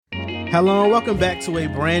Hello and welcome back to a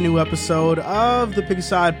brand new episode of the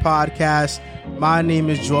Pigside Podcast. My name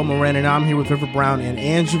is Joel Moran and I'm here with River Brown and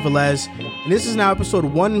Andrew Velez. And this is now episode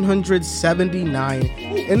 179.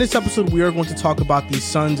 In this episode, we are going to talk about the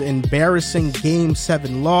Suns' embarrassing Game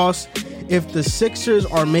 7 loss, if the Sixers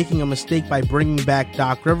are making a mistake by bringing back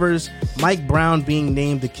Doc Rivers, Mike Brown being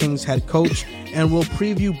named the Kings head coach, and we'll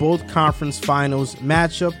preview both conference finals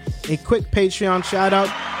matchup. A quick Patreon shout out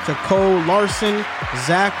to Cole Larson,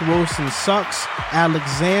 Zach Wilson Sucks,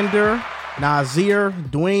 Alexander, Nazir,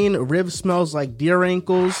 Dwayne, Riv Smells Like Deer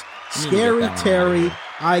Ankles, Scary Terry,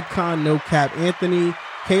 Icon No Cap Anthony,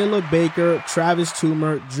 Caleb Baker, Travis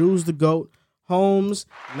Toomer, Drews the Goat, Holmes,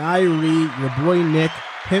 Nairi, your boy Nick,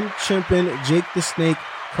 Pimp Chimpin, Jake the Snake,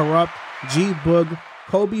 Corrupt, G Boog,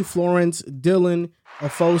 Kobe Florence, Dylan,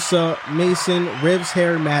 Afosa, Mason, Rivs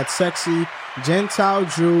Hair, Mad Sexy, Gentile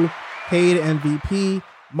Drew, Paid MVP,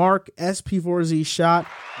 Mark, SP4Z Shot,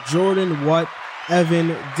 Jordan What,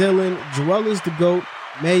 Evan, Dylan, Joel is the GOAT,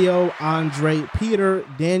 Mayo, Andre, Peter,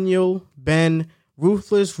 Daniel, Ben,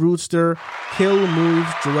 Ruthless Rootster, Kill Moves,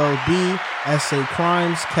 Joel B, SA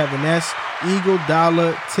Crimes, Kevin S, Eagle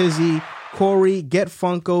Dollar, Tizzy, Corey, Get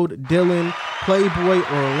Funkoed, Dylan, Playboy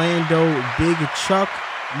Orlando, Big Chuck,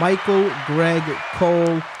 Michael, Greg,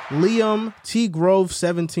 Cole, Liam, T Grove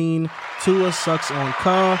 17, Tua Sucks on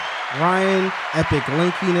Ka, Ryan, Epic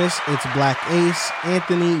Linkiness, It's Black Ace,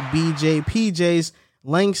 Anthony, BJ, PJs,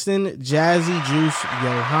 Langston, Jazzy Juice,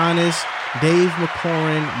 Johannes, Dave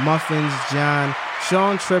McLaurin, Muffins, John,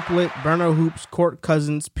 Sean Triplet, Burner Hoops, Court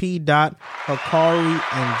Cousins, P. Dot, Hikari,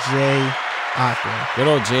 and Jay Aqua. Good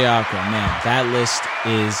old Jay Aqua, man. That list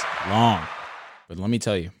is long. But let me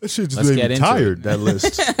tell you, that shit just let's made get me into tired, it. that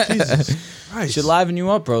list. Jesus Christ. Should liven you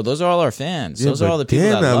up, bro. Those are all our fans. Yeah, those are all the people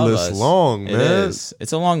that love us. That list long, man. It is.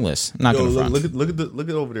 It's a long list. I'm not going to front. Look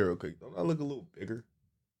at over there real quick. Don't I look a little bigger?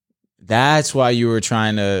 That's why you were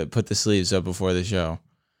trying to put the sleeves up before the show.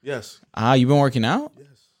 Yes. You've been working out? Yes.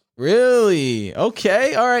 Really?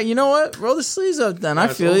 Okay. All right. You know what? Roll the sleeves up then. I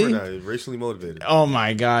feel you. Racially motivated. Oh,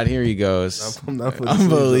 my God. Here he goes. I'm not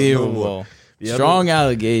Unbelievable. Yeah, Strong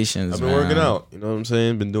allegations, I've been working out. You know what I'm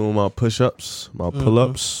saying? Been doing my push-ups, my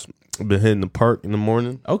pull-ups. I've been hitting the park in the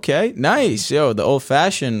morning. Okay. Nice. Yo, the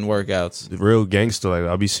old-fashioned workworkouts. The real gangster. Like,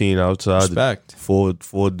 I'll be seeing outside. Respect. Four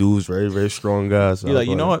dudes, very, very strong guys. You're like,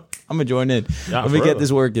 you know what? I'm going to join in. Yeah, Let me get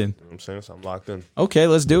this working. You know what I'm saying? So I'm locked in. Okay,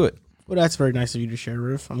 let's do it. Well, that's very nice of you to share,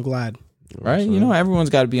 Riff. I'm glad. Right? You know,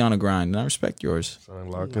 everyone's got to be on a grind, and I respect yours. So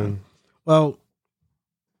I'm locked in. Well,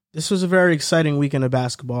 this was a very exciting weekend of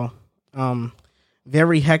basketball.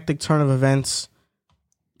 Very hectic turn of events.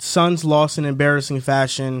 Suns lost in embarrassing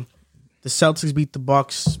fashion. The Celtics beat the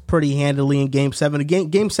Bucks pretty handily in Game 7. Game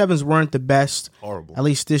 7s weren't the best. Horrible. At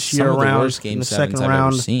least this year Some of the around. worst Game in the 7s second I've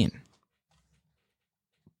round. ever seen.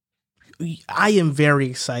 I am very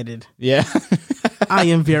excited. Yeah. I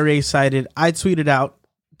am very excited. I tweeted out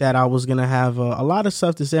that I was going to have a lot of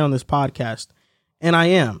stuff to say on this podcast. And I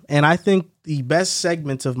am. And I think the best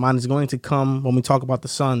segment of mine is going to come when we talk about the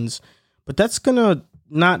Suns. But that's going to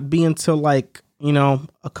not be until a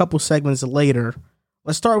couple segments later.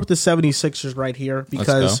 Let's start with the 76ers right here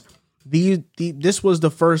because this was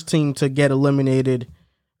the first team to get eliminated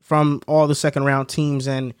from all the second round teams.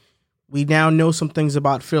 And we now know some things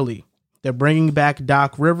about Philly. They're bringing back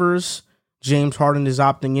Doc Rivers. James Harden is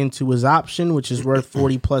opting into his option, which is worth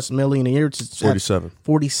 $40+ million a year. It's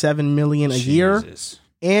 47 million a year.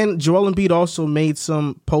 And Joel Embiid also made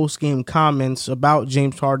some post-game comments about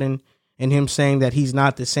James Harden and him saying that he's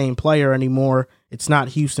not the same player anymore. It's not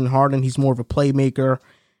Houston Harden. He's more of a playmaker.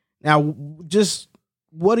 Now, just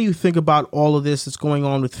what do you think about all of this that's going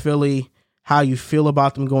on with Philly? How you feel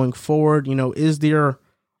about them going forward? You know, is there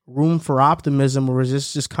room for optimism, or is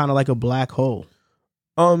this just kind of like a black hole?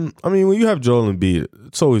 I mean, when you have Joel Embiid,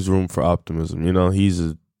 it's always room for optimism. You know, he's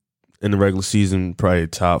in the regular season, probably a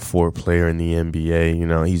top 4 player in the NBA. You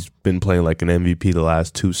know, he's been playing like an MVP the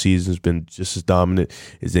last 2 seasons, been just as dominant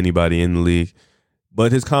as anybody in the league.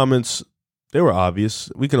 But his comments, they were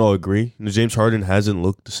obvious. We can all agree. You know, James Harden hasn't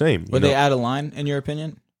looked the same. Were they out of line, in your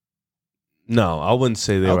opinion? No, I wouldn't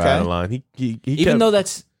say they were out of line. Even though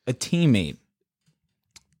that's a teammate.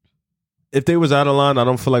 If they was out of line, I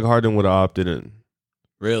don't feel like Harden would have opted in.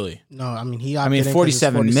 Really? No, I mean,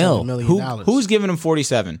 47 million. Who's giving him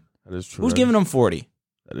 47? That is true. Who's giving him 40?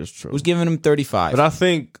 That is true. Who's giving him 35? But I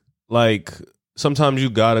think, like, sometimes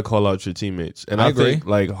you got to call out your teammates. And I agree. think,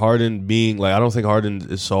 like, Harden being, like, I don't think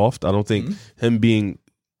Harden is soft. I don't think him being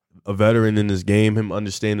a veteran in this game, him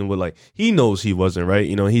understanding what, like, he knows he wasn't right.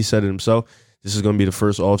 You know, he said it himself. This is going to be the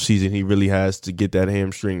first offseason he really has to get that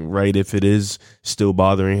hamstring right if it is still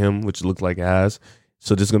bothering him, which it looked like it has.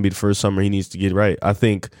 So this is going to be the first summer he needs to get right. I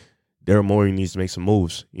think Daryl Morey needs to make some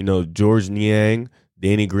moves. You know, George Niang,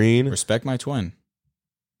 Danny Green. Respect my twin.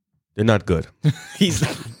 They're not good.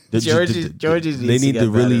 George they need to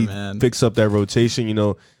really fix up that rotation. You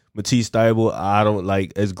know, Matisse Thybulle, I don't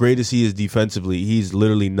like, as great as he is defensively, he's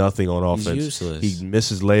literally nothing on offense. He's useless. He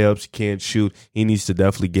misses layups, he can't shoot. He needs to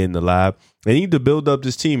definitely get in the lab. They need to build up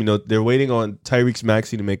this team. You know, they're waiting on Tyrese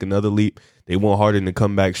Maxey to make another leap. They want Harden to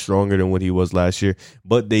come back stronger than what he was last year.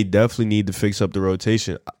 But they definitely need to fix up the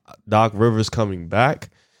rotation. Doc Rivers coming back.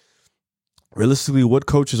 Realistically, what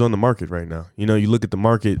coach is on the market right now? You know, you look at the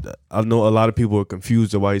market. I know a lot of people are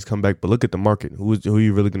confused at why he's come back, but look at the market. Who are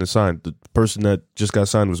you really going to sign? The person that just got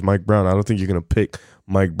signed was Mike Brown. I don't think you're going to pick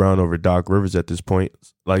Mike Brown over Doc Rivers at this point.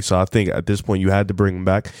 So I think at this point you had to bring him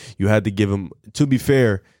back. You had to give him, to be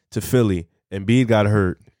fair to Philly, Embiid got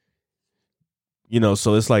hurt. You know,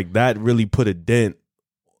 so it's like that really put a dent.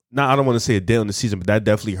 Now, I don't want to say a dent on the season, but that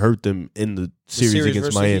definitely hurt them in the series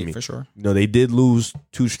against Miami. Heat, for sure. You know, they did lose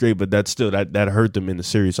 2 straight, but that hurt them in the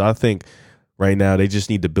series. So I think right now they just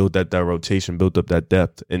need to build that rotation, build up that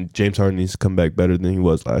depth, and James Harden needs to come back better than he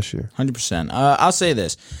was last year. 100%. I'll say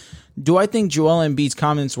this. Do I think Joel Embiid's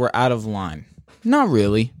comments were out of line? Not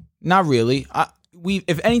really. Not really.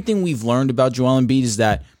 If anything we've learned about Joel Embiid is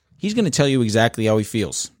that he's going to tell you exactly how he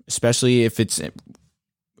feels, especially if it's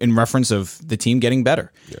in reference of the team getting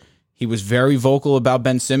better. Yeah. He was very vocal about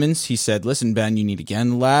Ben Simmons. He said, listen, Ben, you need to get in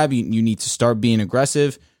the lab. You need to start being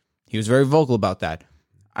aggressive. He was very vocal about that.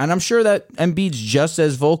 And I'm sure that Embiid's just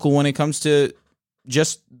as vocal when it comes to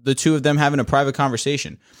just the two of them having a private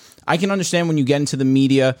conversation. I can understand when you get into the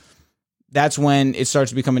media, that's when it starts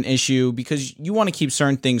to become an issue because you want to keep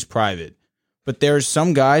certain things private. But there's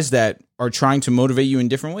some guys that are trying to motivate you in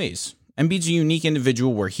different ways. Embiid's a unique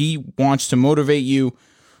individual where he wants to motivate you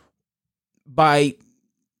by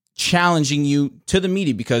challenging you to the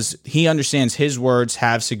media because he understands his words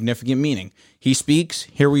have significant meaning. He speaks,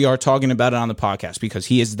 here we are talking about it on the podcast because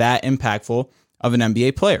he is that impactful of an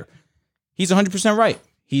NBA player. He's 100% right.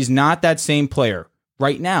 He's not that same player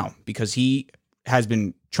right now because he has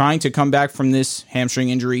been trying to come back from this hamstring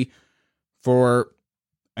injury for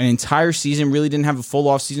an entire season, really didn't have a full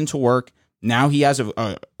offseason to work. Now he has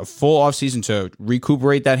a full offseason to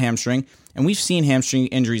recuperate that hamstring. And we've seen hamstring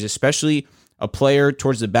injuries, especially a player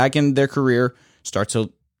towards the back end of their career, start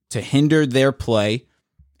to hinder their play.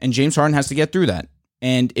 And James Harden has to get through that.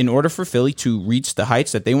 And in order for Philly to reach the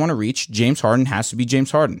heights that they want to reach, James Harden has to be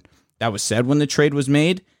James Harden. That was said when the trade was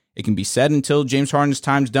made. It can be said until James Harden's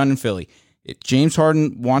time's done in Philly. If James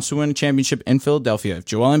Harden wants to win a championship in Philadelphia, if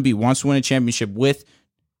Joel Embiid wants to win a championship with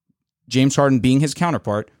James Harden being his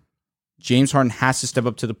counterpart, James Harden has to step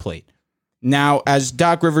up to the plate. Now, as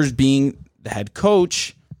Doc Rivers being the head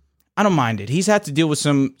coach, I don't mind it. He's had to deal with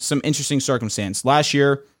some interesting circumstance. Last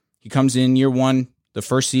year, he comes in year one, the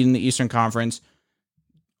first seed in the Eastern Conference,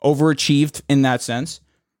 overachieved in that sense,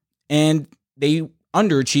 and they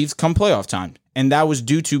underachieved come playoff time. And that was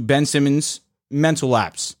due to Ben Simmons' mental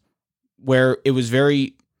lapse, where it was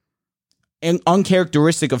very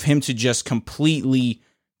uncharacteristic of him to just completely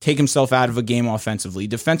take himself out of a game offensively.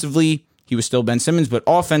 Defensively, he was still Ben Simmons, but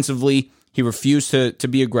offensively, he refused to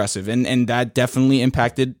be aggressive, and that definitely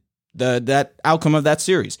impacted that outcome of that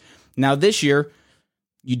series. Now, this year,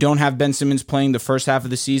 you don't have Ben Simmons playing the first half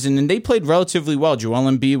of the season, and they played relatively well. Joel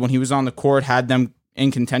Embiid, when he was on the court, had them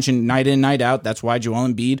in contention night in, night out. That's why Joel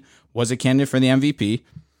Embiid was a candidate for the MVP.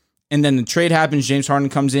 And then the trade happens, James Harden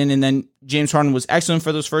comes in, and then James Harden was excellent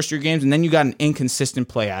for those first 3 games, and then you got an inconsistent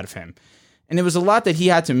play out of him. And it was a lot that he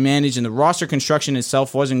had to manage, and the roster construction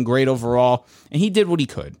itself wasn't great overall, and he did what he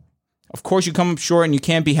could. Of course, you come up short, and you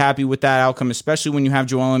can't be happy with that outcome, especially when you have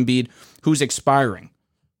Joel Embiid, who's expiring.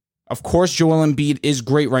 Of course, Joel Embiid is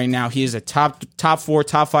great right now. He is a top 4,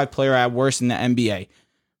 top 5 player at worst in the NBA.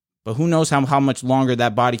 But who knows how much longer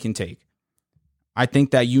that body can take. I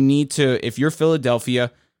think that you need to, if you're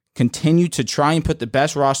Philadelphia, continue to try and put the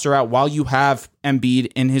best roster out while you have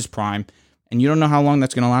Embiid in his prime, and you don't know how long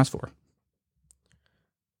that's going to last for.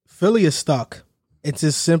 Philly is stuck. It's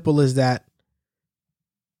as simple as that.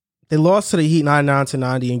 They lost to the Heat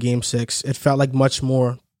 99-90 in Game 6. It felt like much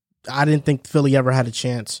more. I didn't think Philly ever had a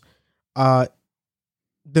chance. The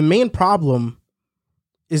main problem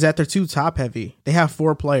is that they're too top heavy. They have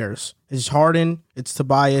 4 players. It's Harden, it's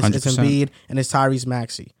Tobias, 100%. It's Embiid, and it's Tyrese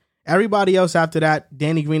Maxey. Everybody else after that,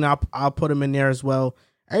 Danny Green, I'll put him in there as well.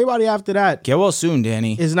 Everybody after that, get well soon,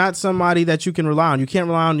 Danny, is not somebody that you can rely on. You can't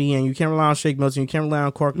rely on Niang. You can't rely on Shake Milton. You can't rely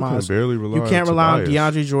on Korkmaz. You can't rely on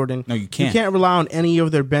DeAndre Jordan. No, you can't. You can't rely on any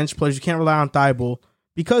of their bench players. You can't rely on Thybulle.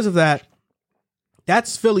 Because of that,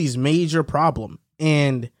 that's Philly's major problem.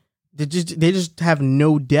 And They just have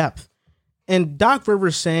no depth. And Doc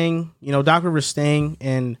Rivers staying,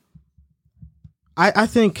 and I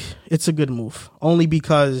think it's a good move. Only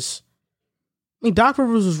because, Doc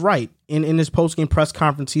Rivers was right. In his post-game press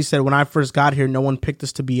conference, he said, when I first got here, no one picked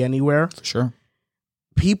us to be anywhere. For sure.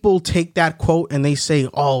 People take that quote and they say,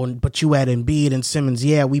 oh, but you had Embiid and Simmons.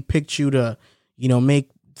 Yeah, we picked you to, make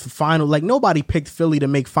the final. Like, nobody picked Philly to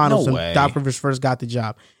make finals when Doc Rivers first got the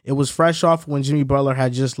job. It was fresh off when Jimmy Butler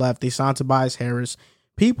had just left. They signed Tobias Harris.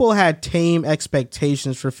 People had tame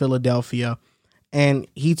expectations for Philadelphia, and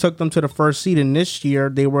he took them to the first seed. And this year,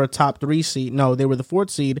 they were a top 3 seed. No, they were the 4th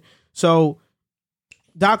seed. So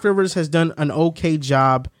Doc Rivers has done an okay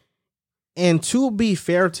job. And to be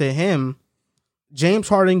fair to him, James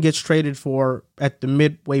Harden gets traded for at the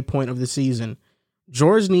midway point of the season.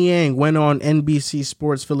 George Niang went on NBC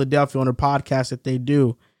Sports Philadelphia on a podcast that they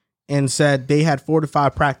do and said they had 4 to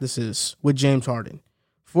 5 practices with James Harden.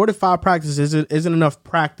 4 to 5 practices isn't enough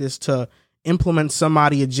practice to implement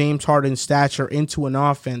somebody of James Harden's stature into an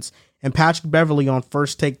offense. And Patrick Beverley on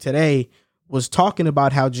First Take today was talking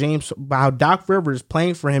about how Doc Rivers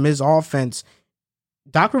playing for him, his offense.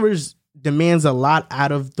 Doc Rivers demands a lot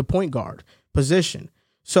out of the point guard position.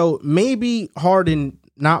 So maybe Harden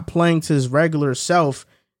not playing to his regular self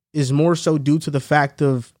is more so due to the fact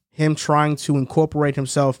of him trying to incorporate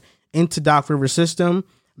himself into Doc Rivers' system.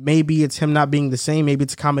 Maybe it's him not being the same. Maybe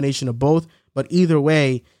it's a combination of both. But either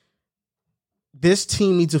way, this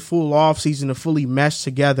team needs a full offseason to fully mesh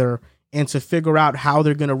together and to figure out how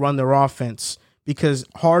they're going to run their offense. Because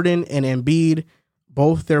Harden and Embiid,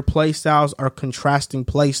 both their play styles are contrasting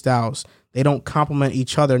play styles. They don't complement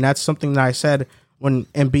each other. And that's something that I said when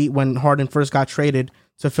Harden first got traded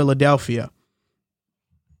to Philadelphia.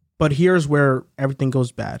 But here's where everything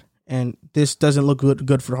goes bad. And this doesn't look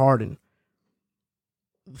good for Harden.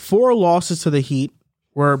 4 losses to the Heat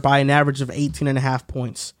were by an average of 18.5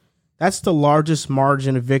 points. That's the largest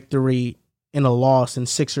margin of victory in a loss in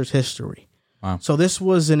Sixers history. Wow. So this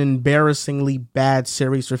was an embarrassingly bad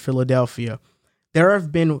series for Philadelphia. There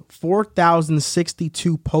have been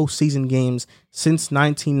 4,062 postseason games since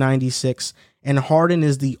 1996, and Harden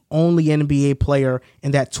is the only NBA player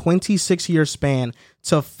in that 26-year span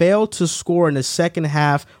to fail to score in the second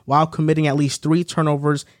half while committing at least 3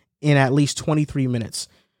 turnovers in at least 23 minutes.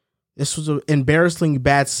 This was an embarrassingly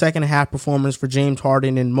bad second half performance for James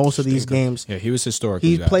Harden in most of these games. Yeah, he was historic.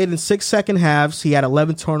 He played in 6 second halves. He had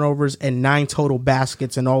 11 turnovers and 9 total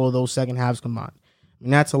baskets in all of those second halves combined. I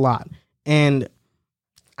mean, that's a lot. And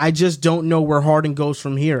I just don't know where Harden goes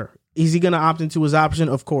from here. Is he going to opt into his option?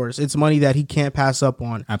 Of course. It's money that he can't pass up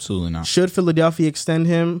on. Absolutely not. Should Philadelphia extend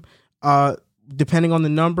him? Depending on the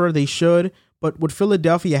number, they should. But what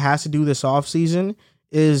Philadelphia has to do this offseason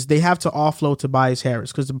is they have to offload Tobias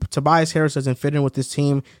Harris because Tobias Harris doesn't fit in with this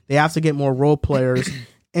team. They have to get more role players.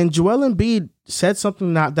 And Joel Embiid said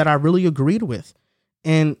something that I really agreed with.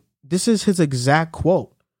 And this is his exact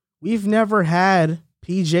quote. We've never had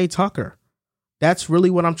PJ Tucker. That's really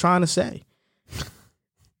what I'm trying to say.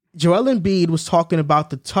 Joel Embiid was talking about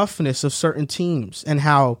the toughness of certain teams and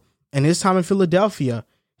how in his time in Philadelphia,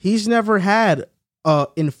 he's never had an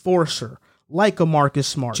enforcer like a Marcus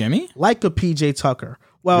Smart, Jimmy, like a PJ Tucker.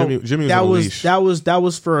 Well, Jimmy that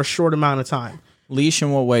was for a short amount of time. Leash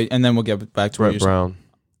in what way? And then we'll get back to Brett Brown.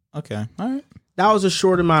 Okay, all right. That was a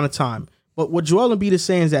short amount of time. But what Joel Embiid is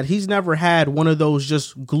saying is that he's never had one of those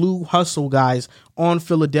just glue hustle guys on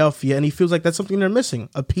Philadelphia, and he feels like that's something they're missing,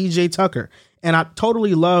 a PJ Tucker. And I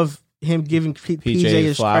totally love him giving PJ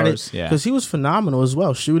his flowers, credit because he was phenomenal as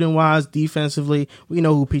well, shooting wise, defensively. We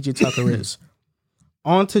know who PJ Tucker is.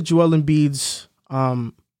 On to Joel Embiid's.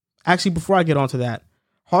 Actually, before I get onto that,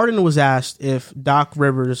 Harden was asked if Doc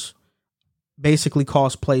Rivers basically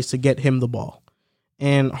calls plays to get him the ball.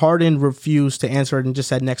 And Harden refused to answer it and just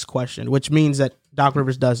said next question, which means that Doc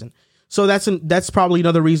Rivers doesn't. So that's probably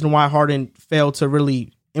another reason why Harden failed to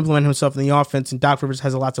really implement himself in the offense, and Doc Rivers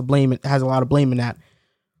has a lot of blame in that.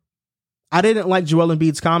 I didn't like Joel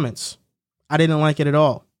Embiid's comments. I didn't like it at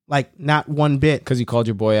all. Like, not one bit. Because he called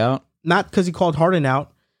your boy out? Not because he called Harden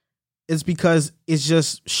out. It's because it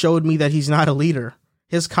just showed me that he's not a leader.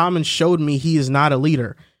 His comments showed me he is not a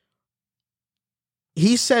leader.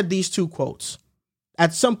 He said these 2 quotes.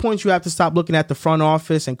 At some point, you have to stop looking at the front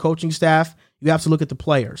office and coaching staff. You have to look at the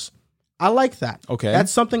players. I like that. Okay.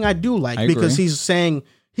 That's something I do like because he's saying,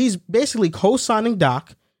 he's basically co-signing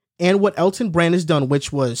Doc and what Elton Brand has done,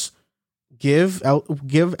 which was give Al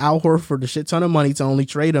Horford a shit ton of money to only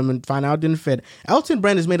trade him and find out it didn't fit. Elton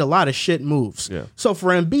Brand has made a lot of shit moves. Yeah. So for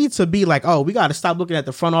Embiid to be like, oh, we got to stop looking at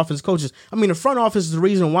the front office coaches. I mean, the front office is the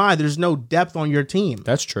reason why there's no depth on your team.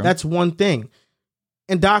 That's true. That's one thing.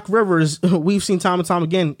 And Doc Rivers, we've seen time and time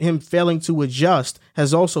again, him failing to adjust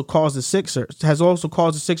has also caused the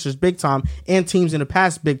Sixers big time and teams in the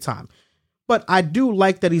past big time. But I do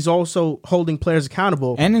like that he's also holding players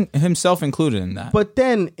accountable. And himself included in that. But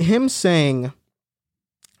then him saying,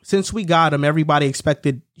 since we got him, everybody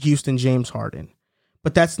expected Houston James Harden.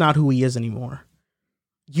 But that's not who he is anymore.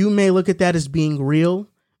 You may look at that as being real.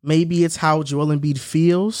 Maybe it's how Joel Embiid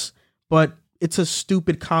feels. But it's a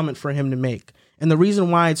stupid comment for him to make. And the reason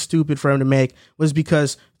why it's stupid for him to make was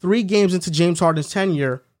because 3 games into James Harden's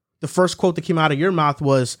tenure, the first quote that came out of your mouth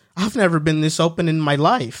was, "I've never been this open in my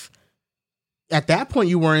life." At that point,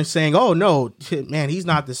 you weren't saying, "Oh, no, man, he's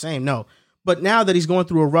not the same." No. But now that he's going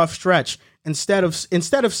through a rough stretch, instead of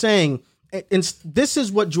saying, this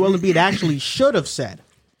is what Joel Embiid actually should have said.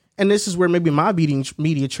 And this is where maybe my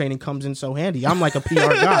media training comes in so handy. I'm like a PR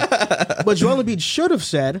guy. What Joel Embiid should have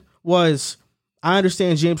said was, I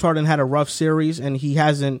understand James Harden had a rough series and he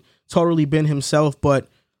hasn't totally been himself, but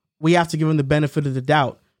we have to give him the benefit of the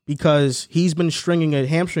doubt because he's been stringing a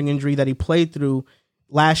hamstring injury that he played through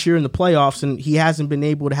last year in the playoffs, and he hasn't been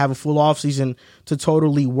able to have a full offseason to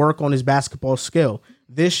totally work on his basketball skill.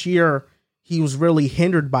 This year, he was really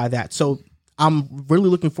hindered by that. So I'm really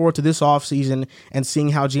looking forward to this offseason and seeing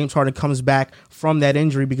how James Harden comes back from that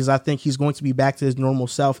injury because I think he's going to be back to his normal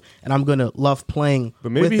self, and I'm going to love playing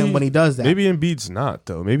with him when he does that. Maybe Embiid's not,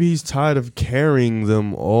 though. Maybe he's tired of carrying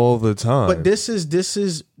them all the time. But this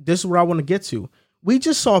is where I want to get to. We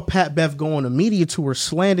just saw Pat Bev go on a media tour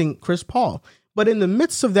slandering Chris Paul. But in the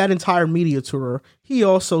midst of that entire media tour, he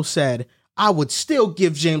also said, I would still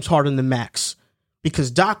give James Harden the max because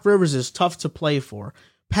Doc Rivers is tough to play for.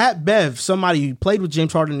 Pat Bev, somebody who played with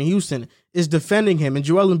James Harden in Houston, is defending him. And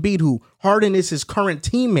Joel Embiid, who Harden is his current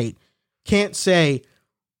teammate, can't say,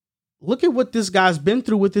 look at what this guy's been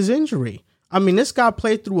through with his injury. I mean, this guy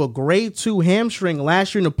played through a grade 2 hamstring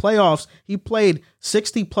last year in the playoffs. He played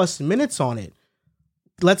 60-plus minutes on it.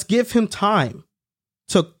 Let's give him time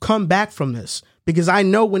to come back from this because I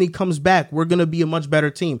know when he comes back, we're going to be a much better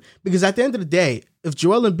team. Because at the end of the day, if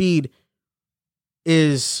Joel Embiid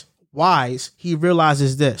is wise, he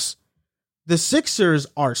realizes this. The Sixers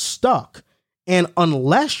are stuck. And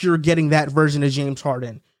unless you're getting that version of James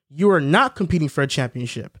Harden, you are not competing for a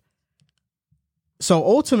championship. So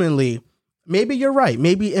ultimately, maybe you're right.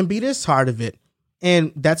 Maybe Embiid is tired of it.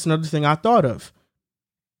 And that's another thing I thought of.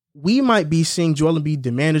 We might be seeing Joel Embiid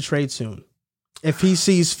demand a trade soon if he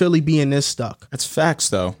sees Philly being this stuck. That's facts,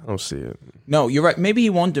 though. I don't see it. No, you're right. Maybe he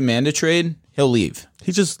won't demand a trade. He'll leave.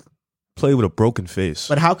 He just played with a broken face.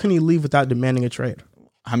 But how can he leave without demanding a trade?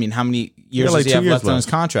 I mean, how many years does he have left on his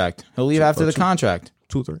contract? He'll leave after the contract.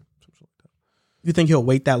 2 or 3. You think he'll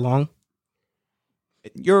wait that long?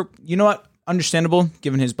 You know what? Understandable,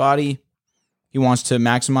 given his body. He wants to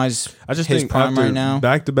maximize his prime right now.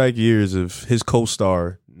 Back-to-back years of his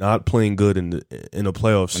co-star not playing good in a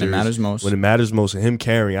playoff series. When it matters most. When it matters most, and him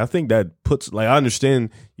carrying. I think that puts, like, I understand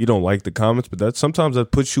you don't like the comments, but sometimes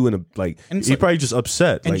that puts you in a, like, he's probably just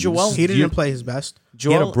upset. And like, Joel, he didn't play his best.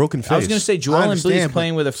 He had a broken face. I was going to say, Joel Embiid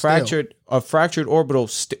playing with a fractured orbital,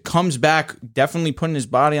 comes back, definitely putting his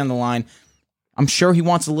body on the line. I'm sure he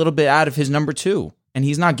wants a little bit out of his number 2, and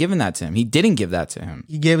he's not giving that to him. He didn't give that to him.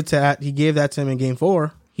 He gave that to him in Game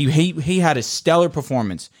 4. He had a stellar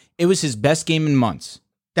performance. It was his best game in months.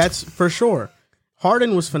 That's for sure.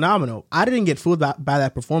 Harden was phenomenal. I didn't get fooled by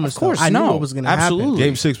that performance. Of course, I knew what was going to happen.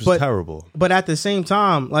 Game 6 was terrible. But at the same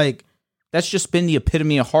time, like, that's just been the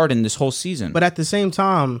epitome of Harden this whole season. But at the same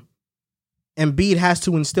time, Embiid has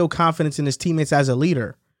to instill confidence in his teammates as a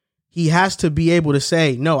leader. He has to be able to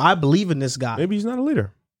say, no, I believe in this guy. Maybe he's not a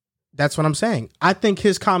leader. That's what I'm saying. I think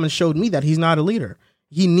his comments showed me that he's not a leader.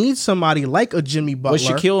 He needs somebody like a Jimmy Butler. Was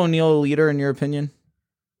Shaquille O'Neal a leader in your opinion?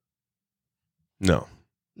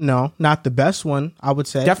 No, not the best one, I would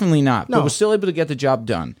say. Definitely not. No. But was still able to get the job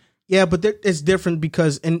done. Yeah, but it's different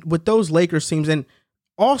because with those Lakers teams and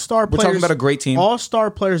all-star players. We're talking about a great team. All-star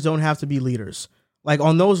players don't have to be leaders. Like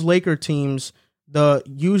on those Laker teams,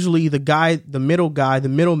 usually the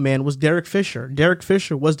middleman was Derek Fisher. Derek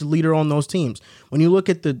Fisher was the leader on those teams. When you look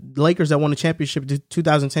at the Lakers that won the championship in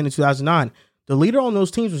 2010 and 2009, the leader on those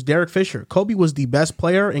teams was Derek Fisher. Kobe was the best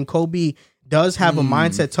player, and Kobe does have a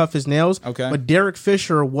mindset tough as nails. Okay. But Derek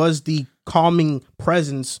Fisher was the calming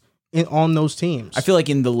presence on those teams. I feel like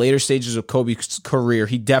in the later stages of Kobe's career,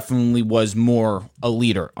 he definitely was more a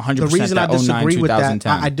leader. 100%. The reason I disagree with that,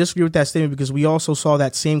 2010. I disagree with that statement because we also saw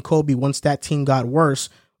that same Kobe, once that team got worse,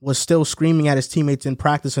 was still screaming at his teammates in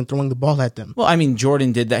practice and throwing the ball at them. Well, I mean,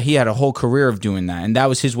 Jordan did that. He had a whole career of doing that, and that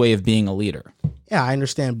was his way of being a leader. Yeah, I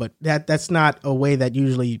understand, but that's not a way that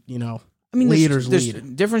usually, I mean, leaders there's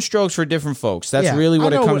lead. different strokes for different folks. That's Yeah, really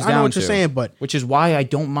what I it know- comes I know down what to. you're saying, but which is why I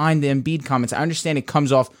don't mind the Embiid comments. I understand it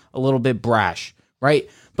comes off a little bit brash, right?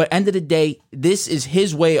 But end of the day, this is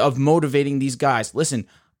his way of motivating these guys. Listen,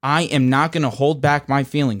 I am not going to hold back my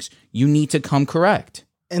feelings. You need to come correct.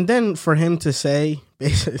 and then for him to say,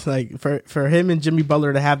 basically, like for him and Jimmy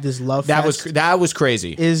Butler to have this love That fest was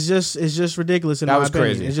crazy. is just ridiculous. In That my was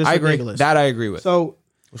opinion. crazy. It's just I agree. ridiculous. That I agree with. So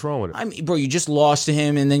What's wrong with it? I mean, bro, you just lost to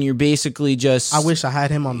him, and then you're basically just. I wish I had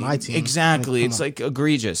him on my team. Exactly. Like, It's come on. like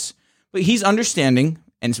egregious. But he's understanding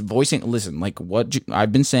and voicing, listen, like what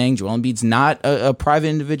I've been saying, Joel Embiid's not a private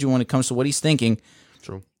individual when it comes to what he's thinking.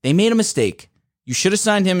 True. They made a mistake. You should have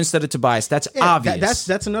signed him instead of Tobias. That's obvious.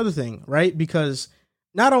 That's another thing, right? Because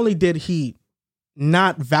not only did he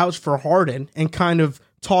not vouch for Harden and kind of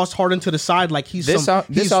toss Harden to the side like he's I'll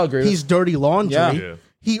agree with. he's dirty laundry. Yeah.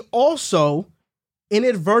 He also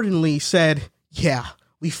inadvertently said, "Yeah,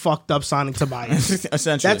 we fucked up signing Tobias."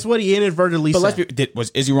 Essentially. That's what he inadvertently But said.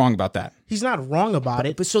 is he wrong about that? He's not wrong about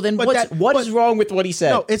it. But so then But what is wrong with what he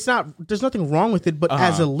said? No, it's not. There's nothing wrong with it. But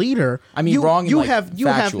as a leader, I mean, you, wrong in, You like, have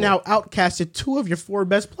factual. now outcasted two of your four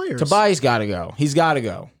best players. Tobias got to go. He's got to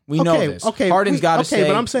go. We know this. Okay, Harden's got to stay.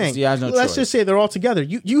 but I'm saying, he has no let's choice. just say they're all together.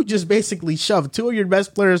 You just basically shoved two of your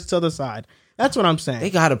best players to the side. That's what I'm saying. They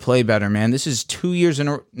got to play better, man. This is 2 years in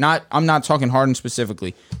a I'm not talking Harden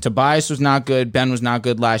specifically. Tobias was not good. Ben was not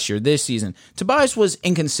good last year. This season, Tobias was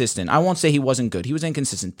inconsistent. I won't say he wasn't good. He was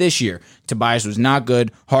inconsistent. This year, Tobias was not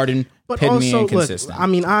good. Harden, But epitome also, look, inconsistent. I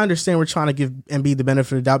mean, I understand we're trying to give Embiid the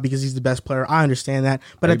benefit of the doubt because he's the best player. I understand that.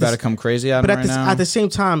 But you at the, about to come crazy at him right now? at the same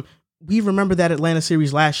time, we remember that Atlanta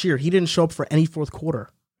series last year. He didn't show up for any fourth quarter.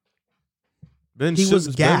 Ben He was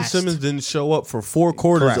Ben gassed. Simmons didn't show up for 4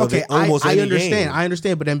 quarters Correct. of Okay, almost I any understand. game. I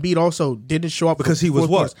understand. But Embiid also didn't show up Because for he was fourth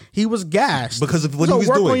what? quarters. He was gassed Because of what So he was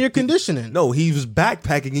work doing. on your conditioning. No, he was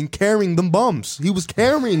backpacking and carrying them bums. He was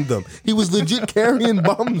carrying them. He was legit carrying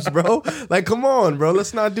bums, bro. Like, come on, bro.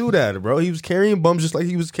 Let's not do that, bro. He was carrying bums just like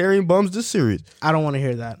he was carrying bums this series. I don't want to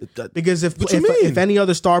hear that because if What you mean? if any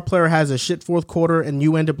other star player has a shit fourth quarter and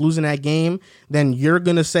you end up losing that game, then you're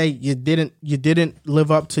gonna say you didn't live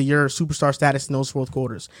up to your superstar status in those fourth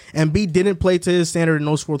quarters. And B didn't play to his standard in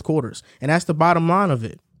those fourth quarters, and that's the bottom line of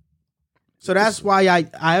it. So that's why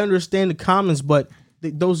I understand the comments, but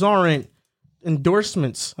those aren't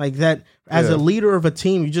endorsements like that. As Yeah. a leader of a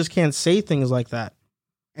team, you just can't say things like that.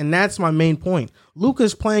 And that's my main point.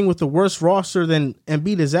 Luka's playing with the worst roster than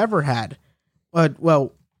Embiid has ever had.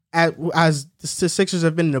 Well, as the Sixers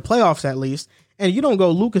have been in the playoffs at least, and you don't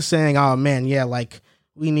go Luka saying, "Oh man, yeah, like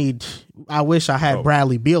I wish I had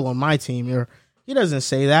Bradley Beal on my team." Or he doesn't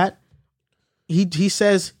say that. He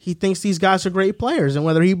says he thinks these guys are great players, and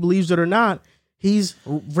whether he believes it or not, he's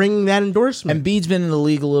bringing that endorsement. Embiid's been in the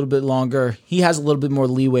league a little bit longer. He has a little bit more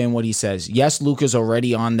leeway in what he says. Yes, Luka's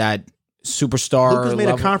already on that superstar. Luka's made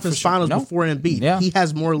a level conference for sure. finals No. before Embiid. Yeah. He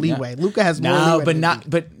has more leeway. Luka has more leeway. No, but than not. Embiid.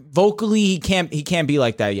 But vocally, he can't be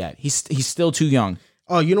like that yet. He's still too young.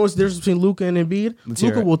 Oh, you know what's the difference between Luka and Embiid? hear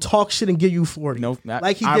Luka it. will talk shit and give you 40. No, not-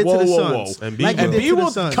 like he I- did whoa, to the whoa, Suns. whoa. Embiid Like he will- did to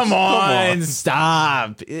the Suns. Come on,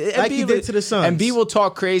 stop. Like he did to the Suns. Embiid will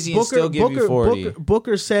talk crazy and still give you 40.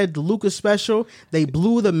 Booker said Luka's special. They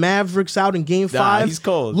blew the Mavericks out in Game 5. he's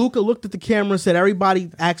cold. Luka looked at the camera and said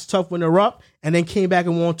everybody acts tough when they're up, and then came back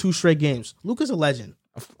and won 2 straight games. Luka's a legend.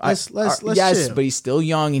 Let's yes, chill. but he's still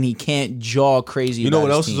young and he can't jaw crazy. You know about what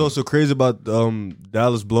his else team. is also crazy about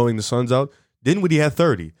Dallas blowing the Suns out? Dinwiddie had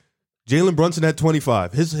 30. Jalen Brunson had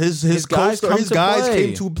 25. His guys come to play.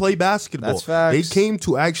 came to play basketball. That's facts. They came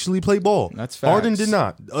to actually play ball. That's facts. Harden did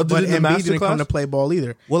not. Other But than the Embiid didn't come to masterclass. play ball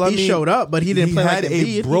either. Well, I he mean, showed up, but he didn't play had like a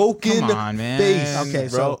Embiid. broken Come on, man. face. Okay,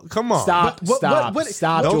 bro. so- Come on. Stop, What-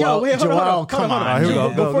 stop, Yo, Joel. wait, hold on, Joel, hold on, come hold on. on. All right, here we go.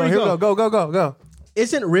 Before Go. we Here we go. go. Go.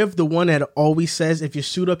 Isn't Riv the one that always says, if you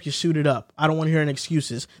suit up, you suit it up? I don't want to hear any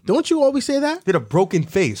excuses. Don't you always say that? He had a broken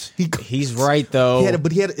face. He's right though. He had a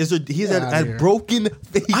broken.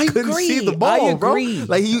 He I couldn't agree. see the ball, I bro. agree.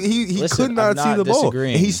 Like he Listen, could not I'm see not the ball,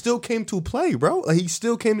 disagreeing. and he still came to play, bro. Like, he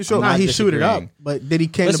still came to show. Nah, not he suited up. disagreeing. But did he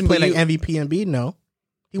came Listen, to play but like MVP Embiid? No.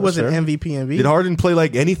 He wasn't fair. MVP Embiid. Did Harden play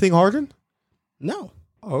like anything? Harden? No.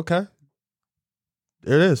 Oh, okay.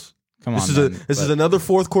 There it is. Come on, This is another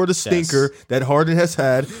fourth quarter stinker that Harden has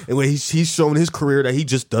had, and when he's shown his career that he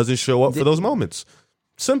just doesn't show up for those moments.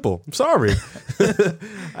 Simple. I'm sorry.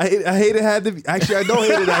 I hate it had to be. Actually, I don't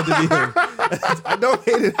hate it had to be him. I don't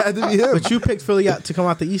hate it had to be him. But you picked Philly out to come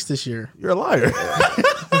out the East this year. You're a liar.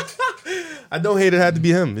 I don't hate it had to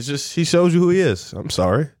be him. It's just he shows you who he is. I'm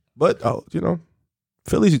sorry, but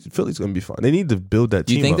Philly's gonna be fine. They need to build that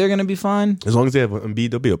Do team. you think up. they're going to be fine? As long as they have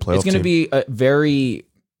Embiid, they'll be a playoff. It's going to team. be a very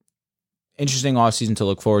interesting offseason to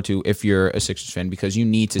look forward to if you're a Sixers fan because you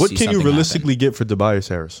need to What see can you something realistically get for Tobias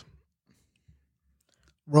Harris?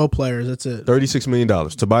 Role players, that's it. $36 million.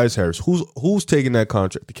 Tobias Harris. Who's taking that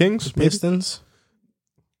contract? The Kings? Maybe? Pistons. happen.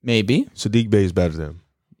 Maybe. Sadiq Bey is better than him.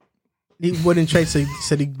 He wouldn't trade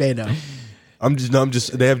Sadiq Bey though.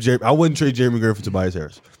 They have Jeremy. I wouldn't trade Jeremy Grant for Tobias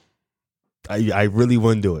Harris. I really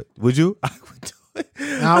wouldn't do it. Would you? I would do it.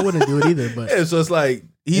 No, I wouldn't do it either. But Yeah, so it's like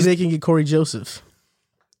maybe they can get Corey Joseph.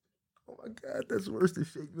 Oh my God, that's worse than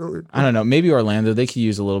Shake Milton. I don't know. Maybe Orlando. They could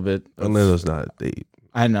use a little bit. Orlando's not.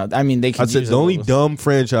 I don't know. I mean, they could I said use the a only little- dumb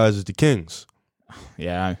franchise is the Kings.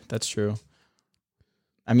 Yeah, that's true.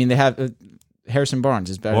 I mean, they have Harrison Barnes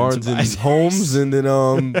is better Barnes than and Tobias Holmes, and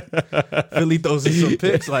then Philly throws in some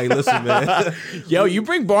picks. Like, listen, man. Yo, you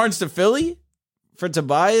bring Barnes to Philly for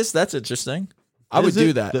Tobias? That's interesting. I would Is do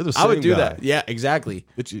it? that. They're the I would same do guy. that. Yeah, exactly.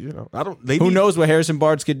 But I don't. Who knows what Harrison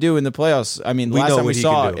Barnes could do in the playoffs? I mean, We last know time we what he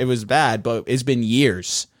saw can it, do. it was bad, but it's been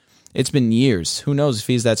years. It's been years. Who knows if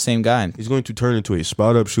he's that same guy? He's going to turn into a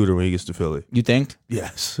spot up shooter when he gets to Philly. You think?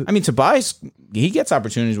 Yes. I mean, Tobias, he gets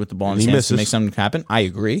opportunities with the ball in his He hands to misses. make something happen. I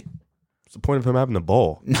agree. What's the point of him having the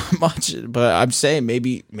ball? Not much, but I'm saying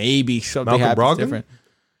maybe something Malcolm happens Brogdon? different.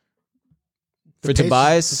 For The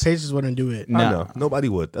Tobias, Pacers wouldn't do it. no. I know. Nobody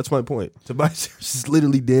would. That's my point. Tobias Harris is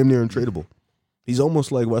literally damn near untradeable. He's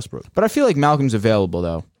almost like Westbrook. But I feel like Malcolm's available,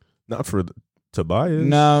 though. Not for Tobias.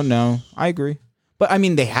 No, I agree. But I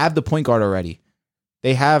mean, they have the point guard already.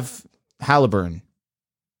 They have Halliburton.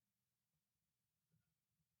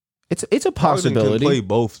 It's a Brogdon possibility. can play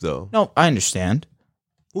both, though. No, I understand.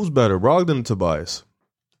 Who's better, Brogdon or Tobias?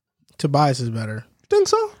 Tobias is better. You think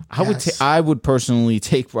so? Yes. I would personally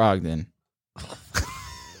take Brogdon.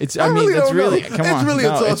 I mean, really that's don't really know. come on. It's really No,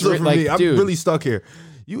 a toss it's up for like, me. I'm dude, really stuck here.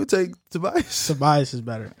 You would take Tobias? Tobias is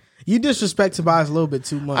better. You disrespect Tobias a little bit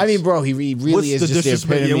too much. I mean, bro, he really What's is the just the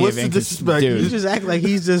disrespect? epitome Yeah, what's of the disrespect? you dude. just act like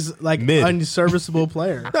he's just like Mid. unserviceable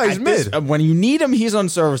player. No, he's mid. When you need him, he's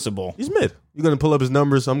unserviceable. He's mid. You're gonna pull up his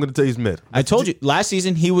numbers. I'm gonna tell you he's mid. I told you last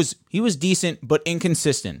season he was decent but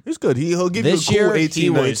inconsistent. He's good. He'll give This you a cool year, 18, he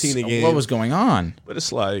was. 19 a game. What was going on? But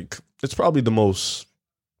it's like it's probably the most.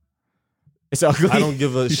 It's ugly. I don't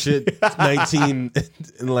give a shit. 19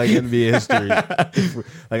 in like NBA history.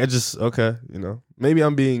 Like I just okay, Maybe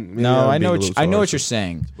I'm being. Maybe No, I'm I know. being a little I know too what you're harsh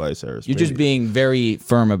saying. on Tobias Harris. You're just Maybe. being very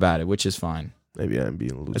firm about it, which is fine. Maybe I'm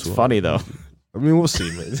being a little. It's too funny harsh. though. I mean, we'll see,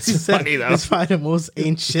 man. It's funny though. It's probably the most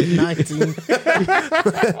ancient 19.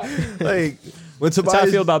 Like when That's how I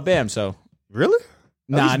Tobias. feel about Bam. So Really?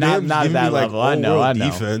 At nah, least not Bam's at giving that me, like, level. I know. all-world I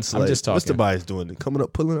know. Defense. I'm like, just What's talking. Tobias doing? Coming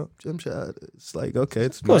up, pulling up, jump shot. It's like okay,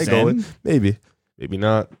 it's Goes might go in. in. Maybe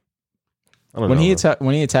not. I don't when know.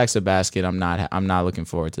 he attacks the basket, I'm not looking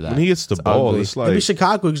forward to that. when he gets the ball, ugly. it's Maybe like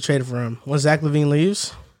Chicago could trade for him. When Zach LaVine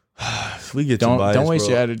leaves, if we get Don't Tobias, waste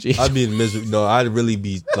bro, your energy. I'd be miserable. No, I'd really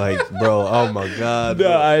be like, bro. Oh my god. No,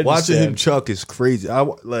 bro. I Watching him understand. chuck is crazy.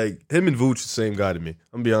 Like him and Vooch, the same guy to me.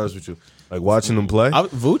 I'm gonna be honest with you. Like watching him play,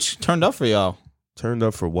 Vooch turned up for y'all turned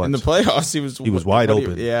up for what? in the playoffs. He was wide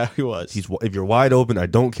open. Yeah, he was. If you're wide open, I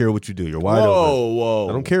don't care what you do. You're wide open. Whoa.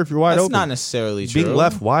 I don't care if you're wide That's open. not necessarily He's true. being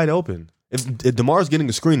left wide open. If DeMar's getting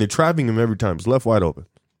a screen, they're trapping him every time. He's left wide open.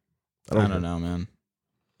 I don't know, man.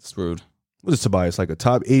 It's rude. What is Tobias, like a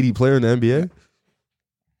top 80 player in the NBA?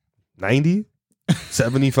 90?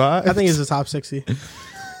 75? I think he's the top 60.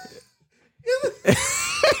 You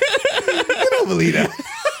don't believe that.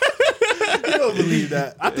 You don't believe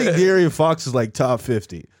that. I think De'Aaron Fox is like top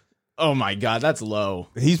 50. Oh my god, that's low.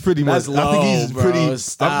 He's pretty much. That's I think he's low, bro. pretty. I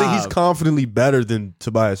think he's Stop. confidently better than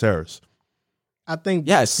Tobias Harris. I think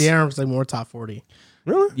Yes. De'Aaron's like more top 40.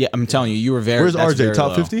 Really? Yeah, I'm telling you, you were very. Where's that's RJ? very Top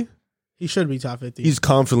low. 50? He should be top 50. He's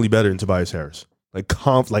confidently better than Tobias Harris. Like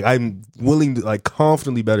I'm willing to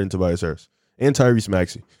confidently better than Tobias Harris and Tyrese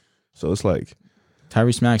Maxey. So it's like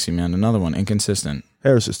Tyrese Maxey, man, another one, inconsistent.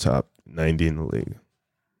 Harris is top 90 in the league.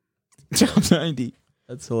 Top 90.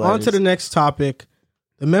 That's hilarious. On to the next topic.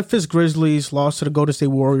 The Memphis Grizzlies lost to the Golden State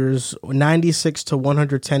Warriors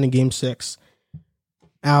 96-110 in Game 6.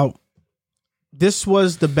 Now, this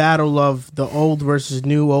was the battle of the old versus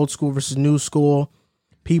new, old school versus new school.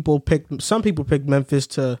 Some people picked Memphis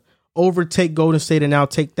to overtake Golden State and now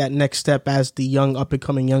take that next step as the young,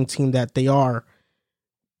 up-and-coming young team that they are.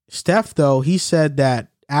 Steph, though, he said that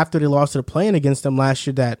after they lost to the play-in against them last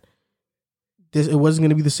year that it wasn't going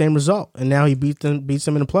to be the same result. And now he beats them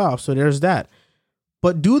in the playoffs, so there's that.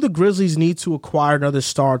 But do the Grizzlies need to acquire another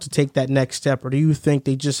star to take that next step, or do you think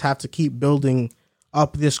they just have to keep building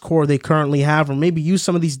up this core they currently have, or maybe use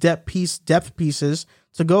some of these depth pieces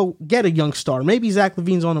to go get a young star? Maybe Zach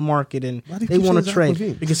LaVine's on the market and Why do you they keep want saying to Zach trade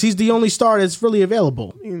LaVine? because he's the only star that's really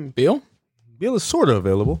available. Beal? Beal is sort of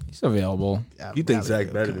available. He's available. Yeah, You think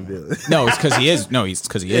Zach better than Beal? No, it's because he is. No, it's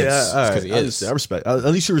because he is. Yeah, all It's right. 'cause he is. I respect. At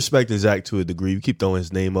least you're respecting Zach to a degree. You keep throwing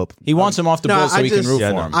his name up. He wants him off the No, Bulls so I he can just- root Yeah,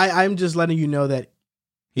 I for know. him. I'm just letting you know that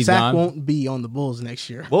He's Zach gone. won't be on the Bulls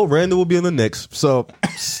next year. Well, Randall will be in the Knicks, so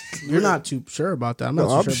You're not too sure about that. I'm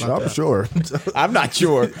not too sure about that. sure. I'm not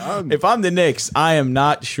sure. If I'm the Knicks, I am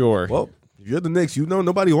not sure. Well, if you're the Knicks, you know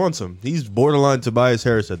nobody wants him. He's borderline Tobias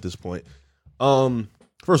Harris at this point.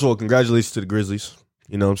 First of all, congratulations to the Grizzlies.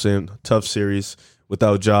 You know what I'm saying? Tough series.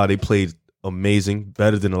 Without Ja, they played amazing,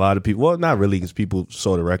 better than a lot of people. Well, not really because people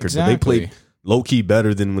saw the record, but they played low-key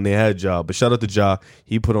better than when they had Ja. But shout out to Ja.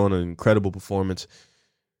 He put on an incredible performance.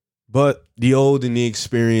 But the old and the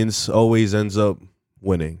experience always ends up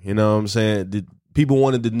winning. You know what I'm saying? People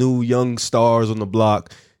wanted the new young stars on the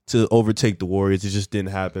block to overtake the Warriors. It just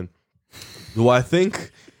didn't happen. Do I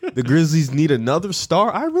think the Grizzlies need another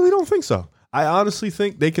star? I really don't think so. I honestly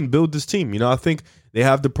think they can build this team. You know, I think they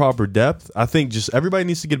have the proper depth. I think just everybody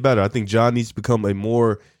needs to get better. I think John needs to become a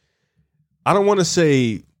more, I don't want to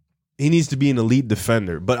say he needs to be an elite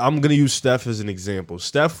defender, but I'm going to use Steph as an example.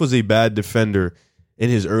 Steph was a bad defender in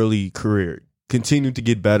his early career. Continued to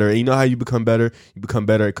get better. And you know how you become better? You become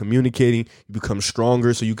better at communicating. You become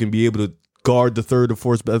stronger so you can be able to guard the third or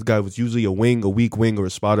fourth best guy, was usually a wing, a weak wing, or a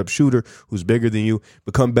spot-up shooter who's bigger than you.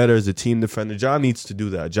 Become better as a team defender. John needs to do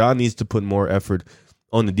that. John needs to put more effort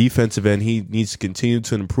on the defensive end. He needs to continue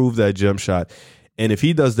to improve that jump shot. And if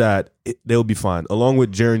he does that, they'll be fine. Along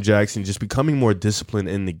with Jaren Jackson, just becoming more disciplined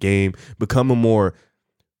in the game, becoming more,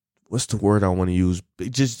 what's the word I want to use?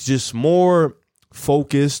 Just more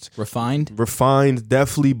focused. Refined,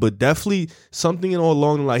 Definitely something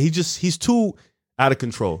along the line. He's too out of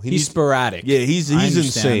control. He's sporadic. Yeah, he's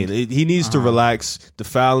insane. He needs to relax. The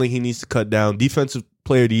fouling, he needs to cut down. Defensive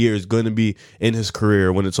player of the year is going to be in his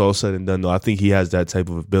career when it's all said and done, though. I think he has that type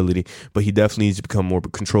of ability, but he definitely needs to become more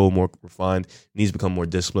controlled, more refined, needs to become more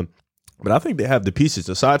disciplined. But I think they have the pieces.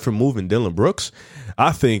 Aside from moving Dylan Brooks,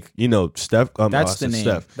 I think, Steph. That's the name.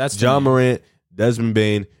 Steph. That's the John name. Morant, Desmond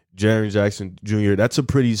Bane, Jaren Jackson Jr. That's a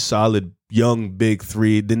pretty solid young big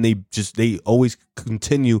three. Then they always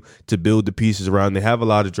continue to build the pieces around. They have a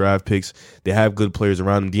lot of draft picks. They have good players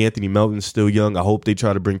around them. DeAnthony Melton's still young. I hope they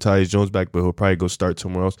try to bring Tyus Jones back, but he'll probably go start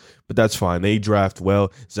somewhere else. But that's fine. They draft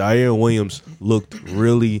well. Zaire Williams looked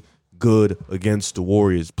really good against the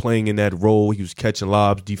Warriors, playing in that role. He was catching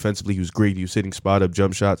lobs. Defensively, he was great. He was hitting spot-up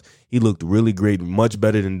jump shots. He looked really great, much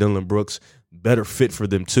better than Dylan Brooks. Better fit for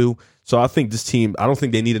them, too. So I think this team, I don't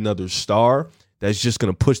think they need another star that's just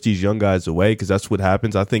going to push these young guys away, because that's what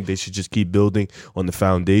happens. I think they should just keep building on the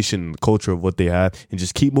foundation and the culture of what they have and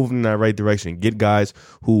just keep moving in that right direction. Get guys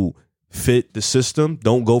who fit the system.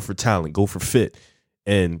 Don't go for talent. Go for fit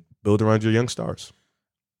and build around your young stars.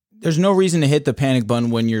 There's no reason to hit the panic button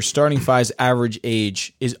when your starting five's average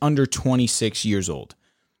age is under 26 years old.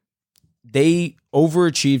 They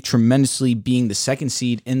overachieved tremendously, being the second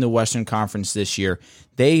seed in the Western Conference this year.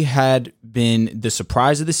 They had been the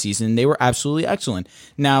surprise of the season. They were absolutely excellent.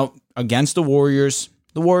 Now, against the Warriors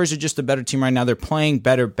are just a better team right now. They're playing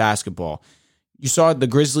better basketball. You saw the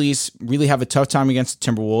Grizzlies really have a tough time against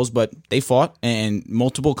the Timberwolves, but they fought, and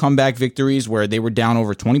multiple comeback victories where they were down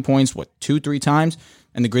over 20 points, 2-3 times,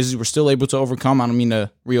 and the Grizzlies were still able to overcome. I don't mean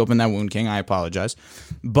to reopen that wound, King. I apologize.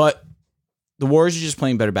 But the Warriors are just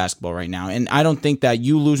playing better basketball right now, and I don't think that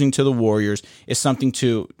you losing to the Warriors is something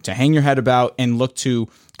to hang your head about and look to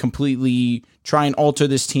completely try and alter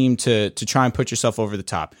this team to try and put yourself over the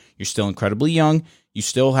top. You're still incredibly young. You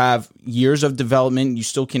still have years of development. You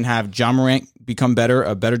still can have John Morant become better,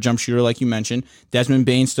 a better jump shooter like you mentioned. Desmond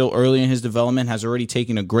Bane, still early in his development, has already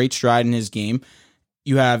taken a great stride in his game.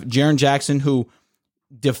 You have Jaren Jackson, who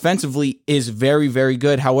defensively is very, very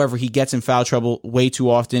good. However, he gets in foul trouble way too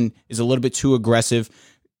often, is a little bit too aggressive,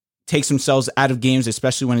 takes himself out of games,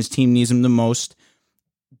 especially when his team needs him the most.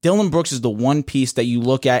 Dylan Brooks is the one piece that you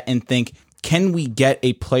look at and think, can we get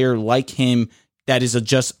a player like him that is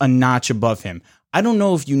just a notch above him? I don't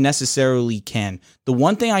know if you necessarily can. The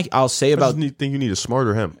one thing I'll say about... I think you need a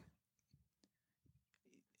smarter him.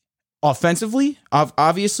 Offensively,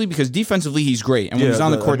 obviously, because defensively he's great, and when he's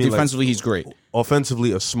on the court, defensively he's great.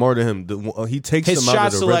 Offensively, a smarter him. He takes his them shot out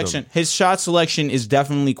of the selection. rhythm. His shot selection is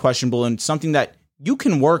definitely questionable, and something that you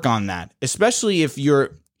can work on that, especially if you're.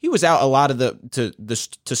 He was out a lot of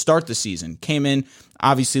to start the season. Came in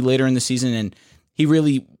obviously later in the season, and he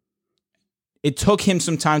really. It took him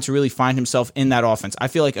some time to really find himself in that offense. I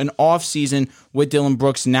feel like an off season with Dylan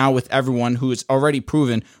Brooks now, with everyone who has already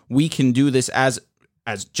proven we can do this as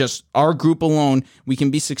just our group alone, we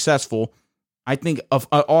can be successful. I think an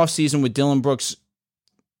off season with Dylan Brooks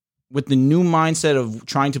with the new mindset of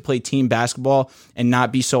trying to play team basketball and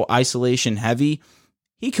not be so isolation heavy,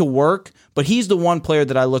 he could work, but he's the one player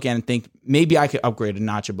that I look at and think maybe I could upgrade a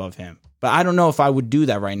notch above him. But I don't know if I would do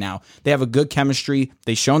that right now. They have a good chemistry.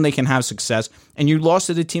 They've shown they can have success. And you lost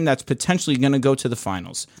to the team that's potentially going to go to the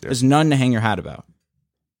finals. Yeah. There's none to hang your hat about.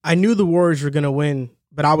 I knew the Warriors were going to win,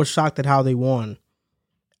 but I was shocked at how they won.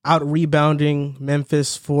 Out rebounding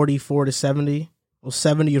Memphis 44-70. Well,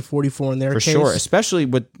 70-44 in their case. For sure, especially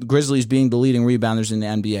with Grizzlies being the leading rebounders in the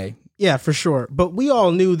NBA. Yeah, for sure. But we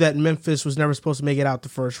all knew that Memphis was never supposed to make it out the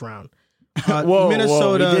first round.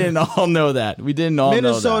 Minnesota, we didn't all know that.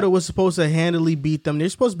 Minnesota was supposed to handily beat them. They're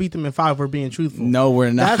supposed to beat them in 5, if we're being truthful. No,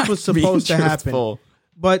 we're not. That's what's supposed to happen.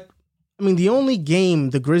 But, I mean, the only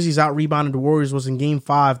game the Grizzlies out-rebounded the Warriors was in Game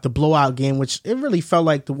 5, the blowout game, which it really felt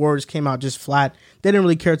like the Warriors came out just flat. They didn't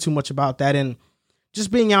really care too much about that. And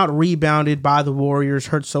just being out-rebounded by the Warriors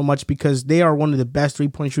hurts so much because they are one of the best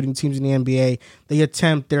three-point shooting teams in the NBA.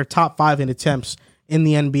 They're top 5 in attempts in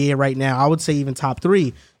the NBA right now. I would say even top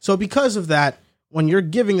 3. So because of that, when you're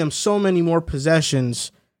giving them so many more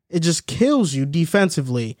possessions, it just kills you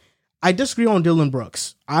defensively. I disagree on Dillon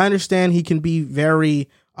Brooks. I understand he can be very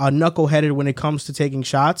knuckleheaded when it comes to taking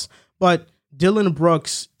shots, but Dillon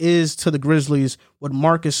Brooks is to the Grizzlies what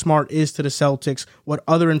Marcus Smart is to the Celtics, what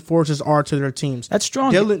other enforcers are to their teams. That's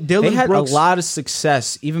strong. Dillon had Brooks, a lot of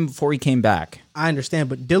success even before he came back. I understand,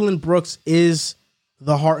 but Dillon Brooks is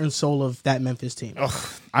the heart and soul of that Memphis team.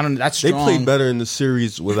 I don't know. That's strong. They played better in the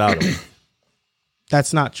series without him.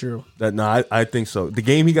 That's not true. I think so. The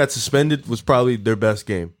game he got suspended was probably their best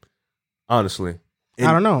game, honestly.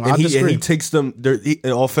 I don't know. And he takes them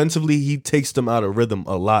offensively. He takes them out of rhythm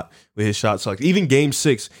a lot with his shot clock. Even Game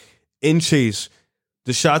 6 in Chase,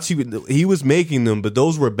 the shots he was making them, but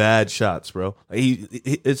those were bad shots, bro.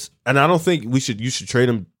 And I don't think you should trade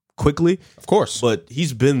him quickly, of course. But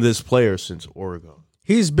he's been this player since Oregon.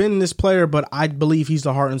 He's been this player, but I believe he's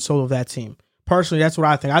the heart and soul of that team. Personally, that's what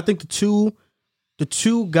I think. I think the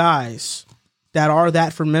two guys that are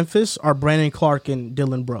that for Memphis are Brandon Clark and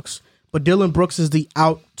Dillon Brooks. But Dillon Brooks is the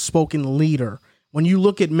outspoken leader. When you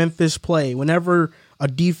look at Memphis play, whenever a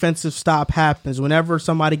defensive stop happens, whenever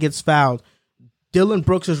somebody gets fouled, Dillon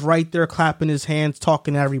Brooks is right there clapping his hands,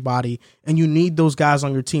 talking to everybody, and you need those guys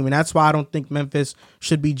on your team. And that's why I don't think Memphis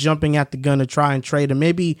should be jumping at the gun to try and trade him.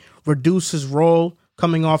 Maybe reduce his role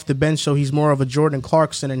coming off the bench so he's more of a Jordan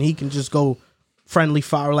Clarkson and he can just go friendly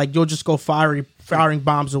fire. Like, you'll just go firing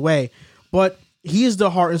bombs away. But he is the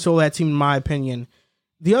heart and soul of that team, in my opinion.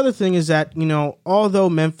 The other thing is that, although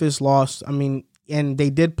Memphis lost, and they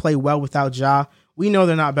did play well without Ja, we know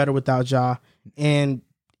they're not better without Ja. And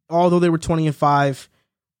although they were 20-5,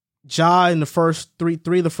 Ja in the first three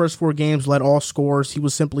of the first 4 games led all scorers. He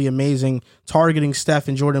was simply amazing, targeting Steph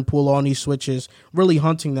and Jordan Poole on these switches, really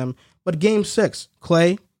hunting them. But Game 6,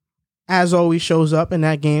 Klay, as always, shows up in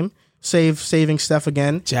that game, saving Steph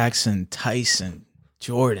again. Jackson, Tyson,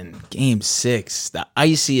 Jordan, Game 6, the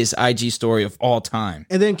iciest IG story of all time.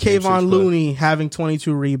 And then Kayvon Looney having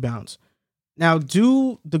 22 rebounds. Now,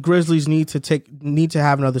 do the Grizzlies need to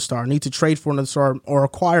have another star, need to trade for another star or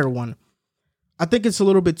acquire one? I think it's a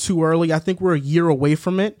little bit too early. I think we're a year away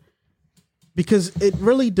from it because it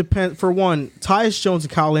really depends. For one, Tyus Jones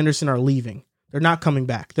and Kyle Anderson are leaving. They're not coming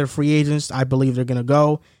back. They're free agents. I believe they're going to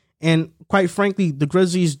go. And quite frankly, the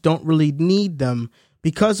Grizzlies don't really need them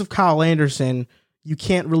because of Kyle Anderson. You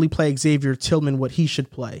can't really play Xavier Tillman what he should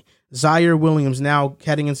play. Zaire Williams, now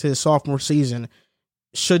heading into his sophomore season,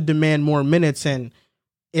 should demand more minutes. And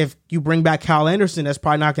if you bring back Kyle Anderson, that's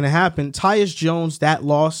probably not going to happen. Tyus Jones, that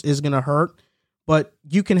loss is going to hurt. But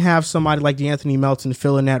you can have somebody like DeAnthony Melton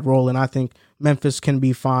fill in that role, and I think Memphis can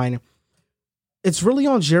be fine. It's really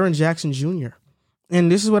on Jaren Jackson Jr.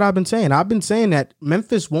 And this is what I've been saying. I've been saying that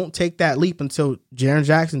Memphis won't take that leap until Jaren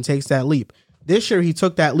Jackson takes that leap. This year, he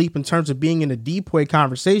took that leap in terms of being in a DPOY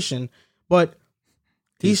conversation, but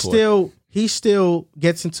he still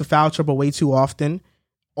gets into foul trouble way too often.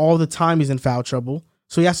 All the time he's in foul trouble,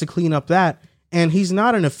 so he has to clean up that. And he's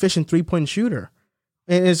not an efficient three-point shooter.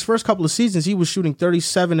 In his first couple of seasons, he was shooting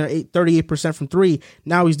 38% from 3.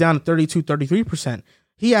 Now he's down to 33%.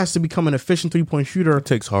 He has to become an efficient three-point shooter. It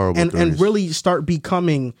takes horrible and really start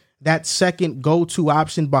becoming that second go-to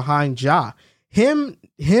option behind Ja. Him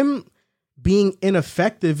being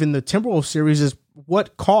ineffective in the Timberwolves series is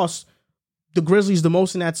what cost the Grizzlies the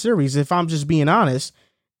most in that series, if I'm just being honest.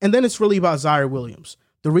 And then it's really about Zaire Williams.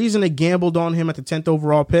 The reason they gambled on him at the 10th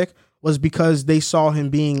overall pick was because they saw him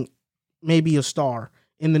being maybe a star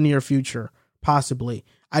in the near future, possibly.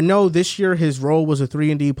 I know this year his role was a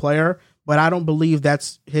 3-and-D player, but I don't believe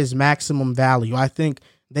that's his maximum value. I think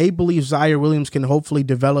they believe Zaire Williams can hopefully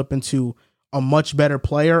develop into a much better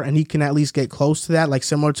player, and he can at least get close to that, like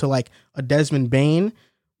similar to like a Desmond Bane.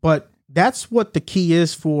 But that's what the key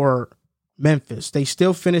is for Memphis. They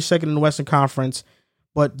still finished second in the Western Conference,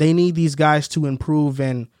 but they need these guys to improve,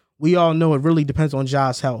 and we all know it really depends on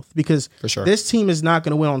Ja's health, because For sure. this team is not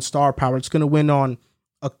going to win on star power. It's going to win on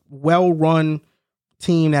a well-run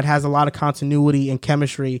team that has a lot of continuity and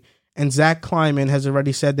chemistry. And Zach Kleiman has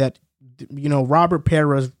already said that, Robert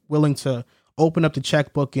Pera is willing to open up the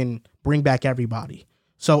checkbook and bring back everybody.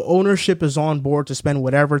 So ownership is on board to spend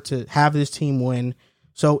whatever to have this team win.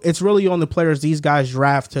 So it's really on the players these guys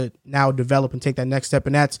draft to now develop and take that next step.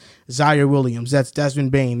 And that's Zaire Williams. That's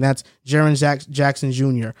Desmond Bane. That's Jaren Jackson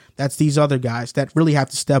Jr. That's these other guys that really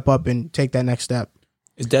have to step up and take that next step.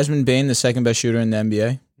 Is Desmond Bane the second best shooter in the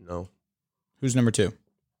NBA? No. Who's number 2?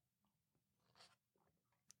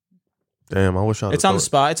 Damn, I wish I. It's on the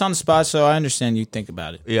spot. It's on the spot, so I understand you think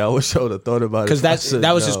about it. Yeah, I wish I would have thought about it. Because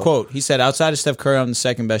that was his quote. He said, "Outside of Steph Curry, I'm the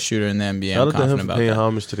second best shooter in the NBA." I'm confident about paying that.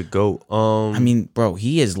 homage to the GOAT. I mean, bro,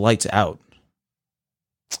 he is lights out.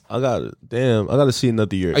 I got it. Damn, I got to see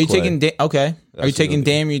another year. Are you taking okay? Are you taking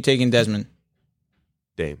Dame? Or are you taking Desmond?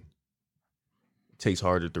 Dame? Takes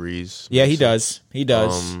harder threes. Yeah, he does. He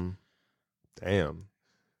does. Damn,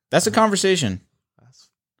 That's a conversation.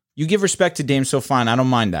 You give respect to Dame, so fine. I don't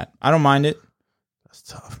mind that. I don't mind it. That's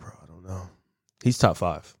tough, bro. I don't know. He's top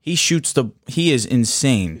 5. He shoots he is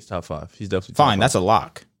insane. He's top 5. He's definitely Fine. top 5. That's a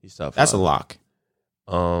lock. He's top 5. That's a lock.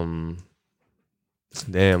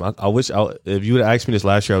 Damn. I wish if you would have asked me this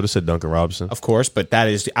last year, I would have said Duncan Robinson. Of course, but that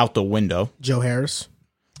is out the window. Joe Harris.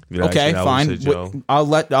 Okay, fine. I'll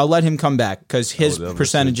let him come back because his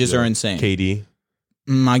percentages are insane. KD.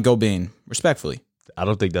 I go Bane, respectfully. I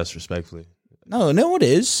don't think that's respectfully. No, it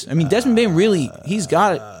is. I mean, Desmond Bane he's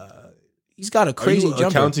got a crazy Are you jumper.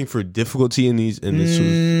 accounting for difficulty in this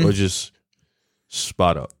or just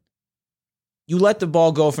spot up? You let the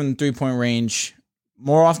ball go from the 3-point range.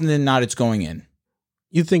 More often than not, it's going in.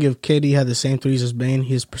 You think if KD had the same threes as Bane,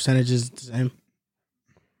 his percentage is the same?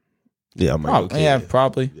 Yeah, I might. Probably. Yeah.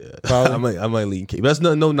 Probably. I might lean KD. That's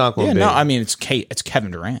no knock on Bane. No, I mean it's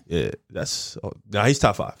Kevin Durant. Yeah, he's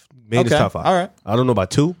top 5. Bane is top 5. All right. I don't know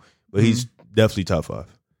about 2, but he's definitely top 5.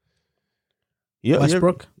 Yeah,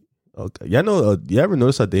 Westbrook. Okay. Yeah, you ever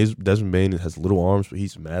notice how Desmond Bane has little arms, but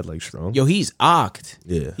he's mad strong? Yo, he's ocked.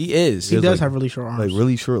 Yeah, he is. He does have really short arms. Like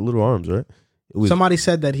really short little arms, right? Somebody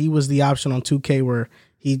said that he was the option on 2K where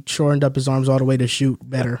he shortened up his arms all the way to shoot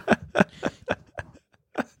better.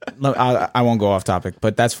 I won't go off topic,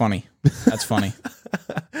 but that's funny. That's funny.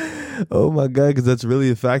 Oh my god, because that's really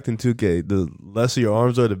a fact in 2K. The lesser your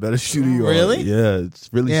arms are, the better shooter you are. Really? Yeah, it's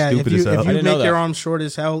really stupid as hell. If you make your arms short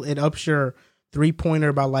as hell, it ups your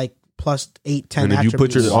 3-pointer by like plus 8, 10 and if you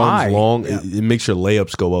put your arms long, Yeah. it makes your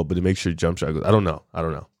layups go up, but it makes your jump shot go. I don't know.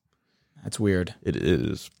 That's weird. It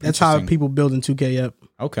is. That's how people build in 2K up.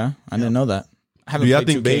 Okay, I didn't know that. I Do y'all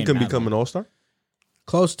think Bane can become an all-star?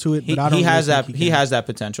 Close to it, but I don't. He has really that. think He has that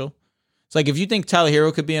potential. It's like if you think Tyler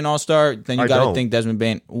Hero could be an all-star, then you got to think Desmond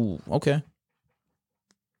Bane. Ooh, okay.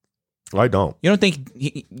 I don't. You don't think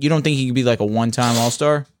he could be like a one-time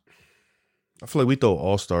all-star? I feel like we throw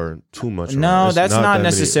all-star too much. No, that's not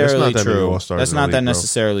necessarily true. That's not that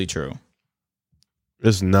necessarily true.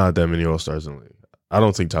 There's not that many all-stars in the league. I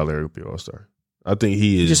don't think Tyler Hero would be an all-star. I think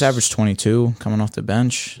he just averaged 22 coming off the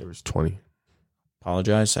bench. It was 20.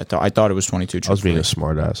 Apologize. I thought it was 22. I was being a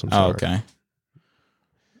smart ass. I'm sorry. Oh, okay.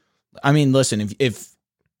 I mean, listen, if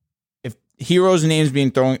Hero's name's being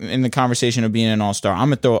thrown in the conversation of being an all-star, I'm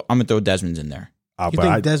gonna throw Desmond's in there. You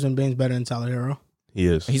think Desmond Bane's better than Tyler Hero? He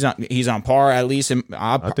is. He's on par at least.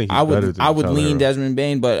 I think I would lean Hero. Desmond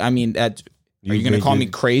Bane, but I mean that. Are you going to call me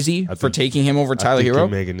crazy for taking him over Tyler Hero?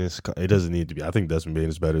 Making this, it doesn't need to be. I think Desmond Bane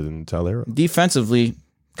is better than Tyler Hero. Defensively,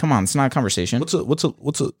 come on, it's not a conversation. What's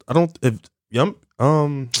a? I don't.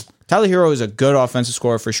 Tyler Hero is a good offensive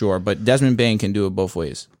scorer for sure, but Desmond Bane can do it both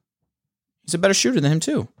ways. He's a better shooter than him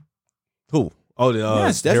too. Who? Oh,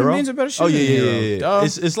 yes, Desmond Bane's a better shooter. Oh yeah. than Hero.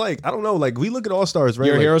 It's like I don't know. Like we look at all stars, right?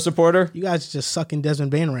 You're a like, Hero supporter. You guys are just sucking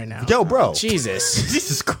Desmond Bane right now. Yo, bro.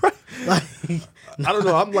 Jesus Christ. Like, I don't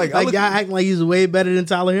know. I'm like, guy acting like he's way better than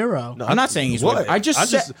Tyler Hero. No, I'm not saying he's. What? I just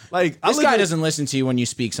said this guy doesn't listen to you when you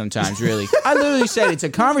speak. Sometimes, really, I literally said it's a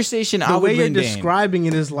conversation. The way you're describing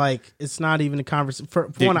it is like it's not even a conversation. For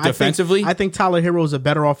one, defensively, I think Tyler Hero is a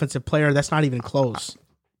better offensive player. That's not even close.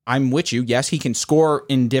 I'm with you. Yes, he can score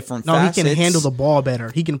in different facets. He can handle the ball better.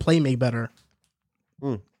 He can play make better.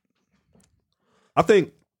 I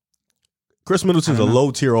think Chris Middleton's a low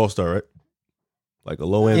tier all star, right? Like a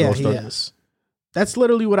low end all star. Yes. That's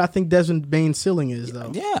literally what I think Desmond Bane's ceiling is,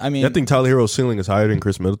 though. Yeah, I mean, I think Tyler Hero's ceiling is higher than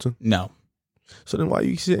Chris Middleton. no, So then why are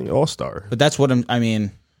you saying all-star? but that's what I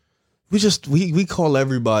mean, We call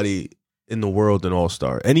everybody in the world an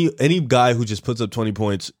all-star. Any guy who just puts up 20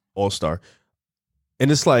 points, all-star.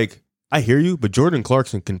 And it's like, I hear you, but Jordan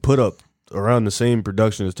Clarkson can put up around the same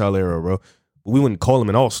production as Tyler Hero, bro. But we wouldn't call him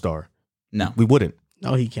an all-star. no. We wouldn't.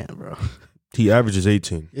 No, he can't, bro. He averages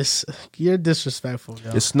 18. You're disrespectful,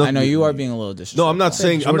 yo. It's not, I know you are being a little disrespectful. No, I'm not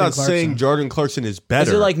saying Clarkson. Jordan Clarkson is better.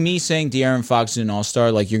 Is it like me saying De'Aaron Fox is an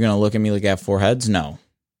all-star? Like you're gonna look at me like I have four heads? No.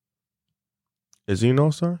 Is he an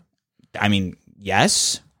all-star? I mean,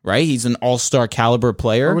 yes, right? He's an all-star caliber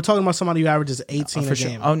player. We're talking about somebody who averages 18 for a sure.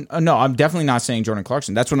 game. Oh, no, I'm definitely not saying Jordan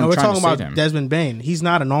Clarkson. That's what No, I'm we're trying talking to say about to him. Desmond Bane. He's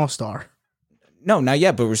not an all-star. No, not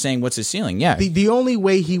yet, but we're saying what's his ceiling? Yeah. The only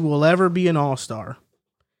way he will ever be an all-star,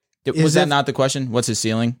 Was that if- not the question? What's his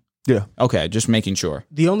ceiling? Yeah. Okay, just making sure.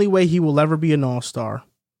 the only way he will ever be an all-star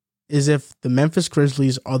is if the Memphis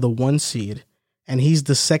Grizzlies are the 1 seed and he's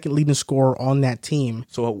the second leading scorer on that team.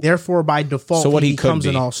 So Therefore, by default, So what he becomes could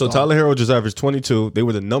an be. all-star. So Tyler Hero just averaged 22. They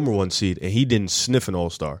were the number 1 seed, and he didn't sniff an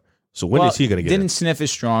all-star. So when is he going to get Didn't it? sniff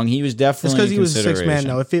as strong. He was It's definitely because he was a consideration. 6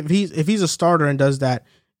 man, though. If he's a starter and does that,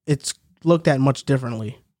 it's looked at much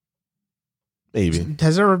differently. Maybe.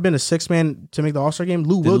 Has there ever been a 6 man to make the All-Star game?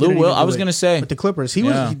 Lou Will. didn't even I do was it going to say. with the Clippers.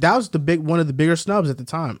 Yeah. That was one of the bigger snubs at the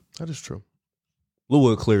time. That is true. Lou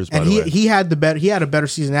Will clears, by And the way. he had a better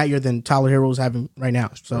season that year than Tyler Hero was having right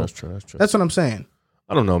now. So That's true. That's true. that's what I'm saying.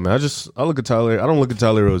 I don't know, man. I look at Tyler. I don't look at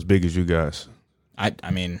Tyler Hero as big as you guys. I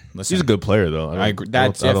mean, listen. He's a good player, though. I agree.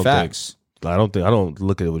 That's facts. I don't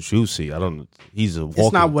look at what you see. He's a walking.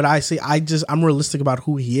 It's not what I see. I'm realistic about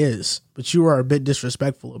who he is, but you are a bit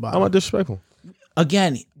disrespectful about I'm it. not disrespectful.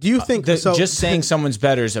 Again, Do you think just saying someone's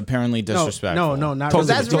better is apparently disrespectful? No, not Talk really.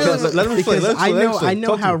 to me. That's Talk- really let him explain. because Let him explain. I know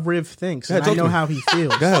Talk to how me. Riv thinks, Yeah, and I talk to know me. how he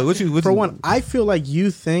feels. Go ahead. What For one, I feel like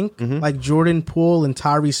you think like Jordan Poole and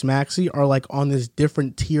Tyrese Maxey are like on this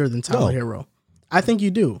different tier than Tyler Hero. I think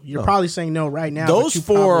you do. You're probably saying no right now. Those but you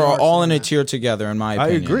four probably are all in saying a that. tier together, in my I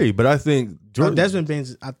opinion. agree, but I think Jordan. Desmond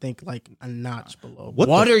Bane's, I think, like a notch below.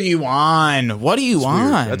 What are you on? What are you Weird.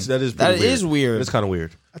 on? That is that pretty is weird. It's kind of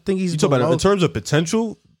weird. I think he's You talk about below it in terms of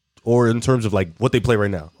potential, or in terms of like what they play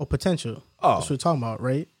right now. potential. Oh. That's what we're talking about,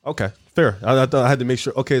 right? Okay, fair. I thought I had to make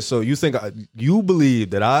sure. Okay, so you believe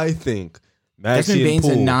that I think Maxey Desmond and Bane's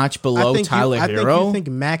a Poole, notch below Tyler I think Hero. you think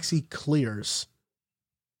Maxey clears.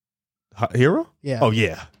 Hero? Yeah. Oh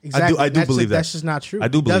yeah, Exactly. I do believe that. That's just not true. I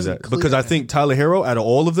do He believe doesn't that because I clear. think Tyler Hero, out of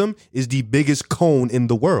all of them, is the biggest cone in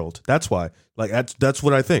the world. That's why. Like that's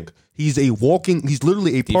what I think. He's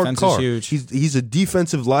literally a parked Defense is car. huge. He's a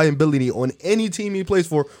defensive liability on any team he plays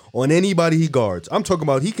for, on anybody he guards. I'm talking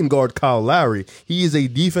about he can guard Kyle Lowry. He is a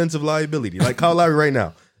defensive liability, like Kyle Lowry right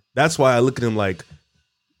now. That's why I look at him like,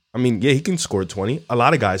 I mean, yeah, he can score 20. A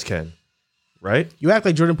lot of guys can, right? You act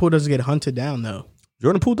like Jordan Poole doesn't get hunted down, though.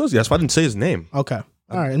 Jordan Poole does. That's why I didn't say his name. Okay.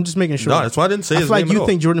 All right. I'm just making sure. No, that's why I didn't say I his feel like name at you all.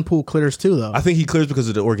 think Jordan Poole clears too, though. I think he clears because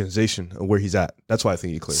of the organization and where he's at. That's why I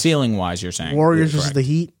think he clears. Ceiling wise, you're saying Warriors Yeah, versus correct. the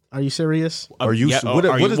Heat. Are you serious? Are you? yeah, what, are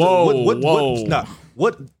what you- is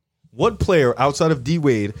whoa. what player outside of D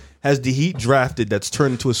Wade has the Heat drafted that's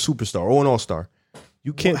turned into a superstar or an all star?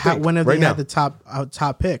 You can't think When have right they now. had the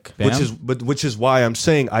top pick? Bam? Which is why I'm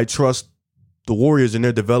saying I trust the Warriors in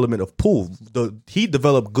their development of Poole. The Heat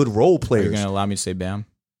developed good role Are you players, going to allow me to say Bam?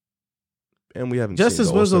 and we haven't. Justice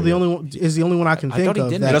seen the Winslow, All-Star yet. is the only one I can I think thought he of.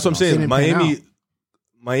 didn't. that That's what I'm saying. didn't pan out.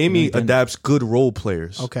 Miami didn't. adapts good role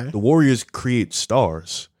players. Okay. The Warriors create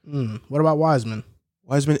stars. What about Wiseman?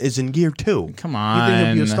 Wiseman is in gear 2. Come You on. think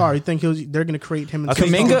he'll be a star? You think they're going to create him? I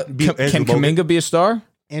think Kuminga, can Kuminga be a star?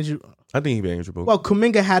 Andrew. I think he'd be Andrew Bogut. Well,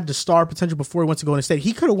 Kuminga had the star potential before he went to Golden State.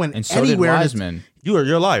 He could have went And so anywhere. did in his- Wiseman. You're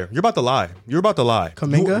a liar. You're about to lie.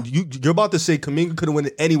 Kuminga? You're about to say Kuminga could have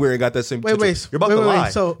went anywhere and got that same potential. wait, you're about wait, to wait, lie.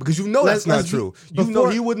 so because you know that's not let's be- true. You know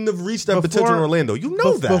before- he wouldn't have reached that potential before- in Orlando. You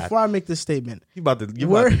know that. Before I make this statement, You're about to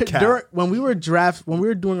cap. when we were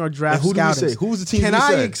doing our draft And who did we scouting, say? Who was the team Can we I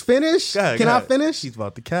said? finish? Go ahead, Can go I ahead. finish? He's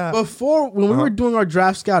about to cap. When we were doing our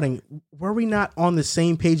draft scouting, were we not on the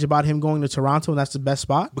same page about him going to Toronto and that's the best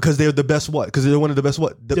spot? Because they're the best what? Because they're one of the best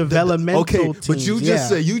what? Developmental Okay, but teams, you yeah.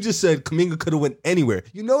 just said Kuminga could have went anywhere.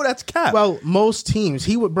 You know that's cap. Well, most teams,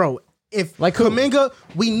 he would, bro. If Like who? Kuminga,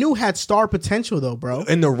 we knew had star potential though, bro.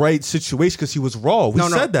 in the right situation because he was raw. We No,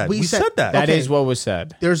 said that. We said that. That Okay. is what was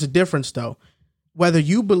said. There's a difference though. whether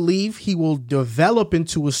you believe he will develop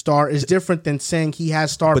into a star is different than saying he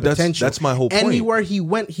has star potential. That's my whole point. Anywhere he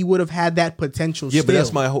went, he would have had that potential. Yeah, still.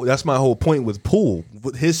 but that's my whole point with Poole.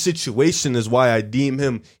 His situation is why I deem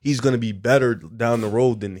him. He's going to be better down the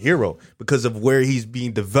road than Hero because of where he's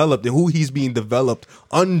being developed and who he's being developed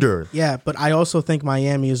under. Yeah, but I also think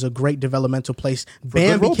Miami is a great developmental place.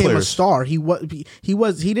 Bam good role became a players. star. He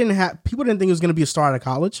didn't have people didn't think he was going to be a star out of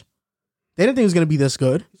college. They didn't think he was going to be this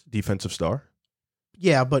good. Defensive star.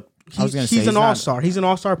 Yeah, but he's he's an not- all-star. He's an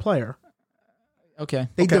all-sar player. Okay.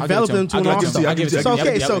 They Okay, I'll give it developed to him to an I'll give it to all-star. him. I'll give it to him. So, Yep,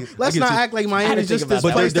 okay, yep, so yep. let's not act like Miami's just this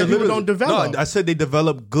about place that. that people don't develop. No, I said they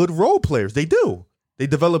develop good role players. They do. They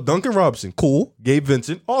develop Duncan Robinson. Cool. Gabe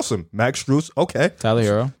Vincent. Awesome. Max Strus. Okay. Tyler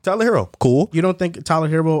Hero. Tyler Hero. Cool. You don't think Tyler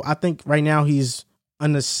Hero? I think right now he's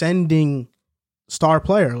an ascending star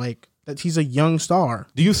player. Like that, he's a young star.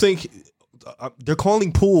 Do you think they're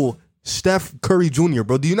calling Poole Steph Curry Jr.,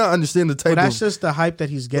 bro? Do you not understand the type But that's of... just the hype that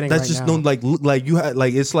he's getting. That's right just now. don't like you had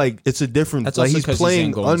like it's a different That's like also he's 'cause he's in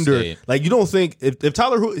playing Golden under State. like you don't think if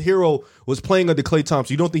Tyler Hero was playing under Klay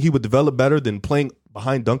Thompson, you don't think he would develop better than playing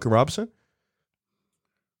behind Duncan Robinson?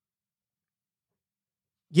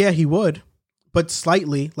 Yeah, he would, but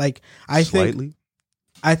slightly. Like I Slightly.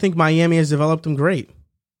 think Miami has developed him great.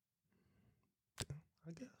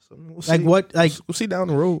 I guess. I mean, we'll Like see. what? Like We'll see down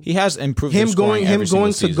the road. He has improved him his scoring going every single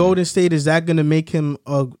to season. Golden State, is that going to make him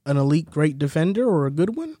an elite great defender or a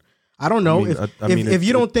good one? I don't know. If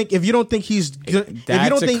you don't think he's if you That's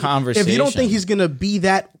don't a think conversation. he's going to be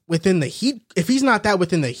that within the Heat, if he's not that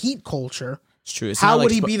within the Heat culture, It's true. It's How not would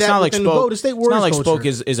like he Spo- be it's that not like within the Spoke- Golden State It's not Warriors like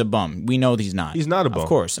culture? Spoke is a bum. We know he's not. He's not a bum. Of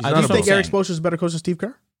course. He's I not you a just bum. think saying. Eric Spoelstra is a better coach than Steve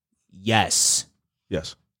Kerr? Yes.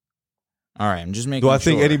 Yes. All right. I'm just making. Do I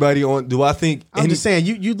think sure. anybody on? Do I think? I'm just saying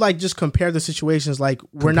you'd like just compare the situations. Like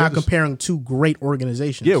we're not this- comparing two great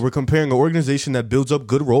organizations. Yeah, we're comparing an organization that builds up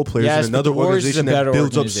good role players Yes, and but another the Warriors is a organization that better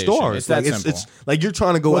builds up organization. stars. It's that like, simple. it's like you're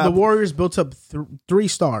trying to go Well, out. the Warriors built up 3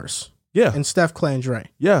 stars Yeah, and Steph, Clay, and Dre.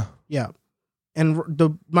 yeah. Yeah, and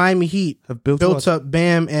the Miami Heat Have built built up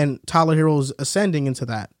Bam and Tyler Hero's ascending into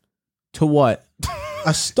that To what?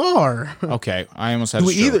 a star. Okay. I almost had Do a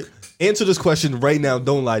we stroke. either answer this question right now?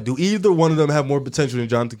 Don't lie. Do either one of them have more potential than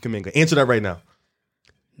Jonathan Kuminga? Answer that right now.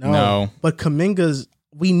 No. But Kuminga's.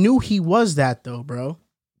 We knew he was that though, bro.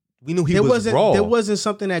 We knew he There was wasn't. raw. There wasn't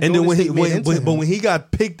something that. and then Golden when he State made into him. when he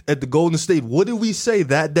got picked at the Golden State, what did we say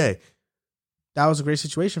that day? That was a great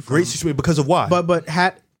situation for Great him. situation because of why?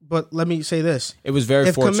 But let me say this: It was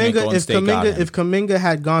very fortunate Golden State got him. if Kuminga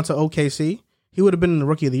had gone to OKC, he would have been in the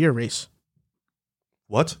Rookie of the Year race.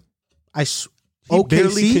 what? OKC, He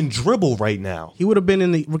barely can dribble right now. he would have been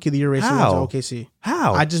in the Rookie of the Year race. If he How? went to OKC.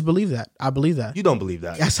 How? I just believe that. I believe that. You don't believe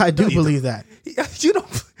that? Yes, I do No, you believe that. don't. You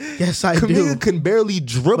don't. Yes, I Kuminga do. can barely But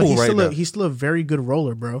dribble he's right still now. he's still a very good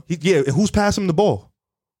roller, bro. Yeah, who's passing the ball?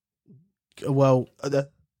 Well,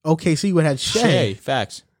 OKC would have had Shea. Shea.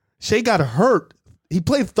 Facts. Shea got hurt. He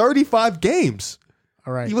played 35 games.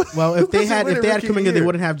 All right. He was- Well, he if they wasn't had winning Rookie of the Kuminga, they Year.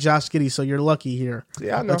 wouldn't have Josh Giddey. So you're lucky here.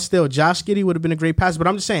 Yeah, I know. But still, Josh Giddey would have been a great pass. But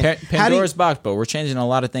I'm just saying, how do you- Pandora's box, but we're changing a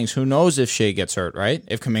lot of things. Who knows if Shea gets hurt, right?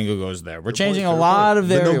 If Kaminga goes there. We're changing a fair lot point. of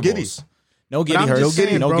But no variables. Giddey. No but Giddy I'm hurts. just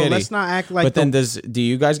saying, no bro, Giddy. let's not act like. But then do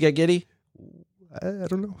you guys get Giddy? I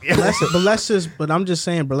don't know. But I'm just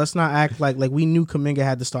saying, bro. Let's not act like we knew Kuminga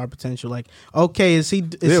had the star potential. Like, okay, is he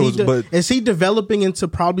is he developing into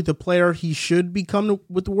probably the player he should become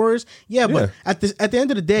with the Warriors? Yeah, but at the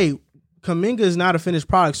end of the day, Kuminga is not a finished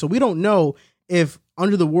product, so we don't know if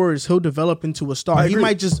under the Warriors he'll develop into a star. He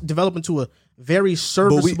might just develop into a very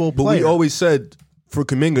serviceable But player. we always said for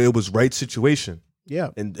Kuminga it was right situation. Yeah,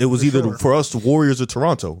 And it was For either sure. for us, the Warriors or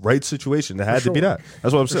Toronto. Right situation. It had to be sure. that.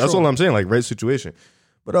 That's what I'm saying. That's all I'm saying. Like right situation.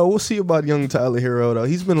 But we'll see about young Tyler Hero. Though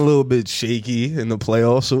he's been a little bit shaky in the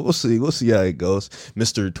playoffs, so we'll see. We'll see how it goes.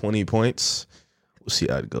 Mr. 20 points. We'll see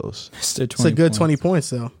how it goes. It's a good 20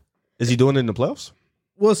 points though. Is he doing it in the playoffs?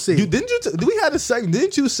 We'll see. We had a second?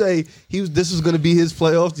 Didn't you say this was going to be his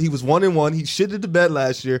playoffs? He was 1-1. He shitted the bed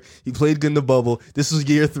last year. He played good in the bubble. This was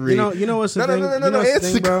year 3. You know what's the thing? No. You know what's the Answer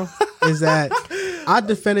thing, bro? Is that I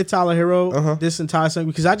defended Tyler Hero this entire season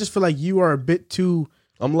because I just feel like you are a bit too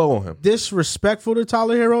I'm low on him. disrespectful to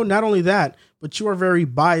Tyler Hero. Not only that, but you are very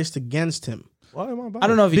biased against him. Why am I biased? I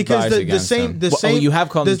don't know if he's Because biased the against same- him. the same- you have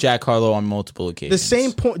called him the- Jack Harlow on multiple occasions.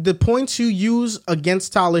 The points you use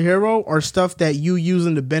against Tyler Hero are stuff that you use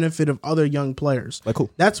in the benefit of other young players. Like who?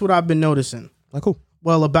 That's what I've been noticing. Like who?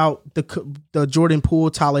 Well, about the Jordan Poole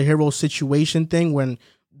Tyler Hero situation thing when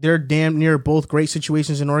they're damn near both great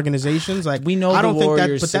situations in organizations. Like We know I don't the think that,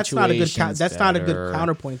 Warriors' but that's not a good. situation's That's not a good better.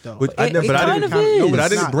 counterpoint though. But I It kind didn't. of is. But I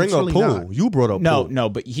It's didn't really bring up not. Poole. You brought up No, Poole. no,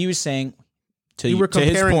 but he was saying You were to his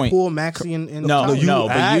comparing point. Poole, Maxey, and No, Tyler.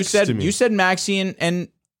 but you said me. you said Maxey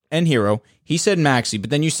and Hero. He said Maxey, but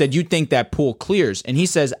then you said you think that Poole clears, and he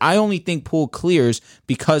says I only think Poole clears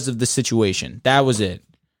because of the situation. That was it.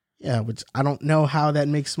 Yeah, which I don't know how that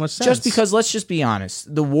makes much sense. Just because, let's just be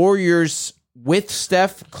honest, the Warriors with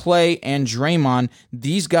Steph, Clay, and Draymond,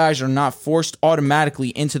 these guys are not forced automatically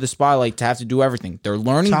into the spotlight to have to do everything. They're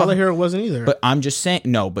learning. Tyler Hero wasn't either. But I'm just saying,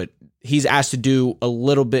 no, but he's asked to do a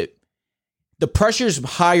little bit. The pressure's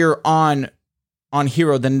higher on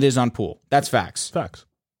Hero than it is on Poole. That's facts. Facts.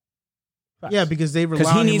 Yeah, because they rely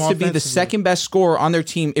Because on he him needs to be the offensively. second best scorer on their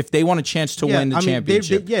team if they want a chance to win the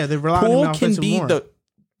championship. They rely on him Poole can offensively be more.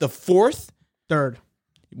 the fourth. Third.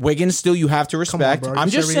 Wiggins still you have to respect. Come on, bro. I'm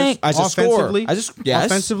You just serious? saying as a scorer. Yes.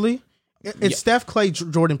 Offensively, it's Steph, Clay,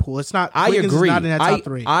 Jordan Poole. It's not. I Wiggins agree. Is not in that top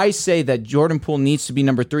three. I say that Jordan Poole needs to be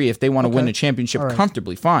number 3 if they want to win a championship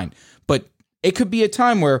comfortably. Fine, but it could be a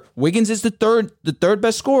time where Wiggins is the third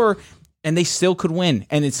best scorer, and they still could win,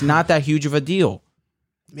 and it's not that huge of a deal.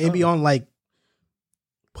 Maybe on like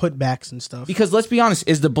putbacks and stuff. Because let's be honest,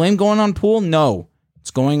 is the blame going on Poole? No,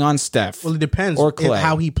 it's going on Steph. Well, it depends or Clay.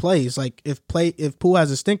 how he plays. Like if Poole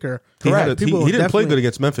has a stinker, He people didn't will play definitely- good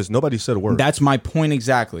against Memphis. Nobody said a word. That's my point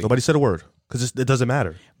exactly. Nobody said a word because it doesn't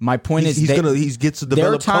matter. My point is He gets to their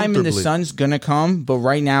develop time in the comfortably. Sun's gonna come, but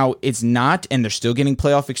right now it's not, and they're still getting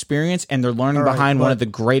playoff experience, and they're learning right, behind one but- of the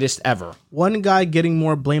greatest ever. One guy getting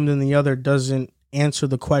more blame than the other doesn't answer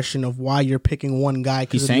the question of why you're picking one guy.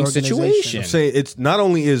 He's Because saying of the organization. situation. I'm saying it's not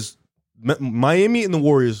only is Miami and the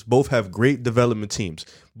Warriors both have great development teams,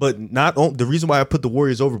 but the reason why I put the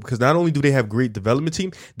Warriors over because not only do they have great development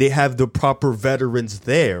team, they have the proper veterans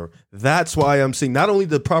there. That's why I'm saying not only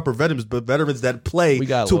the proper veterans, but veterans that play We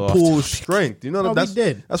got a to little off Poole's topic. strength. You know what No, I'm we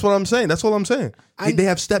did. That's what I'm saying. That's all I'm saying. They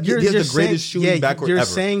have stepped. They have the greatest shooting backcourt You're ever.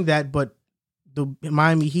 saying that, but the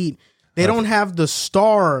Miami Heat, they don't have the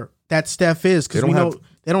star that Steph is because They we don't know have-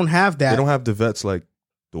 they don't have that. They don't have the vets like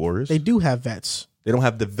the Warriors. They do have vets. They don't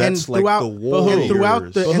have the vets like throughout- the Warriors. And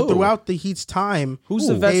throughout But who? throughout the Heat's time, Who's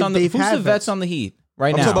the vets on the they've Who's had the vets on the Heat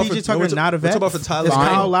right I'm now? talking about PJ Tucker not a vet. We're talking about for Tyler Is Fine.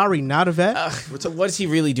 Kyle Lowry not a vet? What is he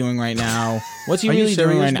really doing right now? What's he Are you really doing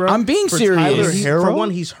serious, right now? bro? I'm being For serious. Tyler, Hero? for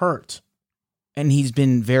one, he's hurt. And he's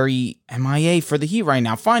been very MIA for the Heat right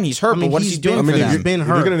now. Fine, he's hurt, I mean, but what is he's he doing been- for I mean, them? you've been If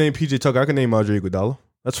you're hurt. gonna name PJ Tucker, I can name Andre Iguodala.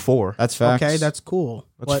 That's 4. That's facts. Okay, that's cool.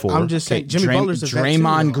 That's But 4. I'm just saying, Jimmy Dray- Butler's a vet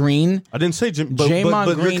Draymond too, though. Green. I didn't say Jim. Draymond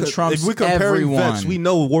we're Green trumps if we're comparing everyone. vets, we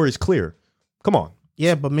know Warriors clear. Come on.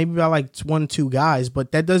 Yeah, but maybe by like 1-2 guys.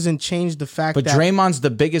 But that doesn't change the fact But that Draymond's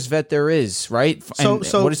the biggest vet there is, right? And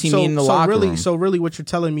what does he mean in the locker really, room? So really, what you're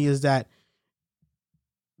telling me is that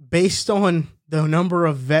based on the number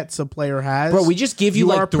of vets a player has, Bro, we just give you,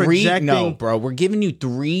 you are like 3. projecting- No, bro, we're giving you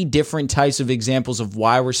 3 different types of examples of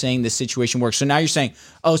why we're saying this situation works. So now you're saying,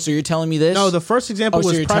 oh, so you're telling me this? No, the first example Oh, so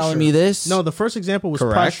was you're pressure. telling me this? No, the first example was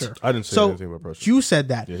Correct. pressure. I didn't say So anything about pressure. you said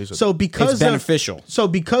that. Yeah, he said so that. because It's beneficial. So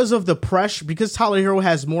because of the pressure, because Tyler Hero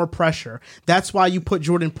has more pressure, that's why you put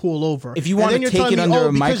Jordan Poole over. If you And wanna then you're take telling it me, under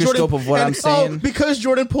a because microscope of what I'm saying- because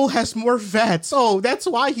Jordan Poole has more vets. Oh, that's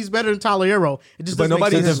why he's better than Tyler Hero. It just But doesn't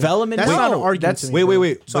nobody- make sense. The development- That's Wait, not an no, argument. that's- to me, Wait.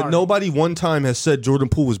 bro. Sorry. But nobody one time has said Jordan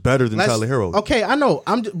Poole was better than Tyler Hero. Okay, I know.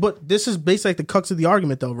 But this is basically like the crux of the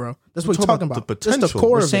argument, though, bro. That's what we're talking about. the This is the potential.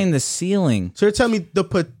 core We're of saying it. the ceiling. So you're telling me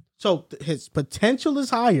his potential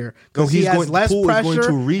is higher No, because he has less Poole pressure is going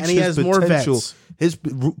to reach and he his has more potential. vets.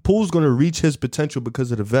 Poole's going to reach his potential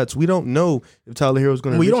because of the vets. We don't know if Tyler Hero is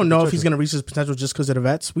going to. We don't know if he's going to reach his potential just because of the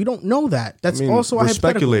vets. We don't know that. That's also we're hypothetical.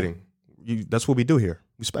 speculating. That's what we do here.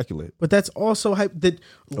 We speculate. But that's also that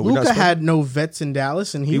we're not Luka spec- had no vets in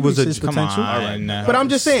Dallas and he was reached a- his Come potential. on. But I'm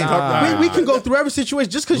just saying, Stop. we can go through every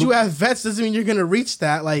situation. Just because you have vets doesn't mean you're going to reach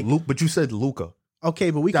that. Like, But you said Luka.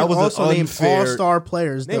 okay, but we That can was an also name unfair- all-star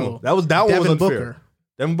players, Name though. him. That one was Devin unfair. Booker.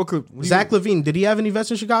 Devin Booker. what do you- Zach LaVine, did he have any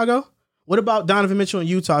vets in Chicago? What about Donovan Mitchell in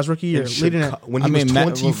Utah's rookie year? in Leading Chicago- that? when he I was mean,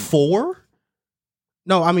 24.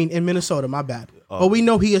 No, I mean in Minnesota. My bad. But we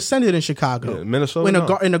know he ascended in Chicago. Yeah, Minnesota.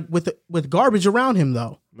 When No. with garbage around him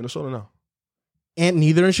though, Minnesota. No. and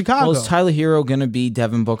neither in Chicago. Well, is Tyler Hero going to be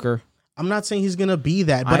Devin Booker? I'm not saying he's gonna be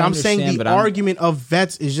that, but I I'm saying understand, the but I'm- argument of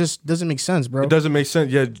vets is just doesn't make sense, bro. It doesn't make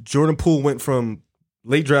sense. Yeah, Jordan Poole went from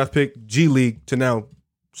late draft pick G League to now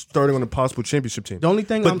starting on a possible championship team. The only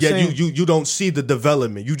thing But I'm yeah, saying, you don't see the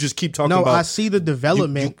development. You just keep talking no, about. I see the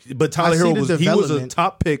development. But Tyler I see Hero the was he was a development.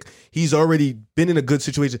 top pick. He's already been in a good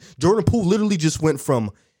situation. Jordan Poole literally just went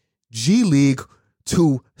from G League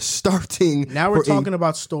to starting. Now we're for a- talking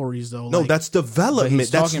about stories, though. No, like, that's But development.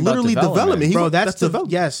 he's That's talking about literally development. development. bro. That's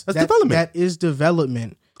development. Yes, that's that- development. That is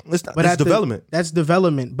development. It's not, But that's at the- development. That's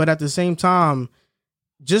development. But at the same time,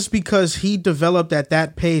 just because he developed at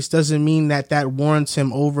that pace doesn't mean that warrants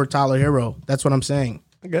him over Tyler Hero. That's what I'm saying.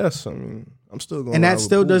 I guess. I mean, I'm still going. And that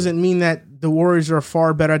still doesn't mean that the Warriors are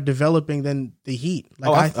far better at developing than the Heat.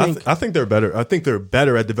 Like I think they're better. I think they're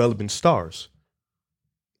better at developing stars,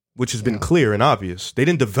 which has been clear and obvious. They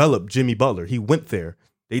didn't develop Jimmy Butler. He went there.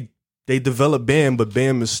 They developed Bam, but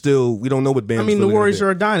Bam is still. We don't know what Bam. I mean, the Warriors are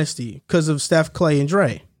a dynasty because of Steph, Clay, and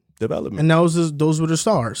Dre. Development, and those were the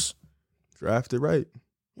stars. Drafted right.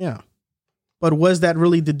 Yeah. But was that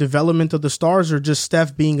really the development of the stars or just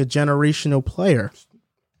Steph being a generational player?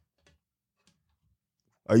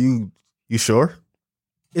 Are you sure?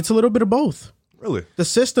 It's a little bit of both. Really? The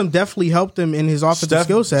system definitely helped him in his offensive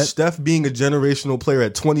skill set. Steph being a generational player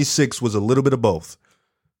at 26 was a little bit of both.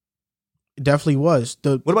 It definitely was.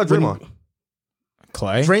 What about Draymond?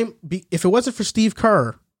 Clay? If it wasn't for Steve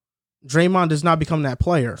Kerr, Draymond does not become that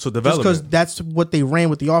player. So development. Just because that's what they ran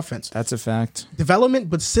with the offense. That's a fact. Development,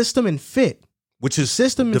 but system and fit. Which is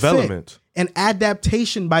system and development. Fit, and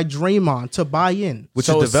adaptation by Draymond to buy in. Which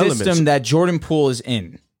so is development. A system that Jordan Poole is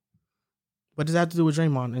in. What does that have to do with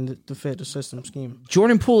Draymond and the fit, the system scheme?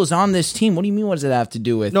 Jordan Poole is on this team. What do you mean, what does it have to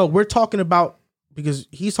do with? No, we're talking about, because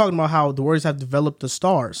he's talking about how the Warriors have developed the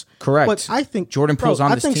stars. Correct. But I think Jordan Poole's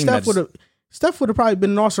on this team. Steph would have probably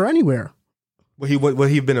been an all-star anywhere. Well,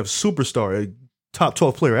 he'd been a superstar, a top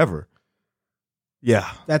 12 player ever.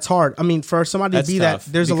 Yeah, that's hard. I mean, for somebody to be tough,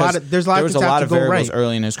 that, there's a lot of variables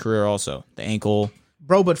early in his career. Also, the ankle,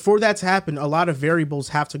 bro. But for that to happen, a lot of variables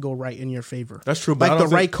have to go right in your favor. That's true. But like the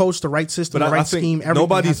right coach, the right system, the right scheme.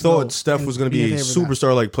 Nobody thought Steph was going to be a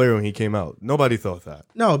superstar-like player when he came out. Nobody thought that.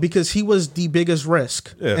 No, because he was the biggest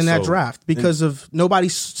risk in that draft because of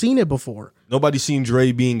nobody's seen it before. Nobody's seen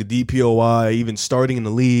Dre being a DPOY, even starting in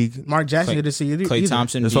the league. Mark Jackson didn't see it. Klay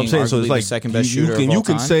Thompson That's being what I'm saying. So it's like the second best shooter. You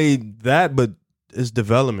can say that, but it's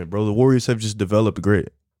development, bro. The Warriors have just developed great.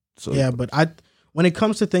 So yeah, but when it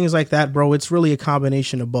comes to things like that, bro, it's really a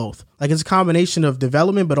combination of both. Like it's a combination of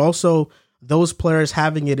development, but also those players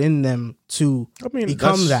having it in them to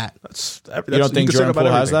become that. You don't think Jordan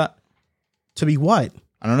Poole has that? To be what?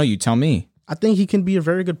 I don't know. You tell me. I think he can be a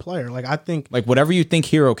very good player. Like I think, like whatever you think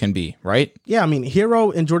Hero can be, right? Yeah, I mean,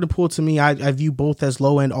 Hero and Jordan Poole to me, I view both as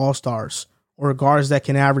low end all stars or guards that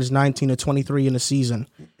can average 19 to 23 in a season.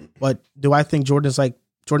 But do I think Jordan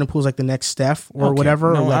Poole's like the next Steph or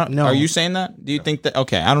whatever? No. Are you saying that? Do you think that?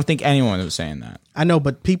 Okay, I don't think anyone was saying that. I know,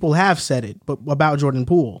 but people have said it, but about Jordan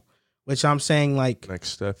Poole, which I'm saying like next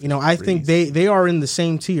Steph. I think they are in the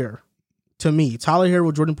same tier to me. Tyler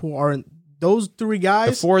Hero, Jordan Poole are in. Those three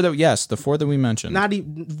guys, the four that we mentioned. Not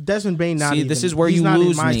even Desmond Bain. Not even. This is where you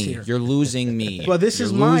lose me. Tier. You're losing me. But this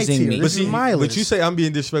is my tier. This is my list. But you say I'm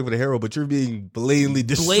being disrespectful to Hero, but you're being blatantly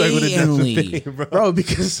disrespectful to Desmond Bain, bro.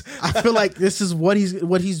 Because I feel like this is what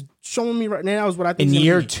he's showing me right now is what I think. In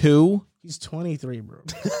year 2, he's 23, bro.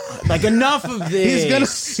 Like enough of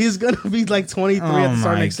this. He's gonna be like 23 at the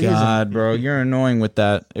start next season. Oh my god, bro, you're annoying with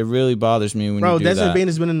that. It really bothers me when you do that. Desmond Bain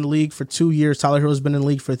has been in the league for 2 years. Tyler Hero's been in the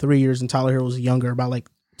league for 3 years, and Tyler Hero was younger, about like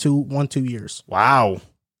 2 years. Wow.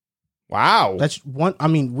 That's one. I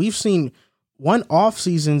mean, we've seen one off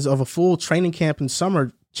seasons of a full training camp in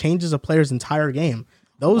summer changes a player's entire game.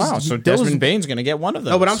 So Desmond Bain's going to get one of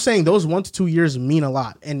those. No, but I'm saying those 1 to 2 years mean a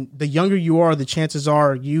lot, and the younger you are, the chances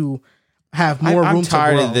are you have more room to grow. I'm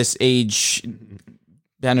tired of this age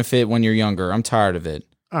benefit when you're younger. I'm tired of it.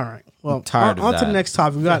 All right. Well, on to the next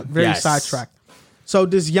topic. We got very sidetracked. So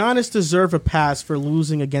does Giannis deserve a pass for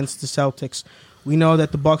losing against the Celtics? We know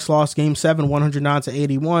that the Bucks lost Game 7,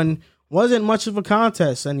 109-81. Wasn't much of a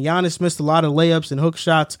contest, and Giannis missed a lot of layups and hook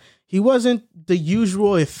shots. He wasn't the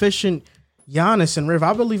usual efficient Giannis. And Riv,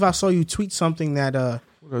 I believe I saw you tweet something that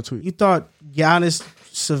you thought Giannis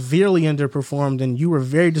severely underperformed, and you were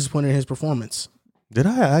very disappointed in his performance. Did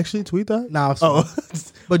I actually tweet that? No.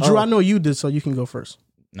 But Drew, I know you did, so you can go first.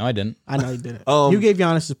 No, I didn't. I know you didn't. You gave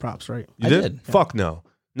Giannis his props, right? You did? Fuck no.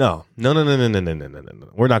 No. We're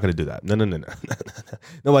not going to do that. No.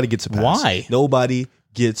 Nobody gets a pass. Why? Nobody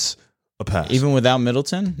gets a pass. Even without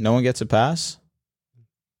Middleton, no one gets a pass?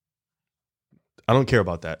 I don't care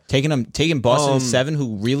about that. Taking Boston 7,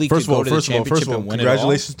 who really could go to the championship and win it all.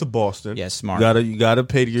 Congratulations to Boston. Yeah, smart. You gotta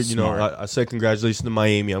pay your, I said congratulations to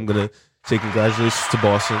Miami. I'm going to say congratulations to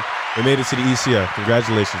Boston. They made it to the ECF.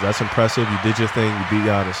 Congratulations. That's impressive. You did your thing. You beat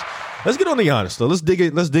Giannis. Let's get on to Giannis, though. Let's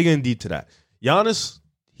dig in deep to that. Giannis,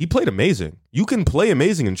 he played amazing. You can play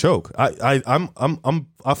amazing and choke.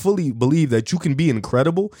 I fully believe that you can be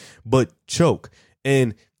incredible, but choke.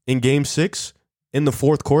 And in Game 6, in the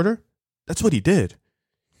fourth quarter, that's what he did.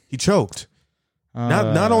 He choked.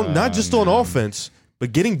 Not just on offense,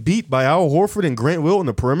 but getting beat by Al Horford and Grant Will on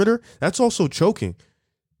the perimeter, that's also choking.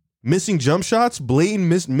 missing jump shots,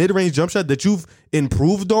 blatant mid-range jump shot that you've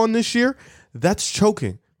improved on this year, that's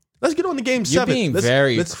choking. Let's get on to game 7. You're being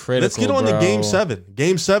very critical, Let's get on to game 7.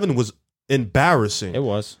 Game 7 was embarrassing. It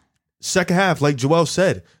was. Second half, like Joel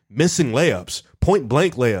said, missing layups,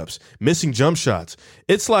 point-blank layups, missing jump shots.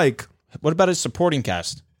 It's like... What about his supporting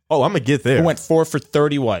cast? Oh, I'm going to get there. Who went 4 for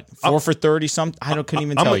 30 what? 4 for 30 something? Couldn't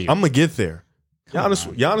even tell you. I'm going to get there.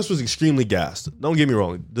 Giannis was extremely gassed. Don't get me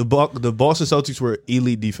wrong. The Boston Celtics were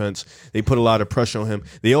elite defense. They put a lot of pressure on him.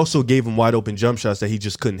 They also gave him wide open jump shots that he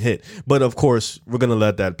just couldn't hit. But of course, we're going to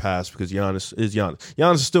let that pass because Giannis is Giannis.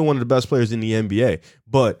 Giannis is still one of the best players in the NBA.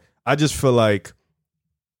 But I just feel like,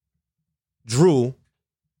 Drew,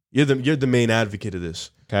 you're the main advocate of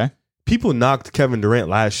this. Okay. People knocked Kevin Durant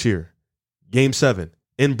last year, Game 7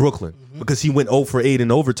 in Brooklyn, because he went 0 for 8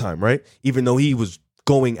 in overtime, right? Even though he was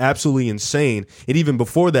going absolutely insane. And even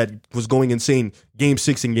before that was going insane Game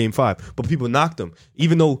 6 and Game 5. But people knocked him.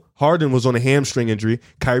 Even though Harden was on a hamstring injury,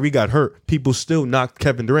 Kyrie got hurt, people still knocked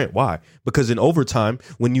Kevin Durant. Why? Because in overtime,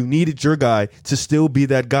 when you needed your guy to still be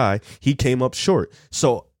that guy, he came up short.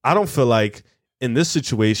 So I don't feel like in this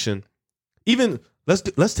situation, even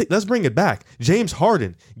let's bring it back. James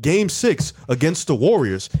Harden, Game 6 against the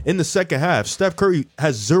Warriors in the second half. Steph Curry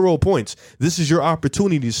has 0 points. This is your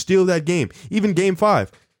opportunity to steal that game. Even Game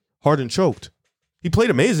 5, Harden choked. He played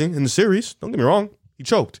amazing in the series. Don't get me wrong. He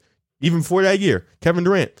choked. Even for that year, Kevin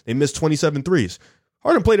Durant, they missed 27 threes.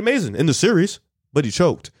 Harden played amazing in the series, but he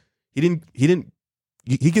choked. He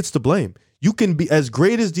gets the blame. You can be as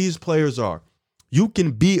great as these players are. You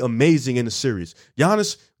can be amazing in a series.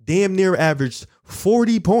 Giannis damn near averaged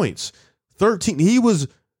 40 points, 13. He was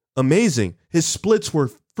amazing. His splits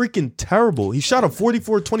were freaking terrible. He shot a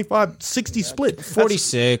 44, 25, 60 split.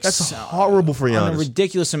 46. That's horrible for Giannis. On a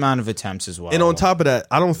ridiculous amount of attempts as well. And on top of that,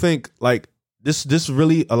 I don't think like this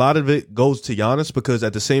really, a lot of it goes to Giannis because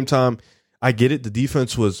at the same time, I get it. The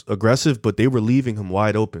defense was aggressive, but they were leaving him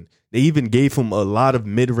wide open. They even gave him a lot of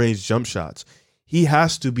mid-range jump shots. He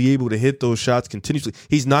has to be able to hit those shots continuously.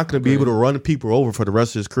 He's not going to be able to run people over for the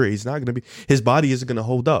rest of his career. He's not going to be. His body isn't going to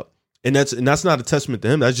hold up, and that's not a testament to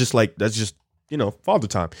him. That's just father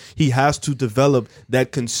time. He has to develop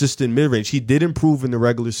that consistent mid range. He did improve in the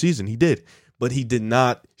regular season. He did, but he did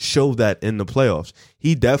not show that in the playoffs.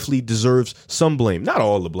 He definitely deserves some blame, not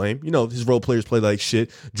all the blame. His role players play like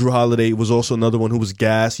shit. Drew Holiday was also another one who was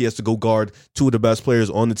gassed. He has to go guard 2 of the best players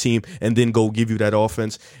on the team and then go give you that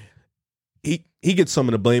offense. He gets some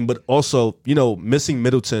of the blame, but also, missing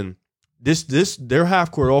Middleton. Their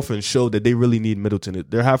half-court offense showed that they really need Middleton.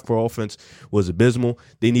 Their half-court offense was abysmal.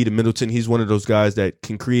 They needed Middleton. He's one of those guys that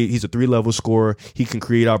can create. He's a 3-level scorer. He can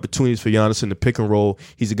create opportunities for Giannis in the pick and roll.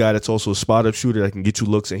 He's a guy that's also a spot-up shooter that can get you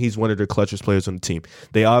looks, and he's one of their clutchest players on the team.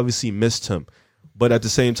 They obviously missed him. But at the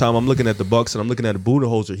same time, I'm looking at the Bucks and I'm looking at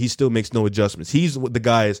Budenholzer. He still makes no adjustments. He's the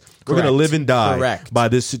guy is, we're going to live and die by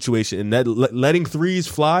this situation. And that letting threes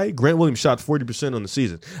fly, Grant Williams shot 40% on the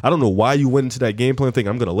season. I don't know why you went into that game plan thinking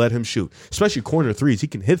I'm going to let him shoot, especially corner threes. He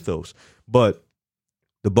can hit those. But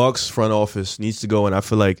the Bucks front office needs to go, and I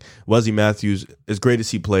feel like Wesley Matthews, as great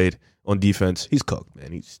as he played on defense, he's cooked,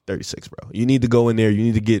 man. He's 36, bro. You need to go in there. You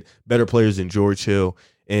need to get better players than George Hill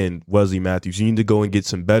and Wesley Matthews. You need to go and get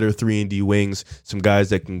some better 3-and-D wings, some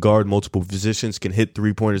guys that can guard multiple positions, can hit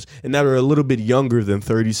three-pointers, and that are a little bit younger than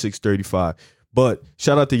 36, 35. But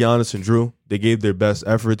shout out to Giannis and Drew. They gave their best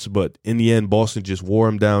efforts, but in the end, Boston just wore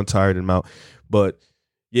him down, tired him out. But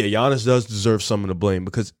yeah, Giannis does deserve some of the blame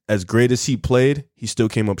because as great as he played, he still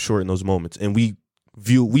came up short in those moments. And we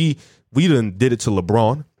done did it to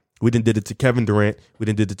LeBron. We done did it to Kevin Durant. We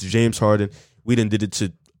done did it to James Harden. We done did it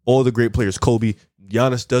to all the great players, Kobe.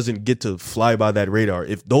 Giannis doesn't get to fly by that radar.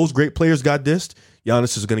 If those great players got dissed,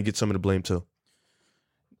 Giannis is going to get some of the blame too.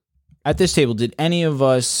 At this table, did any of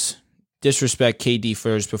us disrespect KD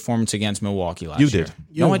for his performance against Milwaukee last year? You did.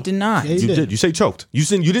 No, I did not. Yeah, You did. You say choked. You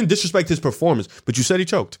didn't disrespect his performance, but you said he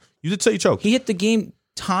choked. You did say he choked. He hit the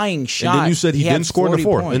game-tying shot. And then you said he didn't score in the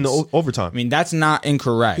fourth in the overtime. I mean, that's not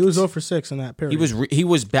incorrect. He was 0 for 6 in that period. He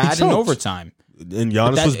was bad in overtime. And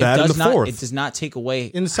Giannis was bad in the fourth. It does not take away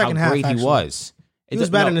in the second how half, great actually. he was. He was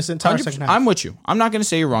bad in this entire second half. I'm with you. I'm not going to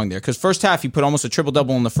say you're wrong there because first half he put almost a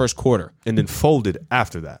triple-double in the first quarter. And then folded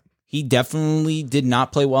after that. He definitely did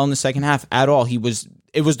not play well in the second half at all. It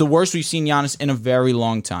was the worst we've seen Giannis in a very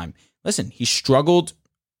long time. Listen, he struggled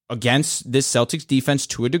against this Celtics defense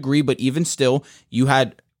to a degree, but even still, you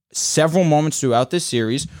had several moments throughout this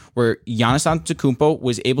series where Giannis Antetokounmpo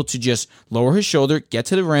was able to just lower his shoulder, get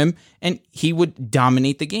to the rim, and he would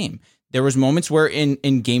dominate the game. There was moments where in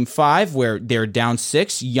game 5 where they're down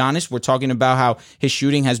 6, Giannis, we're talking about how his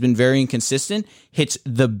shooting has been very inconsistent, hits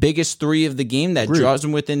the biggest 3 of the game that draws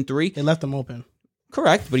him within 3. They left them open.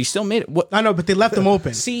 Correct, but he still made it. I know, but they left them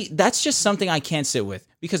open. See, that's just something I can't sit with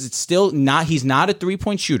because it's still not. He's not a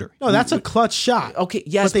 3-point shooter. No, that's a clutch shot. Okay,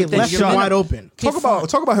 yes, but they then left you're him gonna- wide open. Talk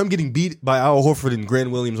about him getting beat by Al Horford and Grant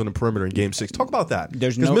Williams on the perimeter in Game 6. Talk about that.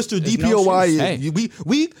 There's Mr. there's DPOY. excuse. Hey.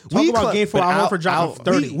 We Talk about game 4, but Al Al- Horford dropping Al-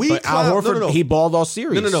 30. But Al Horford, he balled all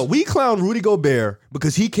series. No. We clown Rudy Gobert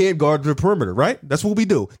because he can't guard the perimeter, right? That's what we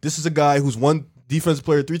do. This is a guy who's won defensive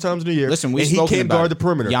player 3 times in a year. Listen, we've and he spoken can't about guard it. the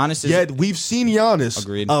perimeter. Giannis is- Yet we've seen Giannis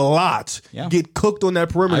Agreed. a lot get cooked on that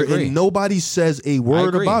perimeter, agree. and nobody says a word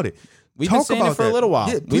agree. about it. We've been Talk saying it about for a that. little while.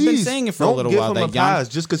 Yeah, We've been please, saying it for a don't little give while him a that pass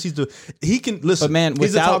just because he can listen. But man,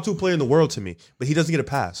 he's the without- top 2 player in the world to me, but he doesn't get a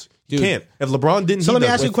pass. He Dude. can't. If LeBron didn't, So he let me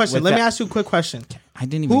does. ask you a question. with Let me that- ask you a quick question. I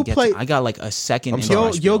didn't even Who get played- to, I got like a second. into sorry.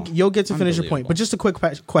 my spiel. You'll get to finish your point, but just a quick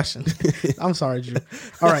question. I'm sorry, Drew.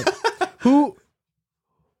 All right, who?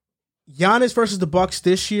 Giannis versus the Bucks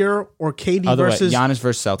this year, or KD Other way, versus Giannis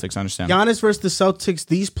versus Celtics. I understand. Giannis versus the Celtics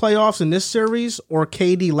these playoffs in this series, or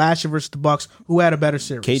KD last year versus the Bucks, who had a better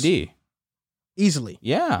series? KD. Easily.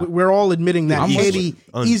 Yeah. We're all admitting that I'm with KD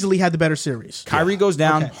easily had the better series. Kyrie goes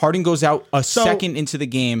down. Okay. Harden goes out a So- second into the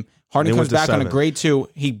game. Harden They comes went to back on a 7. grade 2.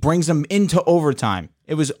 He brings them into overtime.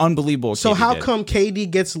 It was unbelievable. what So KD how did. come KD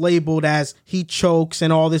gets labeled as he chokes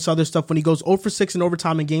and all this other stuff when he goes 0 for 6 in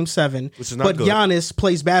overtime in Game 7? Which is not but good. Giannis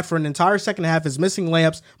plays bad for an entire second half, is missing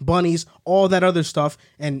layups, bunnies, all that other stuff,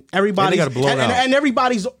 and everybody's got blown out. and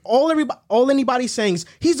everybody's all anybody's saying is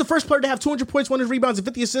he's the first player to have 200 points, 100 rebounds, and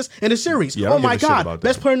 50 assists in a series. Yeah, I Oh don't my give a shit God, about that.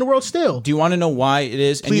 best player in the world still. Do you want to know why it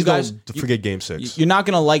is? And Please you guys, don't forget Game 6. you're not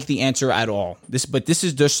going to like the answer at all. But this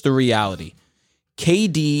is just the reality.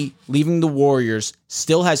 KD leaving the Warriors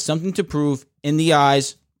still has something to prove in the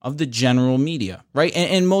eyes of the general media, right?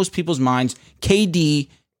 And in most people's minds, KD,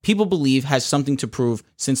 people believe, has something to prove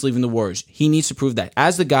since leaving the Warriors. He needs to prove that.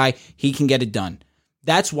 As the guy, he can get it done.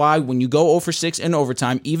 That's why when you go 0 for 6 in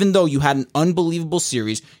overtime, even though you had an unbelievable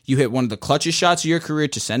series, you hit one of the clutchest shots of your career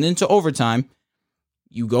to send it into overtime,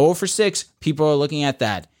 you go 0 for 6, people are looking at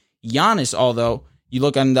that. Giannis, although, you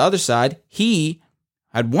look on the other side, he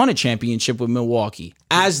had won a championship with Milwaukee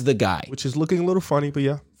as the guy. Which is looking a little funny, but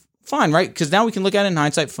yeah. Fine, right? Because now we can look at it in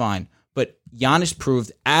hindsight, fine. But Giannis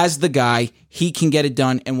proved as the guy, he can get it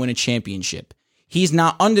done and win a championship. He's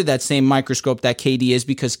not under that same microscope that KD is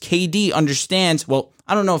because KD understands, well,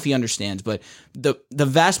 I don't know if he understands, but the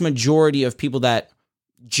vast majority of people that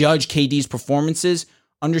judge KD's performances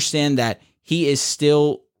understand that he is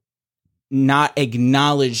still not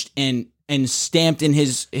acknowledged and stamped in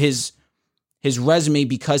his resume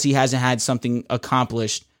because he hasn't had something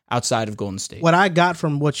accomplished outside of Golden State. What I got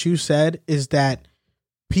from what you said is that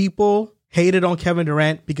people hated on Kevin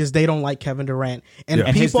Durant because they don't like Kevin Durant, and Yeah.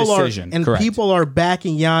 And his people are decision, correct. people are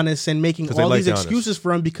backing Giannis and making 'Cause they all like these Giannis. excuses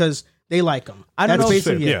for him because they like him. I don't That's know if-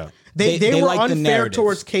 basically it. yeah. They They were like the unfair narrative.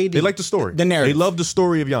 towards KD. They like the story. The narrative. They love the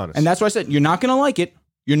story of Giannis. And that's why I said, you're not going to like it.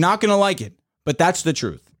 You're not going to like it. But that's the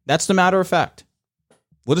truth. That's the matter of fact.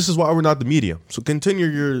 Well, this is why we're not the media. So continue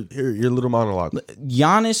your little monologue.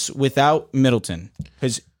 Giannis without Middleton,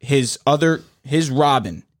 his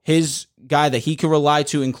Robin, his guy that he could rely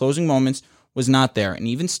to in closing moments was not there. And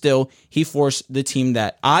even still, he forced the team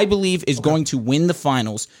that I believe is going to win the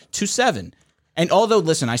finals to 7. And although,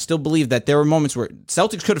 listen, I still believe that there were moments where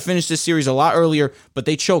Celtics could have finished this series a lot earlier, but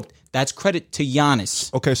they choked. That's credit to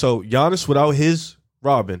Giannis. Okay, so Giannis without his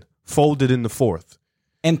Robin folded in the 4th.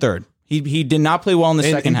 And third. He did not play well in the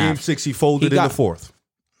second in Game half. 6, he folded He in got- the 4th.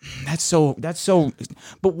 That's so.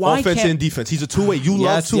 But why Offense can't and defense. He's a two-way. You love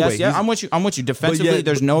yes, two-way. yes, I'm with you. I'm with you. Defensively,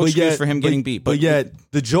 there's no excuse for him getting beat. But yet,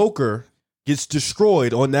 the Joker gets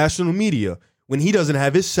destroyed on national media when he doesn't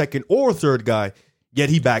have his second or third guy, yet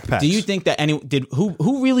he backpacks. do you think that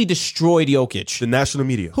who really destroyed Jokic? The national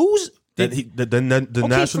media. Who's The okay,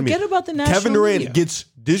 national media. forget about the national Kevin Durant media. gets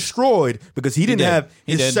destroyed because he didn't did. have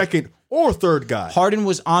He his did. second or third guy. Harden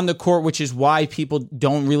was on the court, which is why people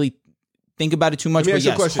don't really think about it too much. Let me But ask you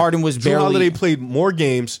a yes, question. Harden was Drew barely. Holiday played more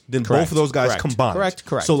games than Correct. both of those guys Correct. combined.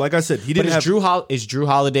 Correct. So, like I said, he but didn't have. is Drew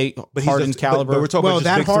Holiday but he's Harden's caliber? But we're talking well, about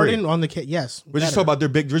just that big Harden three. on the yes. We're just talking about their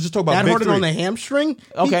big. We're just talking about that big Harden three. on the hamstring.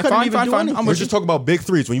 Okay, he couldn't fine, even fine, do fine. anything. I'm We're with just talking about big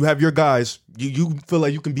threes. When you have your guys, you feel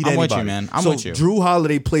like you can beat I'm anybody. with you, man. I'm so with you. Drew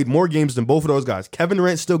Holiday played more games than both of those guys. Kevin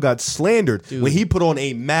Durant still got slandered when he put on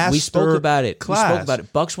a master. we spoke about it. Class. We spoke about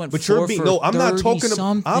it. Bucks went But 4 you're being for no. I'm not 30 talking.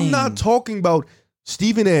 something. I'm not talking about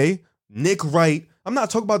Stephen A, Nick Wright, I'm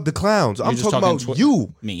not talking about the clowns. I'm just talking about talking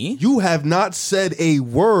you. Me? You have not said a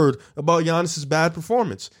word about Giannis's bad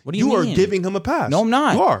performance. What do you are mean? giving him a pass. No, I'm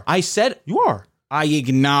not. You are. I said You are. I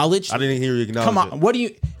acknowledged. I didn't hear you acknowledge Come on, it. what do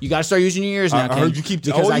you got to start using your ears now? I King, heard you keep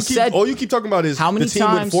because I said all you keep talking about is how many the team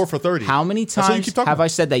times went 4 for 30. How many That's all you times keep talking have about. I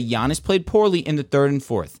said that Giannis played poorly in the third and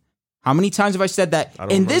fourth? How many times have I said that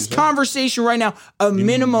don't in remember this you saying. conversation right now? A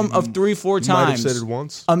minimum of 3-4 You might have times. said it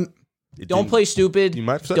once. Don't didn't. play stupid. You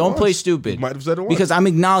might have said it Don't play once. stupid. You might have said it once. Because I'm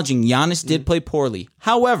acknowledging Giannis did play poorly.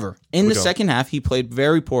 However, in the go. second half, he played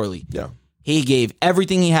very poorly. Yeah. He gave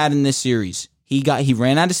everything he had in this series. He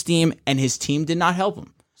ran out of steam, and his team did not help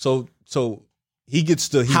him. So he gets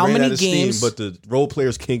the How ran many out of games- steam, but the role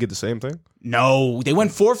players can't get the same thing. No, they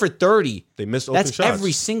went 4 for 30. They missed open That's shots.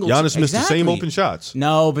 every single Giannis missed the same exactly. open shots.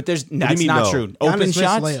 No, but that's mean not no? true. Giannis Open missed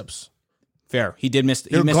shots, layups. fair. He did miss.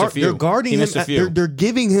 He They're, missed a few. they're guarding he him. missed a few. They're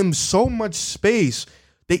giving him so much space.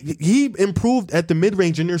 He improved at the mid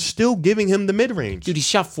range, and they're still giving him the mid range Dude, he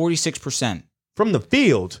shot 46%. from the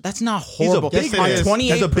field. That's not He's a horrible. big Yes, it man. is.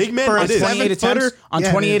 28 As a big man, for a it is. 28 attempts 7-footer? on Yeah,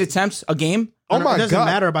 it 28 is. attempts a game. Oh my It doesn't god!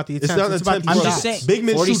 matter about the It's attempts. not It's about attempts. the I'm shots. just saying. Big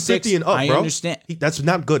men shoot 46, 50 and up, I bro. understand. That's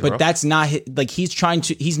not good, But bro. that's not like he's trying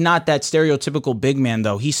to. He's not that stereotypical big man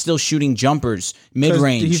though. He's still shooting jumpers mid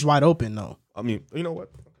range. He's wide open though. I mean, you know what?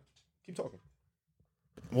 Keep talking.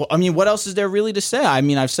 Well, I mean, what else is there really to say? I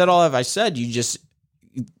mean, I've said all I've said. You just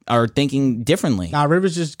are thinking differently. Now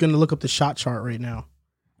Rivers just gonna look up the shot chart right now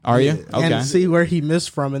Are you? Okay. and see where he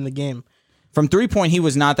missed from in the game. From 3-point, he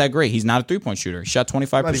was not that great. He's not a 3-point shooter. He shot I'm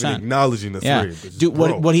not even 25%. acknowledging the Yeah. three. But Dude,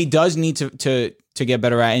 bro, what he does need to get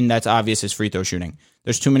better at, and that's obvious, is free throw shooting.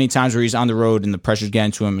 There's too many times where he's on the road and the pressure's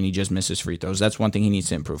getting to him and he just misses free throws. That's one thing he needs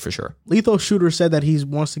to improve for sure. Lethal Shooter said that he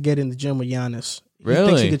wants to get in the gym with Giannis. He thinks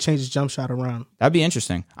Really? he could change his jump shot around. That'd be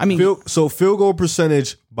interesting. I mean, field goal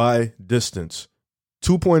percentage by distance.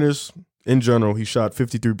 2-pointers in general, he shot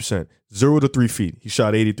 53%. 0 to 3 feet, he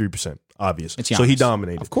shot 83%. Obvious. It's So he Giannis.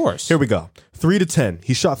 dominated. Of course. Here we go. 3 to 10,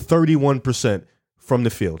 he shot 31% from the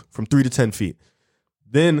field, from 3 to 10 feet.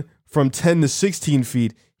 Then from 10 to 16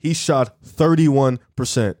 feet, he shot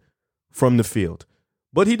 31% from the field.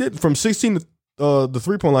 But he did from 16 to the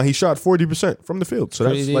 3-point line, he shot 40% from the field. So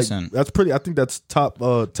Pretty that's decent. that's pretty. I think that's top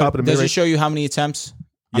of the mid does it range. show you how many attempts?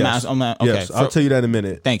 Yes. Okay. Yes, I'll tell you that in a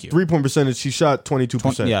minute. Thank you. 3-point percentage, he shot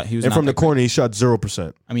 22%. Yeah, he was and not from the that great. corner, he shot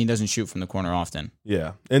 0%. I mean, he doesn't shoot from the corner often.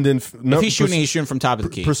 Yeah, and then If he's shooting, he's shooting from top of the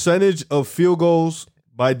key. percentage of field goals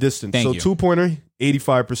by distance. Thank so you. 2-pointer,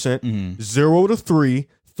 85%. Mhm. 0 to 3,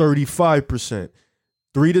 35%.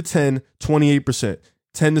 3 to 10, 28%.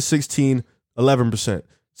 10 to 16, 11%.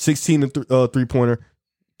 16 to 3-pointer,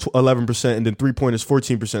 11%, and then 3-pointers,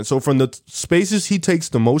 14%. So from the spaces he takes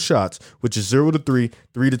the most shots, which is 0 to 3,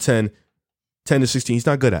 3 to 10, 10 to 16, he's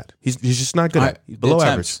not good at. He's just not good at. He's below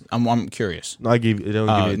Attempts. average. I'm curious. No, I gave you. It don't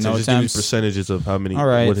give you no attempts. Just give you attempts. percentages of how many. All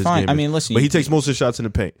right, what his fine. game I is. mean, listen, but he you- takes most of his shots in the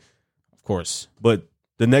paint. Of course. But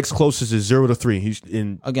the next closest is 0 to 3. He's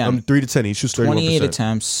in Again, 3 to 10. He shoots 31%. 28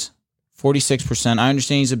 attempts, 46%. I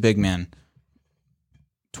understand he's a big man.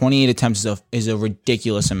 28 attempts is a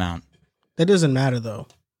ridiculous amount. That doesn't matter though.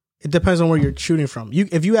 It depends on where you're shooting from.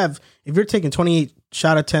 If you're taking 28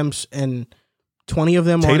 shot attempts and 20 of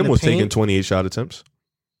them are in Tatum the was paint, taking 28 shot attempts.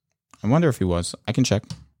 I wonder if he was. I can check.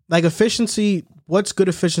 like efficiency, what's good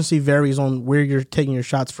efficiency varies on where you're taking your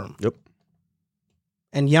shots from. Yep.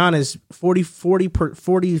 And Giannis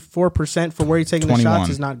 44% for where he's taking the 21. shots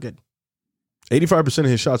is not good. 85% of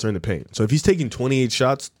his shots are in the paint. So if he's taking 28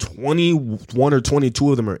 shots, 21 or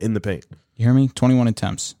 22 of them are in the paint. You hear me? 21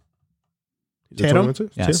 attempts. Is that Tatum? 21 too?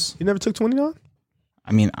 Yes. Tatum? He never took 29?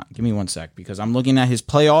 I mean, give me one sec because I'm looking at his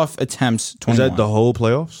playoff attempts. 21. Is that the whole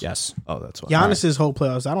playoffs? Yes. Oh, that's why. Giannis's whole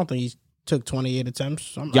playoffs, I don't think he took 28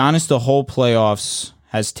 attempts. Giannis, the whole playoffs,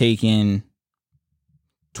 has taken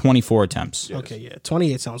 24 attempts. Okay, yeah.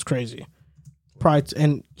 28 sounds crazy. Probably,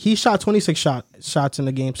 and he shot 26 shots in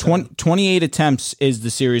the game. 28 attempts is the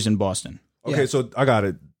series in Boston. Okay, Yeah. so I got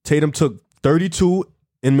it. Tatum took 32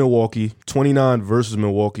 in Milwaukee, 29 versus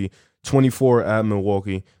Milwaukee, 24 at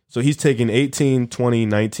Milwaukee. So he's taking 18, 20,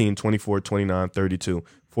 19, 24, 29, 32,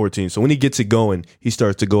 14. So when he gets it going, he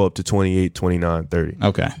starts to go up to 28, 29, 30.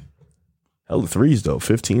 Okay. Hell, the threes, though.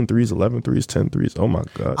 15 threes, 11 threes, 10 threes. Oh, my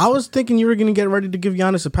God. I was thinking you were going to get ready to give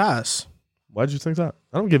Giannis a pass. Why'd you think that?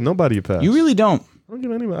 I don't give nobody a pass. You really don't. I don't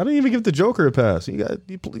give anybody. I didn't even give the Joker a pass. He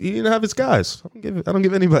didn't have his guys. I don't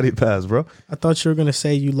give anybody a pass, bro. I thought you were going to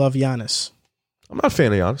say you love Giannis. I'm not a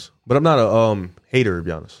fan of Giannis, but I'm not a hater of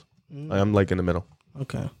Giannis. I'm like in the middle.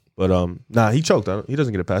 Okay. But nah, he choked. He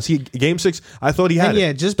doesn't get a pass. Game 6, I thought he had And it.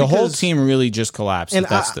 yeah, just The because, whole team really just collapsed. And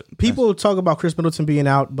That's people talk about Chris Middleton being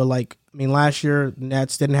out, but like, I mean, last year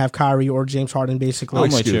Nets didn't have Kyrie or James Harden basically.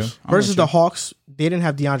 I'm with you. excuse. I'm Versus with the you. Hawks, they didn't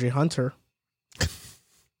have DeAndre Hunter.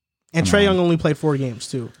 And Trae Young only played 4 games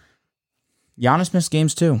too. Giannis missed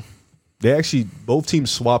games too. They actually, both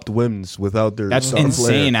teams swapped wins without their That's star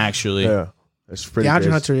insane, player. actually. Yeah, that's pretty DeAndre crazy.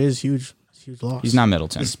 Hunter is huge. It's a huge loss. He's not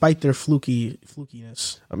Middleton. Despite their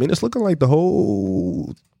flukiness. I mean, it's looking like the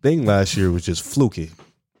whole thing last year was just fluky.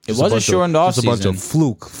 It was a shortened off Just a bunch season. of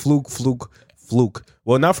fluke.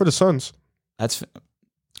 Well, not for the Suns. That's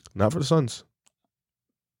Not for the Suns.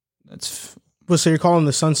 Well, so you're calling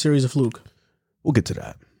the Sun series a fluke? We'll get to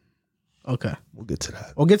that. Okay. We'll get to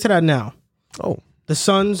that. We'll get to that now. Oh, The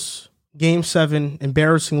Suns, Game 7,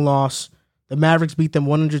 embarrassing loss. The Mavericks beat them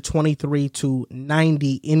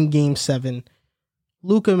 123-90 in Game 7.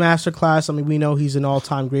 Luka masterclass. I mean, we know he's an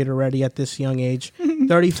all-time great already at this young age.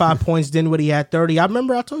 35 points. Dinwiddie had 30. I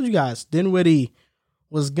remember I told you guys, Dinwiddie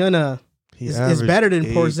was gonna is better than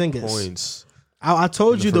 8 Porzingis. points. I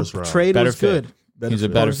told In you the the first round. trade Better was fit. good. He's a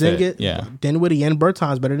better Porzingis, fit. Yeah. Dinwiddie and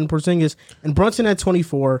Bertans better than Porzingis. And Brunson had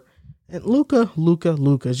 24. And Luka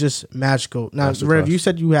is just magical. Now, Masterclass. Rev, you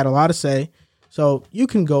said you had a lot to say, so you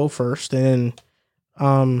can go first, and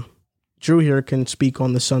Drew here can speak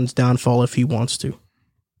on the Suns' downfall if he wants to,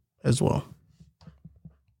 as well.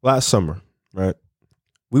 Last summer, right?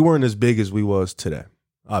 We weren't as big as we was today,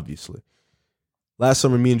 obviously. Last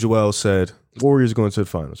summer, me and Joel said, Warriors going to the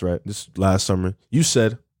finals, right? This last summer. You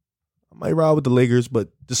said, I might ride with the Lakers, but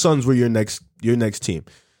the Suns were your next team.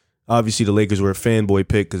 Obviously, the Lakers were a fanboy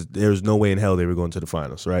pick because there's no way in hell they were going to the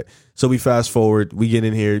finals, right? So we fast forward, we get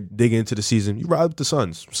in here, dig into the season. You ride with the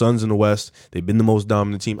Suns. Suns in the West, they've been the most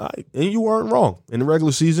dominant team. And you weren't wrong. In the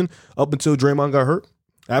regular season, up until Draymond got hurt,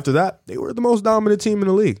 after that, they were the most dominant team in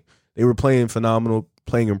the league. They were playing phenomenal,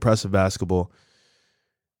 playing impressive basketball.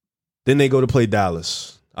 Then they go to play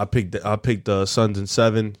Dallas. I picked Suns in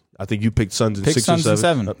 7. I think you picked Suns in Picked 6 Suns or in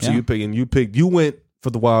 7. 7, So yeah. you went for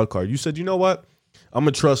the wild card. You said, you know what? I'm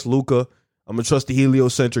gonna trust Luka. I'm gonna trust the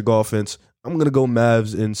heliocentric offense. I'm gonna go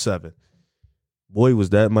Mavs in 7. Boy,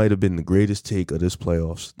 might have been the greatest take of this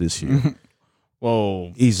playoffs this year.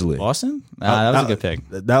 Whoa. Easily. Boston? Nah, that was a good pick.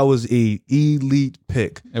 That was a elite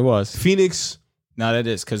pick. It was. Phoenix, No, that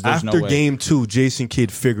is because there's after no way. game 2, Jason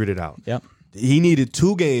Kidd figured it out. Yep. He needed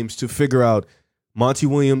 2 games to figure out Monty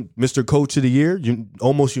Williams, Mr. Coach of the Year,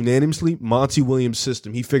 almost unanimously, Monty Williams'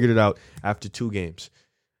 system. He figured it out after 2 games.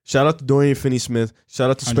 Shout out to Dorian Finney-Smith. Shout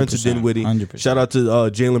out to Spencer 100%, Dinwiddie. 100%. Shout out to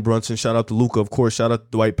Jalen Brunson. Shout out to Luka, of course. Shout out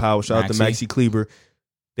to Dwight Powell. Shout out to Maxi Kleber.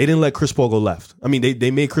 They didn't let Chris Paul go left. I mean,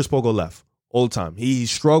 they made Chris Paul go left all the time. He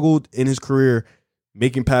struggled in his career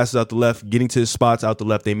making passes out the left, getting to his spots out the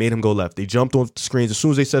left. They made him go left. They jumped off the screens. As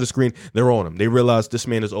soon as they set a screen, they're on him. They realized this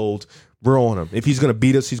man is old. We're on him. If he's going to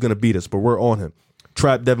beat us, he's going to beat us, but we're on him.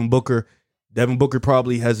 Trap Devin Booker. Devin Booker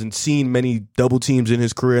probably hasn't seen many double teams in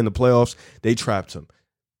his career in the playoffs. They trapped him.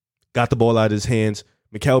 Got the ball out of his hands.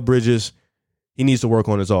 Mikal Bridges, he needs to work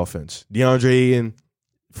on his offense. DeAndre Ayton,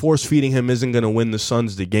 force feeding him isn't going to win the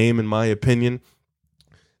Suns the game, in my opinion.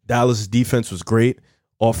 Dallas' defense was great.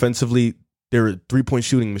 Offensively, they're a 3-point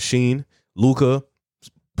shooting machine. Luka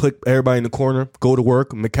put everybody in the corner, go to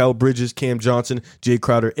work. Mikal Bridges, Cam Johnson, Jay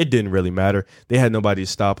Crowder, it didn't really matter. They had nobody to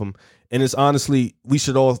stop him. And it's honestly,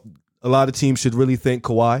 a lot of teams should really thank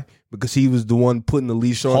Kawhi because he was the one putting the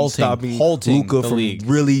leash on, stopping Luka from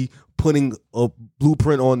really putting a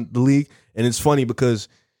blueprint on the league. And it's funny because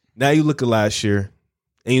now you look at last year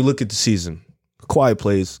and you look at the season. Kawhi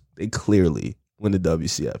plays, they clearly win the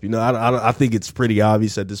WCF. You know, I think it's pretty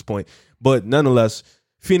obvious at this point. But nonetheless,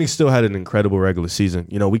 Phoenix still had an incredible regular season.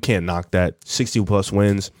 You know, we can't knock that. 60-plus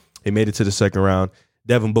wins. They made it to the second round.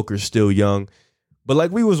 Devin Booker's still young. But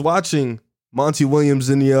like we was watching Monty Williams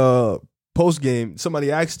in the post game,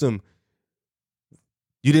 somebody asked him,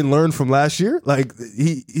 "You didn't learn from last year?" Like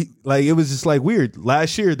he it was just like weird.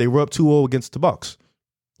 Last year they were up 2-0 against the Bucks,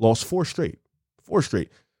 lost 4 straight.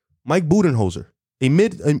 Mike Budenholzer, I'm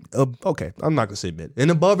not gonna say mid,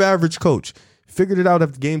 an above average coach, figured it out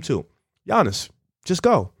after game 2. Giannis, just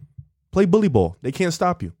go play bully ball. They can't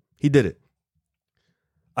stop you. He did it.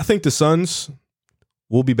 I think the Suns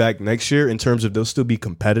will be back next year in terms of they'll still be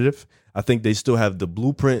competitive. I think they still have the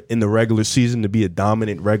blueprint in the regular season to be a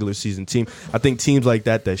dominant regular season team. I think teams like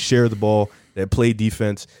that share the ball, that play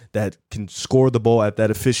defense, that can score the ball at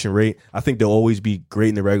that efficient rate, I think they'll always be great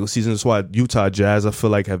in the regular season. That's why Utah Jazz, I feel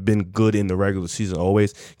like, have been good in the regular season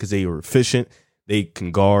always because they are efficient. They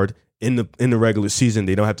can guard. In the regular season,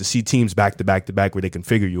 they don't have to see teams back to back to back where they can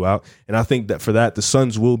figure you out. And I think that for that, the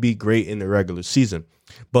Suns will be great in the regular season.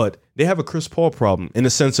 But they have a Chris Paul problem in the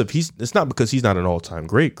sense of it's not because he's not an all-time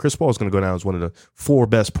great. Chris Paul is going to go down as one of the 4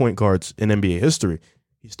 best point guards in NBA history.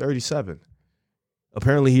 He's 37.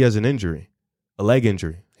 Apparently he has an injury, a leg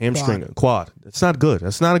injury, hamstring, quad. That's not good.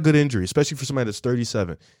 That's not a good injury, especially for somebody that's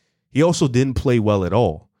 37. He also didn't play well at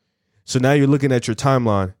all. So now you're looking at your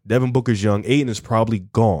timeline. Devin Booker's young. Ayton is probably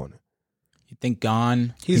gone. You think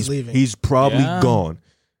gone? He's leaving. He's probably gone.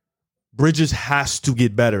 Bridges has to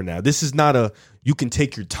get better now. This is not a you can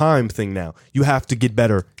take your time thing now. You have to get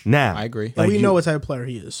better now. I agree. And we know what type of player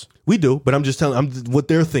he is. We do, but I'm just telling what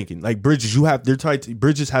they're thinking. Like Bridges,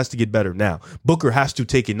 Bridges has to get better now. Booker has to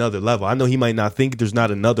take another level. I know he might not think there's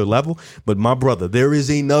not another level, but my brother, there is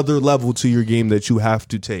another level to your game that you have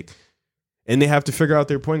to take. And they have to figure out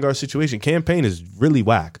their point guard situation. Cam Payne is really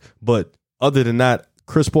whack, but other than that,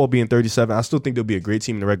 Chris Paul being 37, I still think they'll be a great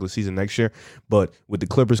team in the regular season next year. But with the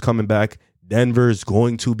Clippers coming back, Denver is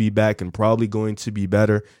going to be back and probably going to be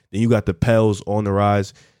better. Then you got the Pels on the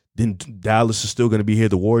rise. Then Dallas is still going to be here.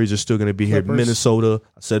 The Warriors are still going to be here. Minnesota,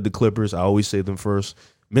 I said the Clippers. I always say them first.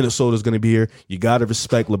 Minnesota's going to be here. You got to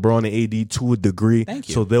respect LeBron and AD to a degree. Thank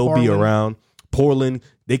you. So they'll be around. Portland,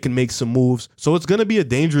 they can make some moves. So it's going to be a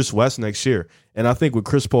dangerous West next year. And I think with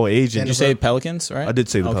Chris Paul aging. Did you say Pelicans, right? I did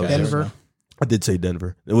say the Pelicans. Denver. I did say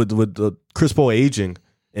Denver. With Chris Paul aging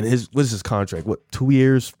and what is his contract? What, 2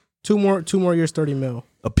 years? 2 more years, 30 mil.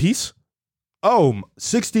 A piece? Oh,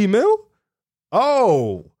 60 mil?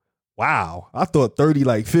 Oh, wow. I thought 30,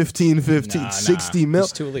 like 15, 60 mil.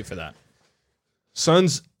 It's too late for that.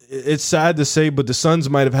 Suns, it's sad to say, but the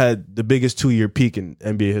Suns might have had the biggest 2-year peak in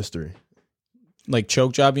NBA history. Like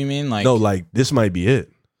choke job, you mean? Like no, like this might be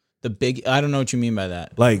it. the big. I don't know what you mean by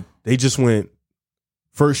that. Like they just went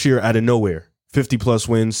first year out of nowhere, 50+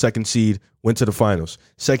 wins, second seed, went to the finals.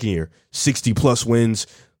 Second year, 60+ wins,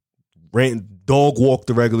 dog walked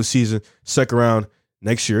the regular season. Second round,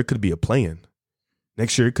 next year it could be a play-in.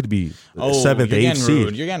 Next year it could be a 7th, 8th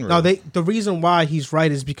seed. You're getting rude. No, the reason why he's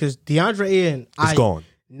right is because DeAndre Ayton It's gone.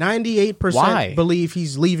 98% believe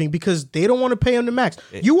he's leaving because they don't want to pay him the max.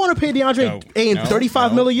 You want to pay DeAndre Ayton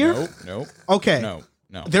 $35 million a year? No. Okay. No.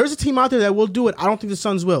 There's a team out there that will do it. I don't think the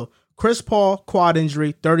Suns will. Chris Paul, quad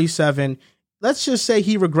injury, 37. Let's just say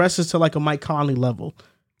he regresses to like a Mike Conley level.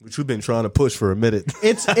 Which we've been trying to push for a minute.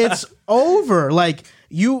 It's over. Like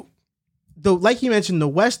you mentioned, the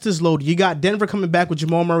West is loaded. You got Denver coming back with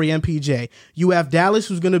Jamal Murray, MPJ. You have Dallas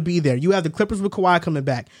who's going to be there. You have the Clippers with Kawhi coming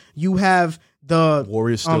back. You have the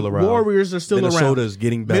Warriors still around. Warriors are still around. Minnesota is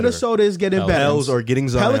getting better. Minnesota is getting better. Pels are getting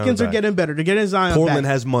Zion Pelicans back. are getting better. They're getting Zion Portland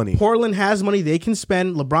back. has money. Portland has money. They can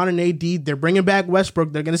spend. LeBron and AD, they're bringing back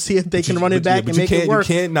Westbrook. They're going to see if they can run it back and make it work.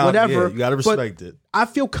 You can't not, whatever. Yeah, you got to respect it. I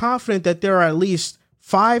feel confident that there are at least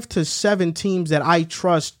 5 to 7 teams that I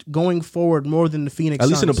trust going forward more than the Phoenix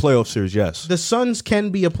Suns. At least in a playoff series, yes. The Suns can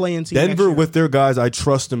be a play-in team. Denver with their guys, I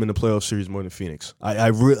trust them in the playoff series more than Phoenix. I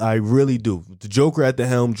really do. The Joker at the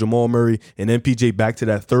helm, Jamal Murray, and MPJ back to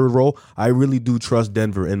that third role. I really do trust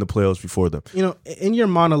Denver in the playoffs before them. You know, in your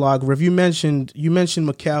monologue, Riv, you mentioned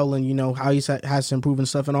Mikal and you know how he has to improve and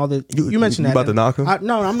stuff and all that. You mentioned that. You about to knock him?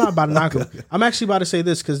 No, I'm not about to knock him. I'm actually about to say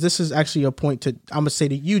this because this is actually a point I'm gonna say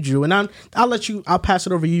to you, Drew, and I'll pass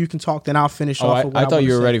it over to you. You can talk, then I'll finish off. I thought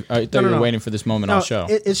you were ready. I thought you were waiting for this moment on the show.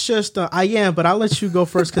 It's just I am, but I'll let you go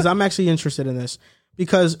first because I'm actually interested in this.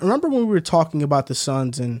 Because remember when we were talking about the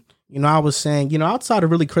Suns and you know I was saying outside of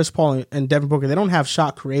really Chris Paul and Devin Booker, they don't have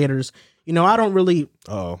shot creators. I don't really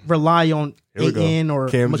rely on Ayton or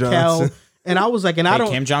Mikal. And I was like,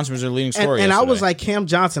 Cam Johnson was their leading scorer. And I was like, Cam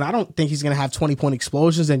Johnson, I don't think he's going to have 20-point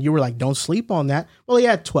explosions. And you were like, don't sleep on that. Well, he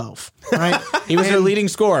had 12. Right? He was their leading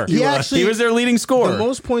scorer. He was their leading scorer. The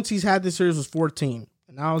most points he's had this series was 14.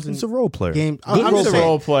 And I was He's a role player. Game. He's a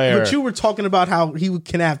role player. But you were talking about how he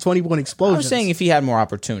can have 20-point explosions. I was saying if he had more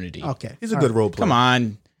opportunity. Okay. He's a good role player. Come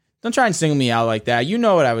on. Don't try and single me out like that. You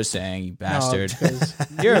know what I was saying, you bastard.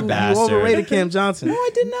 You're a bastard. You overrated Cam Johnson. No, I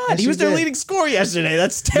did not. Yes, he was you their did. leading scorer yesterday.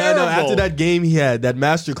 That's terrible. No, after that game he had, that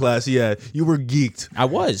masterclass he had, you were geeked. I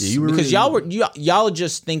was. Yeah, you were because really- y'all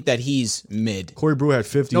just think that he's mid. Corey Brewer had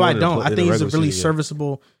 50. No, I don't. I think he's a really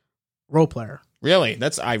serviceable role player. Really?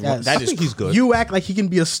 Yes. I that is think he's good. You act like he can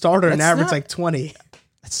be a starter and That's average not- like 20.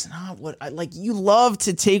 That's not what I like. You love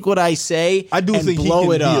to take what I say. I do and think he blow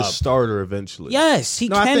can it be up. a starter eventually. Yes, he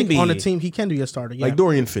No, can I think be on the team he can be a starter. Yeah. Like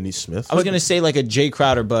Dorian Finney-Smith. I was gonna say like a Jay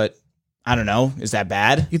Crowder, but I don't know. Is that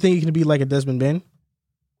bad? You think he can be like a Desmond Bain?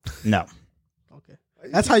 No. Okay.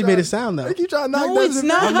 That's how you made it sound, though. You trying to knock No, that it's in?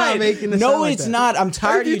 not. I'm not making it no, sound like it's that. not. I'm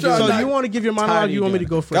tired of you doing So that. you want to give your monologue? Or you want me to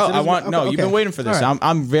go first? Go. It I is- want. No, okay. you've been waiting for this. All right.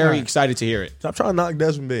 I'm very All right. excited to hear it. Stop trying to knock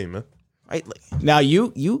Desmond Bain, man. Right? Now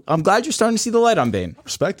I'm glad you're starting to see the light on Bane.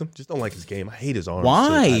 Respect him. Just don't like his game. I hate his arms.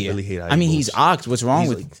 Why? I really hate how he mean, moves. he's ox. What's wrong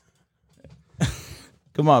with?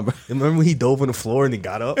 Come on, bro. Remember when he dove on the floor and he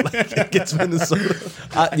got up like against Minnesota?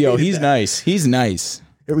 Yo, he's nice. He's nice.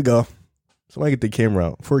 Here we go. Somebody get the camera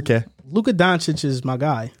out. 4K. Luka Doncic is my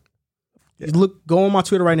guy. Look, go on my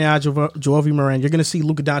Twitter right now, Joel V. Moran. You're gonna see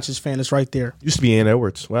Luka Doncic fan is right there. Used to be Ann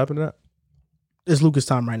Edwards. What happened to that? It's Luka's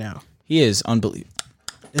time right now. He is unbelievable.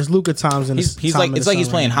 It's Luka times in He's like it's like he's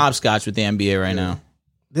playing hopscotch with the NBA right now.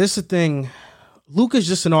 This is the thing. Luka's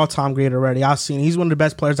just an all-time great already. I've seen. He's one of the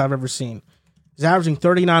best players I've ever seen. He's averaging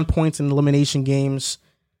 39 points in elimination games.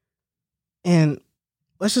 And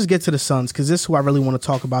let's just get to the Suns because this is who I really want to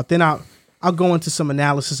talk about. Then I'll go into some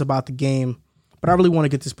analysis about the game, but I really want to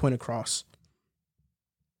get this point across.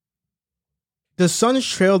 The Suns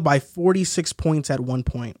trailed by 46 points at one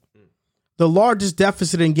point. The largest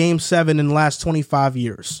deficit in Game 7 in the last 25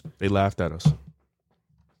 years. They laughed at us.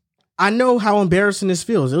 I know how embarrassing this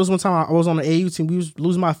feels. It was one time I was on the AU team. We was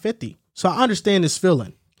losing by 50. So I understand this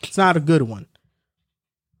feeling. It's not a good one.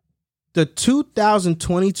 The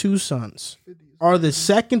 2022 Suns are the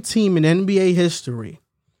second team in NBA history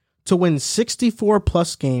to win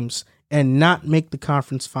 64-plus games and not make the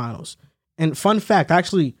conference finals. And fun fact,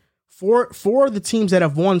 actually, four of the teams that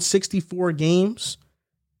have won 64 games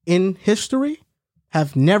in history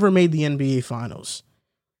have never made the NBA finals.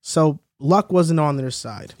 So luck wasn't on their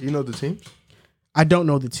side. You know the teams? I don't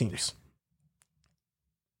know the teams.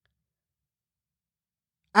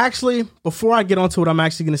 Actually, before I get onto what I'm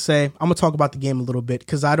actually going to say, I'm going to talk about the game a little bit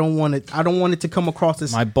because I don't want it to come across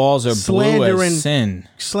as my balls are blue as sin.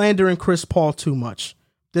 Slandering Chris Paul too much.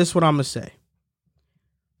 This is what I'm going to say.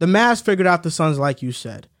 The Mavs figured out the Suns, like you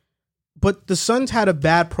said, but the Suns had a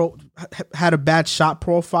bad shot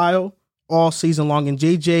profile all season long, and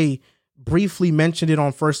JJ briefly mentioned it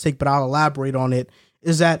on First Take, but I'll elaborate on it.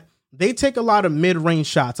 Is that they take a lot of mid-range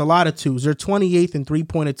shots, a lot of twos. They're 28th in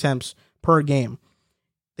three-point attempts per game.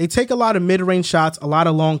 They take a lot of mid-range shots, a lot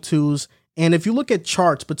of long twos, and if you look at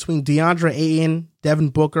charts between DeAndre Ayton, Devin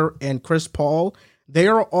Booker, and Chris Paul, they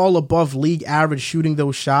are all above league average shooting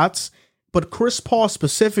those shots. But Chris Paul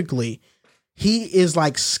specifically, he is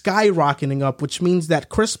like skyrocketing up, which means that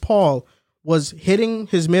Chris Paul was hitting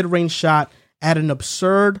his mid-range shot at an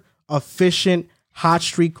absurd, efficient, hot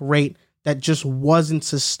streak rate that just wasn't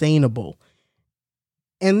sustainable.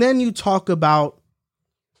 And then you talk about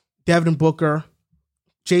Devin Booker.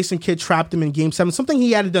 Jason Kidd trapped him in Game 7, something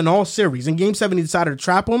he hadn't done all series. In Game 7, he decided to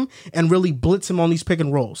trap him and really blitz him on these pick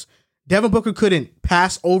and rolls. Devin Booker couldn't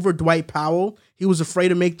pass over Dwight Powell. He was afraid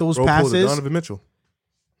to make those passes. Donovan Mitchell.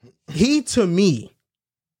 He, to me,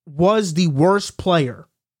 was the worst player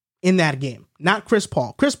in that game, not Chris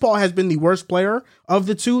Paul. Chris Paul has been the worst player of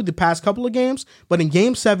the two the past couple of games, but in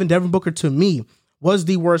Game 7, Devin Booker, to me, was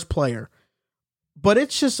the worst player. But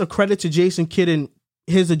it's just a credit to Jason Kidd and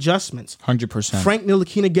his adjustments. 100%. Frank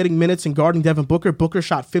Ntilikina getting minutes and guarding Devin Booker. Booker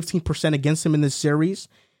shot 15% against him in this series.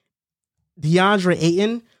 DeAndre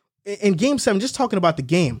Ayton, in Game 7, just talking about the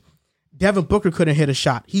game, Devin Booker couldn't hit a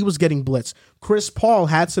shot. He was getting blitzed. Chris Paul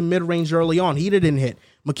had some mid-range early on. He didn't hit.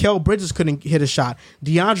 Mikal Bridges couldn't hit a shot.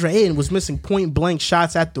 DeAndre Ayton was missing point-blank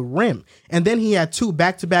shots at the rim. And then he had 2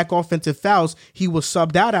 back-to-back offensive fouls. He was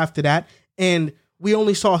subbed out after that, and we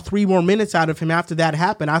only saw 3 more minutes out of him after that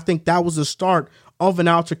happened. I think that was the start of an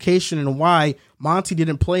altercation and why Monty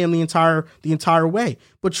didn't play him the entire way.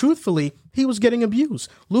 But truthfully, he was getting abused.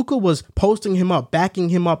 Luka was posting him up, backing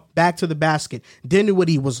him up back to the basket.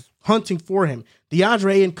 Dinwiddie was hunting for him.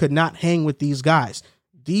 DeAndre Ayton could not hang with these guys.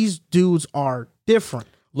 These dudes are different.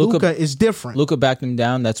 Luka is different. Luka backed him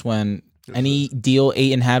down. That's when any deal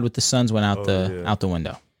Ayton had with the Suns went out the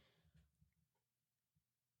window.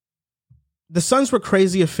 The Suns were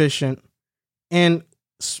crazy efficient, and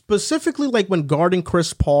specifically like when guarding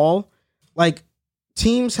Chris Paul, like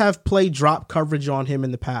teams have played drop coverage on him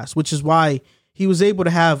in the past, which is why he was able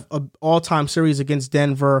to have an all-time series against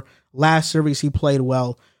Denver. Last series he played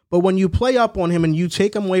well. But when you play up on him and you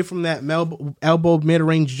take him away from that elbow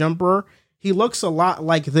mid-range jumper, he looks a lot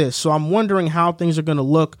like this. So I'm wondering how things are going to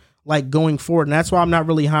look like going forward. And that's why I'm not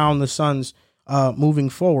really high on the Suns moving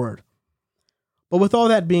forward. But with all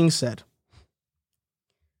that being said,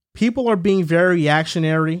 people are being very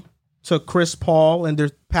reactionary to Chris Paul, and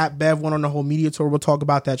there's Pat Bev went on the whole media tour. We'll talk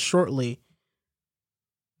about that shortly.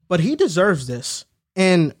 But he deserves this.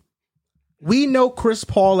 And we know Chris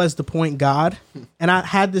Paul as the point guard, and I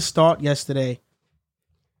had this thought yesterday.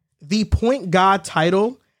 The point guard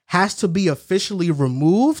title has to be officially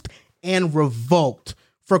removed and revoked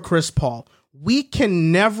for Chris Paul. We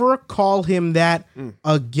can never call him that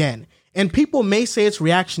again. And people may say it's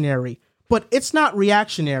reactionary, But it's not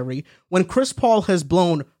reactionary when Chris Paul has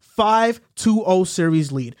blown 5-2-0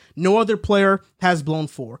 series lead. No other player has blown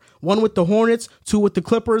 4. 1 with the Hornets, 2 with the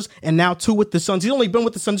Clippers, and now 2 with the Suns. He's only been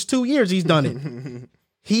with the Suns 2 years. He's done it.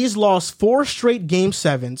 He's lost 4 straight Game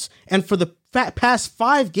 7s, and for the past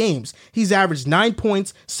 5 games, he's averaged 9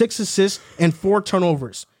 points, 6 assists, and 4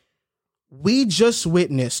 turnovers. We just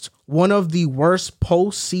witnessed one of the worst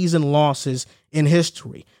postseason losses in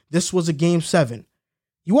history. This was a Game 7.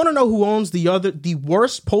 You want to know who owns the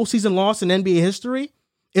worst postseason loss in NBA history?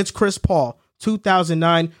 It's Chris Paul,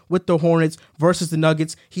 2009 with the Hornets versus the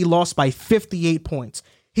Nuggets. He lost by 58 points.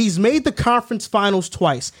 He's made the conference finals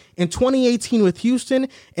twice, in 2018 with Houston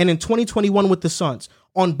and in 2021 with the Suns.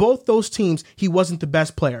 On both those teams, he wasn't the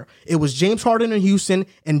best player. It was James Harden in Houston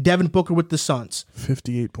and Devin Booker with the Suns.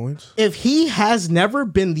 58 points. If he has never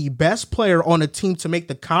been the best player on a team to make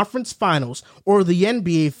the conference finals or the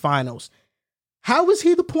NBA finals, how is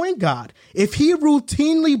he the point guard? If he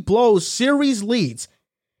routinely blows series leads,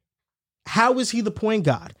 how is he the point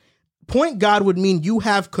guard? Point guard would mean you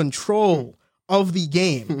have control of the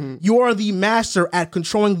game. You are the master at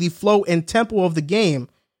controlling the flow and tempo of the game.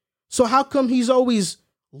 So how come he's always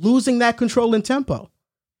losing that control and tempo?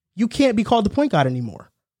 You can't be called the point guard anymore.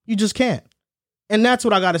 You just can't. And that's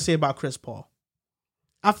what I got to say about Chris Paul.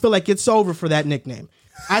 I feel like it's over for that nickname.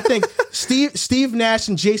 I think Steve Nash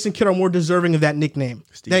and Jason Kidd are more deserving of that nickname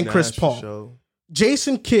than Chris Paul.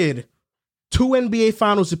 Jason Kidd, 2 NBA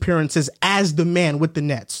Finals appearances as the man with the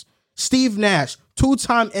Nets. Steve Nash,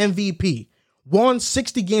 2-time MVP, won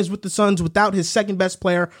 60 games with the Suns without his second best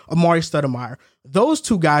player, Amari Stoudemire. Those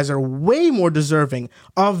 2 guys are way more deserving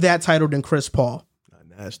of that title than Chris Paul.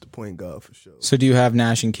 Nash, the point guard for sure. So do you have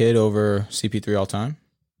Nash and Kidd over CP3 all time?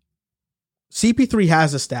 CP3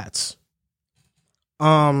 has the stats.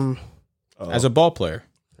 As a ball player.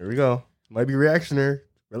 Here we go. Might be reactionary.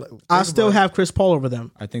 I still have Chris Paul over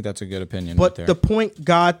them. I think that's a good opinion. But right there. the point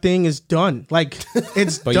guard thing is done. Like,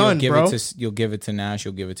 it's but done, bro. You'll give it to Nash.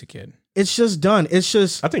 You'll give it to Kidd. It's just done. It's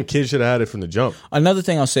just... I think Kidd should have had it from the jump. Another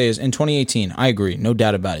thing I'll say is in 2018, I agree. No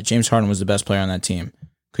doubt about it. James Harden was the best player on that team.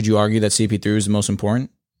 Could you argue that CP3 was the most important?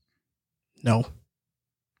 No.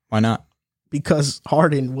 Why not? Because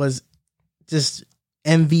Harden was just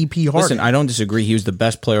MVP Harden. Listen, I don't disagree. He was the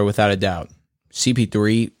best player without a doubt.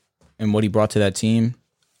 CP3 and what he brought to that team...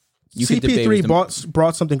 CP3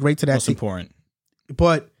 brought something great to that most team. Important.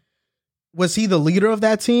 But was he the leader of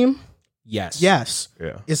that team? Yes. Yes.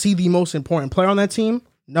 Yeah. Is he the most important player on that team?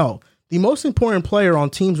 No. The most important player on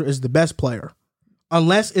teams is the best player.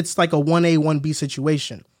 Unless it's like a 1A, 1B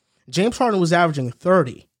situation. James Harden was averaging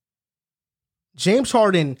 30. James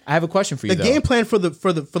Harden... I have a question for you, The game plan for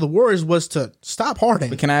the Warriors was to stop Harden.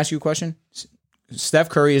 But can I ask you a question? Steph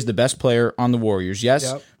Curry is the best player on the Warriors. Yes.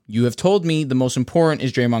 Yep. You have told me the most important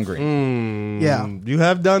is Draymond Green. Yeah. You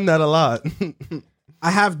have done that a lot.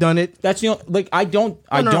 I have done it. That's I don't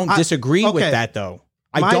disagree with that though.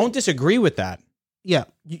 I don't disagree with that. Yeah,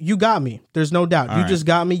 you got me. There's no doubt. You just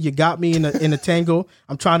got me. You got me in a tangle.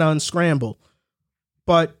 I'm trying to unscramble.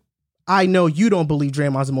 But I know you don't believe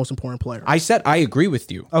Draymond's the most important player. I said I agree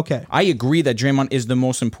with you. Okay. I agree that Draymond is the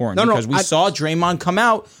most important because we saw Draymond come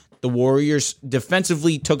out. The Warriors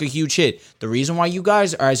defensively took a huge hit. The reason why you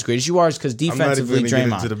guys are as great as you are is because defensively, I'm not even Draymond.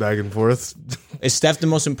 get into the back and forth. Is Steph the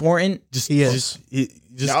most important? He is.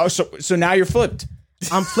 No, so now you're flipped.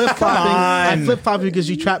 I'm flip-flopping. I'm flip-flopping because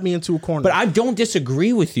you trapped me into a corner. But I don't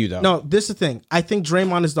disagree with you, though. No, this is the thing. I think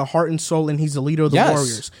Draymond is the heart and soul, and he's the leader of the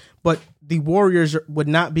Warriors. But the Warriors would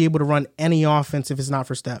not be able to run any offense if it's not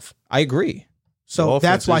for Steph. I agree. So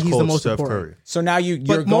that's why he's the most important. Curry. So now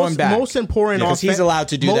you're going back. Most important because he's allowed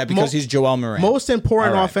to do that because he's Joel Morant. Most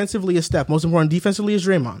important offensively is Steph. Most important defensively is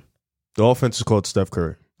Draymond. The offense is called Steph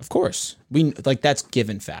Curry. Of course. That's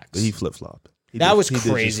given facts. He flip-flopped. That was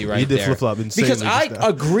crazy right there. He did flip-flop insanely. Because I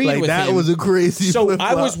agreed with him. That was a crazy So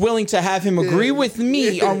I was willing to have him agree with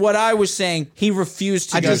me on what I was saying. He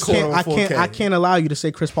refused to I can't allow you to say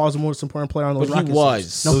Chris Paul is the most important player on those Rockets. He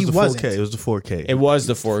was. No, he wasn't. It was the 4K. It was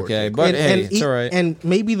the 4K. But it's all right. And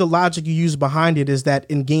maybe the logic you use behind it is that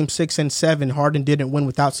in Game 6 and 7, Harden didn't win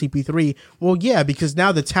without CP3. Well, yeah, because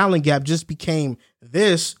now the talent gap just became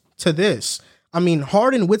this to this. I mean,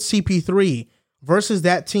 Harden with CP3 versus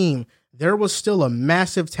that team, there was still a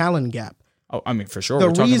massive talent gap. Oh, I mean, for sure.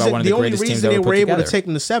 We're talking about one of the greatest teams they ever were put able together. to take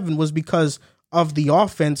them to 7 was because of the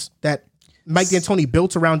offense that Mike D'Antoni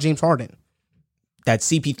built around James Harden. That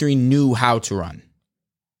CP3 knew how to run.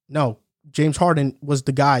 No, James Harden was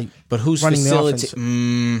the guy. But who's running the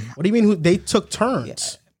offense? What do you mean? They took turns.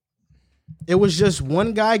 Yeah. It was just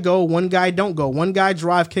one guy go, one guy don't go, one guy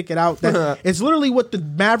drive, kick it out. It's literally what the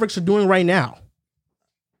Mavericks are doing right now.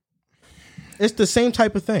 It's the same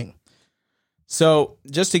type of thing. So,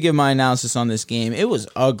 just to give my analysis on this game, it was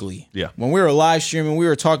ugly. Yeah. When we were live streaming, we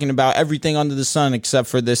were talking about everything under the sun except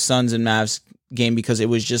for this Suns and Mavs game because it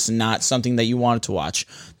was just not something that you wanted to watch.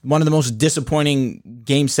 One of the most disappointing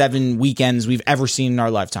Game 7 weekends we've ever seen in our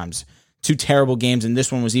lifetimes. 2 terrible games, and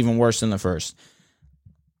this one was even worse than the first.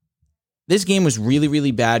 This game was really,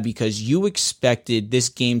 really bad because you expected this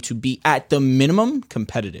game to be, at the minimum,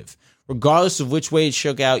 competitive. Regardless of which way it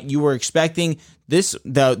shook out, you were expecting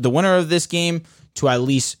the winner of this game to at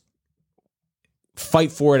least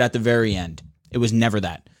fight for it at the very end. It was never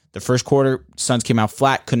that. The first quarter, Suns came out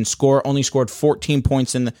flat, couldn't score, only scored 14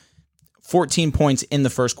 points in the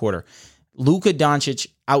first quarter. Luka Doncic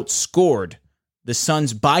outscored the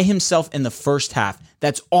Suns by himself in the first half.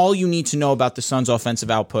 That's all you need to know about the Suns'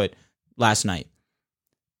 offensive output last night.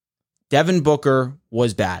 Devin Booker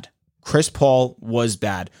was bad. Chris Paul was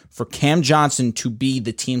bad. For Cam Johnson to be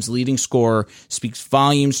the team's leading scorer speaks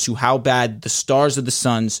volumes to how bad the stars of the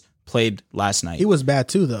Suns played last night. He was bad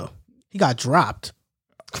too, though. He got dropped.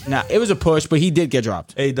 Now, it was a push, but he did get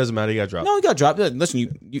dropped. Hey, it doesn't matter. He got dropped. No, he got dropped.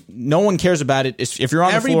 Listen, no one cares about it. If you're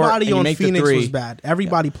on the floor and Everybody you on make Phoenix the three, was bad.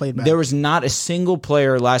 Everybody played bad. there was not a single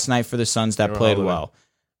player last night for the Suns that played Holiday. well.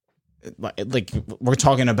 Like we're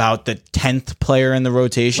talking about the 10th player in the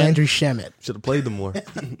rotation. Landry Shamet. Should have played them more.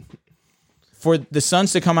 For the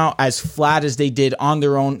Suns to come out as flat as they did on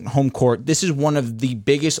their own home court, this is one of the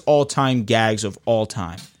biggest all-time gags of all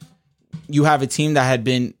time. You have a team that had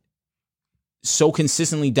been so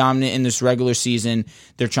consistently dominant in this regular season.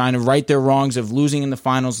 They're trying to right their wrongs of losing in the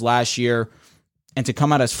finals last year, and to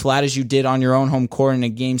come out as flat as you did on your own home court in a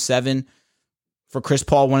Game 7, for Chris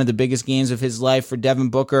Paul, one of the biggest games of his life, for Devin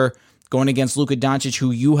Booker, going against Luka Doncic,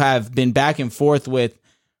 who you have been back and forth with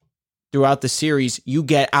throughout the series, you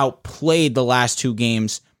get outplayed the last 2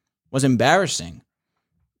 games, was embarrassing.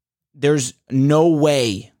 There's no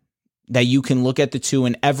way that you can look at the two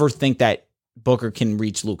and ever think that Booker can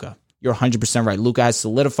reach Luka. You're 100% right. Luka has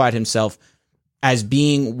solidified himself as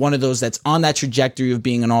being one of those that's on that trajectory of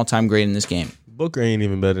being an all-time great in this game. Booker ain't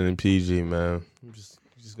even better than PG, man. I'm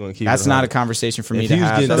just going to keep That's it not high. a conversation for me If to he was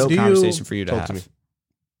have. getting That's a double- conversation for you to Talk to have. me.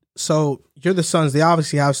 So you're the Suns. They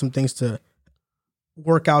obviously have some things to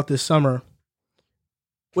work out this summer.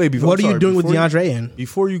 Wait, What are you doing with DeAndre Ayton?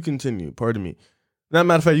 Before you continue, pardon me. Now,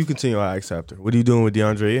 matter of fact, you continue. I ask after. What are you doing with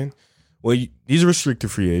DeAndre Ayton? Well, he's a restricted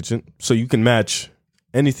free agent, so you can match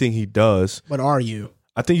anything he does. What are you?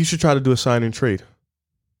 I think you should try to do a sign and trade.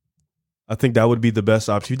 I think that would be the best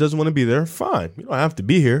option. If he doesn't want to be there, fine. You don't have to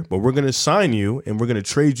be here, but we're going to sign you and we're going to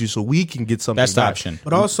trade you so we can get something Best back. option.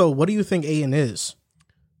 But also, what do you think Ayton is?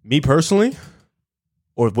 Me personally,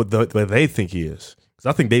 or what they think he is? Because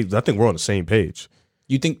I think we're on the same page.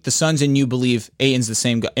 You think the Suns and you believe Ayton's the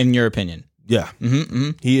same guy, in your opinion? Yeah,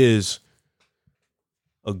 Mm-hmm. he is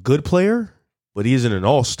a good player, but he isn't an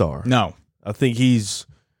all-star. No. I think he's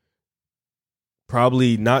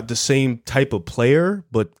probably not the same type of player,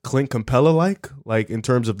 but Clint Capella like in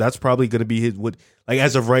terms of that's probably going to be his.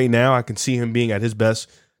 As of right now, I can see him being at his best.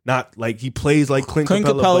 Not like he plays like Clint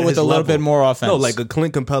Capella but with his a little level. bit more offense. No, like a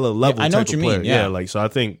Clint Capella level. I know type what you of player. mean, yeah. Like so, I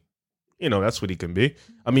think that's what he can be.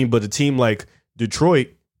 I mean, but a team like Detroit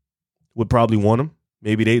would probably want him.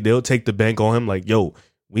 Maybe they'll take the bank on him. Like, yo,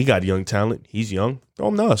 we got young talent. He's young. Throw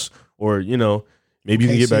him to us. Or maybe you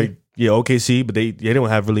can get OKC. back. Yeah, OKC, but they don't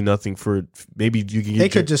have really nothing for. Maybe you can get. They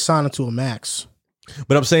could just sign him to a max.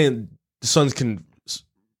 But I'm saying the Suns can,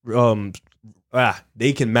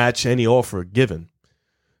 they can match any offer given.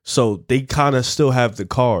 So they kind of still have the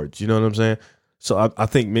cards. You know what I'm saying? So I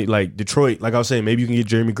think like Detroit, like I was saying, maybe you can get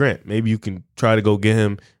Jeremy Grant. Maybe you can try to go get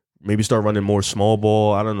him. Maybe start running more small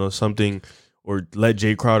ball. I don't know, something. Or let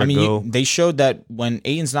Jay Crowder go. They showed that when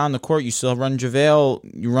Ayton's not on the court, you still run JaVale,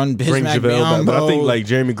 you run Bring Bismack JaVale back. But I think Biyombo. like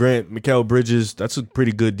Jeremy Grant, Mikal Bridges, that's a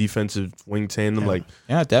pretty good defensive wing tandem. Like,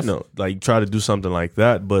 Yeah, definitely. like try to do something like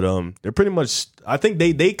that. But they're pretty much. I think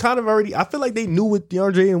they kind of already. I feel like they knew what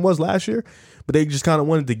DeAndre Ayton was last year, but they just kind of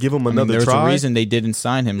wanted to give him another there was try. a reason they didn't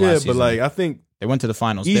sign him Yeah, last but season. like I think They went to the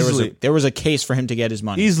finals. Easily. There was a case for him to get his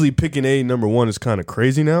money. easily picking A number one is kind of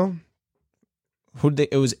crazy now.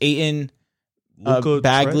 It was Ayton, Luka,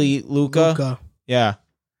 Bagley, Luka. Luka Yeah,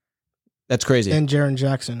 that's crazy. and Jaren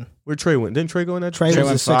Jackson. Where Trey went? Didn't Trey go in that? Trey Trey was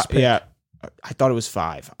went a sixth pick. Yeah, I thought it was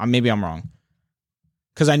 5. Maybe I'm wrong.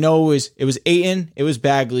 Because I know it was Ayton, it was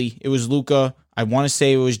Bagley, it was Luka. I want to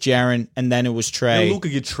say it was Jaren, and then it was Trey. Did Luka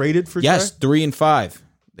get traded for Yes, Trey? 3 and 5.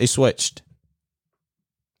 They switched.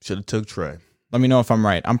 Should have took Trey. Let me know if I'm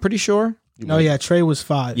right. I'm pretty sure. No, yeah, Trey was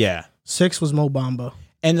 5. Yeah. 6 was Mo Bamba.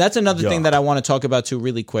 And that's another thing that I want to talk about too,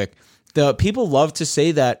 really quick. The people love to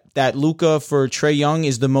say that Luka for Trae Young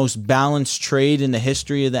is the most balanced trade in the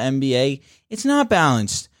history of the NBA. It's not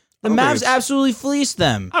balanced. The Mavs absolutely fleeced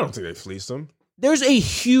them. I don't think they fleeced them. There's a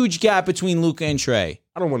huge gap between Luka and Trae.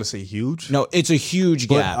 I don't want to say huge. No, it's a huge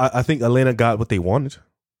gap. But I think Atlanta got what they wanted.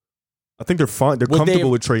 I think they're fine. They're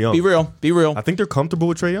comfortable with Trae Young. Be real. I think they're comfortable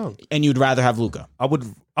with Trae Young. And you'd rather have Luka. I would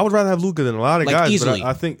rather have Luka than a lot of guys. Easily. But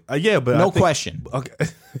I think but No I think, question. Okay.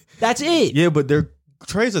 That's it. Yeah, but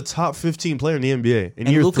Trae's a top 15 player in the NBA in And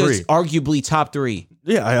year Luka's 3. arguably top 3.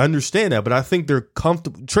 Yeah, I understand that, but I think they're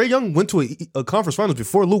comfortable. Trae Young went to a conference finals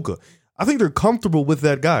before Luka. I think they're comfortable with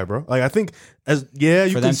that guy, bro. Like I think you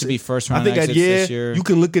For them to be first round exits this year. you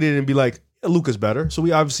can look at it and be like, yeah, Luka's better. So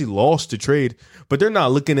we obviously lost the trade, but they're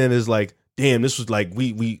not looking at it as like, damn, this was like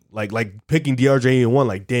we like picking DRJ in one.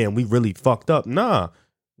 Like, damn, we really fucked up. Nah,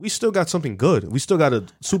 we still got something good. We still got a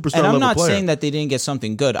superstar And I'm level not player. saying that they didn't get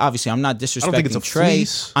something good. Obviously, I'm not disrespecting I don't think it's a Trae.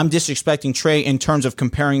 fleece. I'm disrespecting Trae in terms of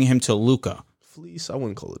comparing him to Luka. Fleece. I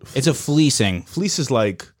wouldn't call it a fleece. It's a fleecing. Fleece is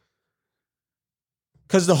like,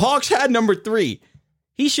 Because the Hawks had number 3.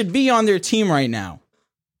 He should be on their team right now.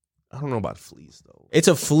 I don't know about fleece though. It's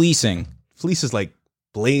a fleecing. Fleece is like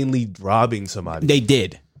blatantly robbing somebody. They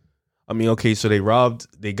did. I mean, okay, so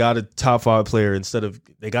they got a top 5 player instead of,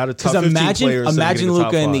 they got a top 15 player. Imagine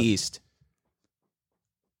Luka in the East.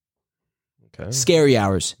 Okay. Scary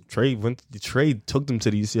hours. Trade took them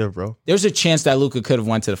to the ECF, bro. There's a chance that Luka could have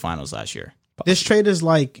went to the finals last year. This trade is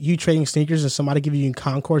like you trading sneakers and somebody giving you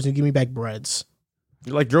Concords and give me back breads.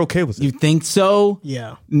 You're okay with it. You think so?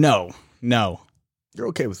 Yeah. No. You're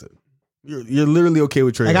okay with it. You're literally okay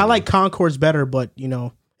with trading. Like I like Concords better, but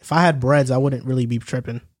if I had breads, I wouldn't really be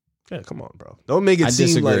tripping. Yeah, come on, bro. Don't make it seem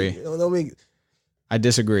disagree. like don't make. I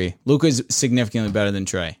disagree. Luka's significantly better than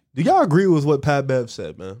Trae. Do y'all agree with what Pat Bev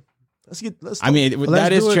said, man? Let's talk. I mean, let's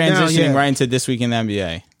that is do it now, transitioning yeah. right into this week in the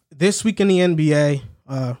NBA. This week in the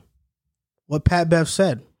NBA, what Pat Bev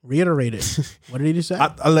said, reiterate it. What did he say?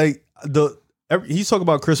 I like he's talking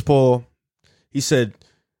about Chris Paul. He said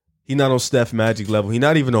he's not on Steph Magic level. He's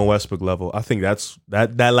not even on Westbrook level. I think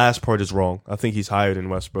that last part is wrong. I think he's higher than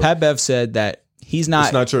Westbrook. Pat Bev said that he's not.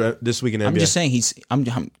 It's not true this week in the NBA. I'm just saying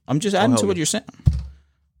I'm just adding to what you're saying.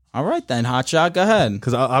 All right then, hot shot. Go ahead.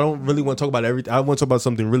 Because I don't really want to talk about everything. I want to talk about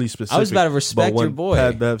something really specific. I was about to respect your boy.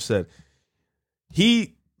 Pat Bev said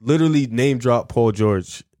he literally name dropped Paul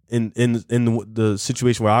George in the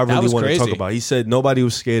situation where I really want to talk about. He said nobody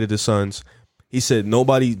was scared of the Suns. He said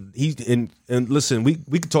nobody. And listen, we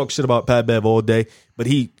could talk shit about Pat Bev all day, but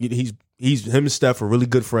he's him and Steph are really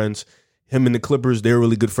good friends. Him and the Clippers, they're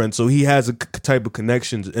really good friends. So he has a type of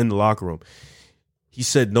connections in the locker room. He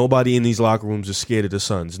said nobody in these locker rooms is scared of the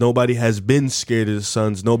Suns. Nobody has been scared of the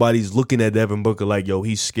Suns. Nobody's looking at Devin Booker like, yo,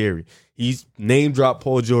 he's scary. He's name dropped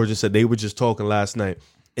Paul George and said they were just talking last night,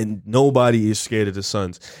 and nobody is scared of the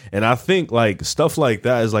Suns. And I think like stuff like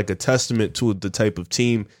that is like a testament to the type of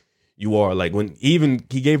team you are. Like when even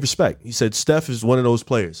he gave respect. He said Steph is one of those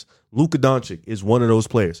players. Luka Doncic is one of those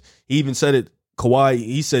players. He even said it. Kawhi,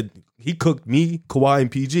 he said he cooked me, Kawhi, and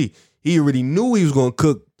PG. He already knew he was going to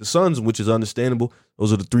cook the Suns, which is understandable.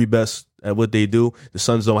 Those are the 3 best at what they do. The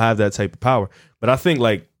Suns don't have that type of power. But I think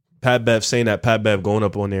like Pat Bev saying that, Pat Bev going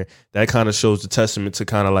up on there, that kind of shows the testament to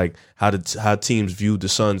kind of like how teams view the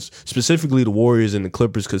Suns, specifically the Warriors and the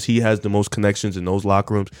Clippers, because he has the most connections in those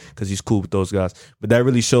locker rooms because he's cool with those guys. But that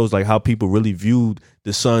really shows like how people really viewed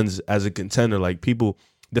the Suns as a contender. Like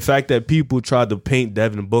the fact that people tried to paint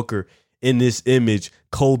Devin Booker in this image,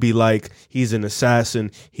 Kobe, like he's an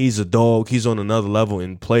assassin, he's a dog, he's on another level,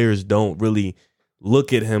 and players don't really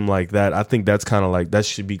look at him like that. I think that's kind of like, that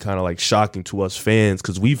should be kind of like shocking to us fans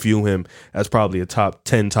because we view him as probably a top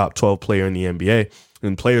 10, top 12 player in the NBA.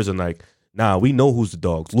 And players are like, nah, we know who's the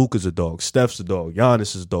dog. Luka's a dog, Steph's a dog,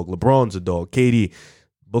 Giannis is a dog, LeBron's a dog, KD.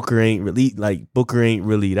 Booker ain't really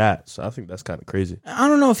that. So I think that's kind of crazy. I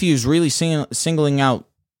don't know if he was really singling out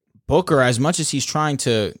Booker as much as he's trying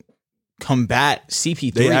to combat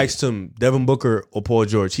CP3. They asked him Devin Booker or Paul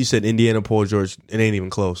George. He said Indiana, Paul George. It ain't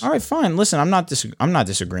even close. All right, fine. Listen, I'm not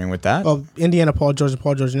disagreeing with that. Well, Indiana, Paul George, and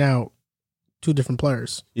Paul George now, 2 different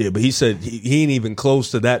players. Yeah, but he said he ain't even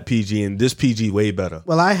close to that PG, and this PG way better.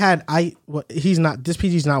 Well, he's not. This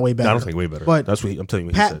PG's not way better. I don't think way better. But that's what I'm telling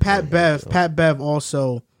you. Pat Bev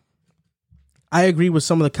also. I agree with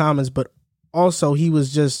some of the comments, but also he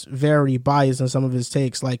was just very biased in some of his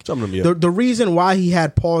takes. Like the reason why he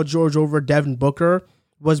had Paul George over Devin Booker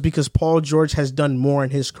was because Paul George has done more in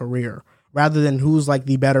his career rather than who's like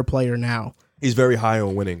the better player now. He's very high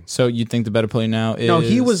on winning. So you think the better player now is... No,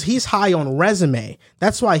 he's high on resume.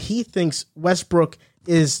 That's why he thinks Westbrook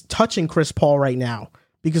is touching Chris Paul right now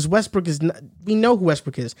because Westbrook is not, we know who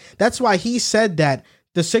Westbrook is. That's why he said that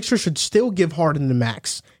the Sixers should still give Harden the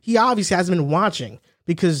max. He obviously hasn't been watching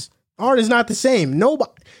because Harden is not the same.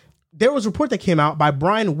 There was a report that came out by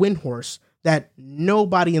Brian Windhorst that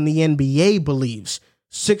nobody in the NBA believes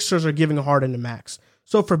Sixers are giving Harden the max.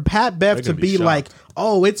 So for Pat Bev to be like,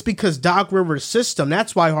 oh, it's because Doc Rivers' system,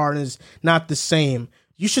 that's why Harden is not the same.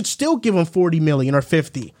 You should still give him $40 million or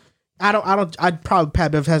 $50.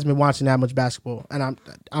 Pat Bev hasn't been watching that much basketball, and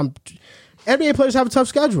I'm NBA players have a tough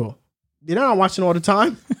schedule. They're not watching all the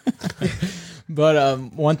time. But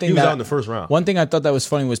one thing he was out in the first round. One thing I thought that was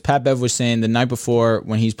funny was Pat Bev was saying the night before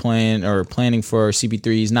when he's playing or planning for CP3,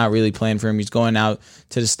 he's not really playing for him. He's going out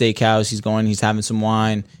to the steakhouse. He's having some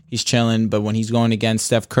wine. He's chilling. But when he's going against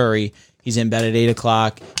Steph Curry, he's in bed at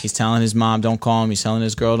 8:00. He's telling his mom, "Don't call him." He's telling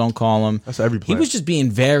his girl, "Don't call him." That's every player. He was just being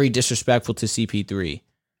very disrespectful to CP3.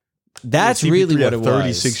 That's really what it was.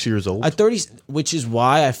 36 years old. At 30, which is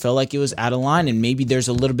why I felt like it was out of line, and maybe there's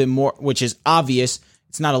a little bit more, which is obvious.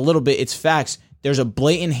 It's not a little bit; it's facts. There's a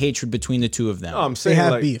blatant hatred between the two of them. No, I'm saying they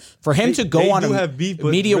have like, beef. For him to go on a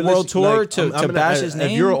media world tour to bash his name.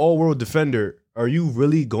 If you're an all-world defender, are you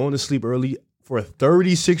really going to sleep early for a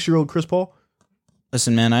 36-year-old Chris Paul?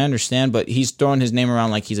 Listen, man, I understand, but he's throwing his name around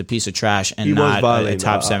like he's a piece of trash and not a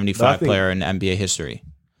top 75 player in NBA history.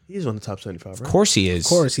 He's on the top 75, right? Of course he is. Of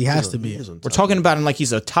course, he has to be. We're talking about him like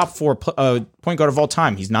he's a top 4 point guard of all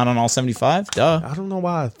time. He's not on all 75? Duh. I don't know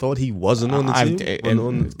why I thought he wasn't on the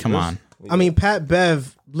team. Come on. I mean, Pat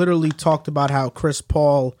Bev literally talked about how Chris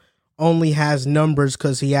Paul only has numbers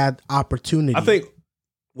because he had opportunity. I think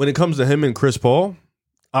when it comes to him and Chris Paul,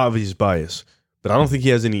 obvious bias, but I don't think he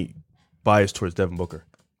has any bias towards Devin Booker.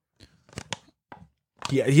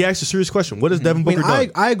 He asked a serious question. What has Devin Booker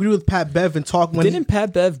done? I agree with Pat Bev and talk when Didn't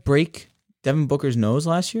Pat Bev break Devin Booker's nose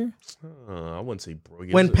last year? I wouldn't say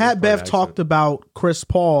broke. when Pat Bev talked about Chris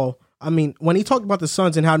Paul, I mean, when he talked about the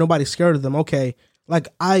Suns and how nobody's scared of them, okay, like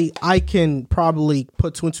I can probably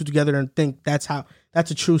put 2 and 2 together and think that's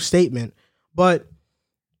a true statement. But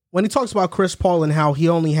when he talks about Chris Paul and how he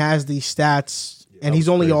only has these stats and he's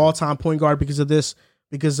only an all-time point guard because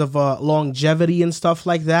of longevity and stuff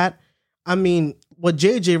like that, I mean, what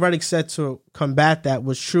JJ Redick said to combat that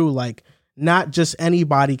was true. Like, not just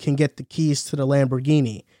anybody can get the keys to the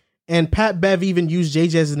Lamborghini. And Pat Bev even used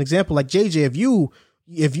JJ as an example. Like, JJ,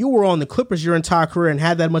 if you were on the Clippers your entire career and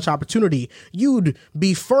had that much opportunity, you'd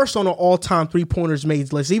be first on an all-time three-pointers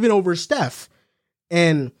made list, even over Steph.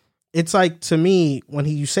 And it's like, to me, when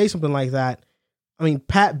you say something like that, I mean,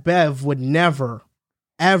 Pat Bev would never,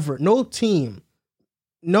 ever, no team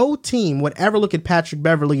would ever look at Patrick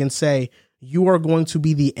Beverley and say, you are going to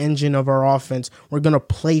be the engine of our offense. We're going to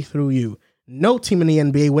play through you. No team in the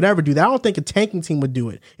NBA would ever do that. I don't think a tanking team would do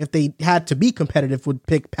it. If they had to be competitive, would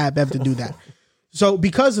pick Pat Bev to do that. So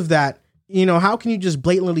because of that, how can you just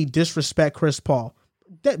blatantly disrespect Chris Paul?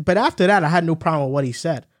 But after that, I had no problem with what he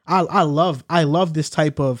said. I love this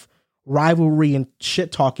type of rivalry and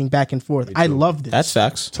shit talking back and forth. I love this. That's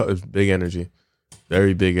facts. It's big energy.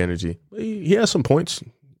 Very big energy. He has some points.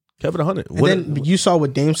 Kevin 100. And then you saw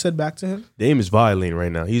what Dame said back to him? Dame is violating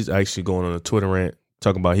right now. He's actually going on a Twitter rant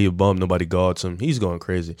talking about he a bum, nobody guards him. He's going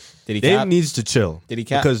crazy. Did he Dame cap? needs to chill. Did he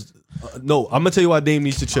cap? Because, no, I'm going to tell you why Dame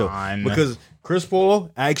needs to chill. Fine. Because Chris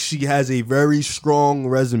Paul actually has a very strong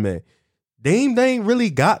resume. Dame really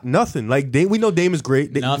got nothing. Like, we know Dame is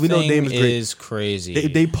great. We know Dame is great. Is crazy.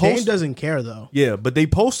 Dame doesn't care, though. Yeah, but they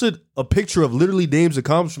posted a picture of literally Dame's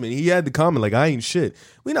accomplishment. He had the comment like, I ain't shit.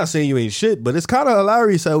 We're not saying you ain't shit, but it's kind of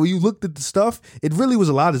hilarious how when you looked at the stuff, it really was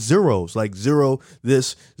a lot of zeros. Like 0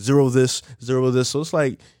 this, 0 this, 0 this. So it's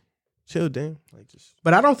like, chill, Dame.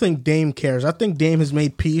 But I don't think Dame cares. I think Dame has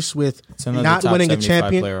made peace with not winning a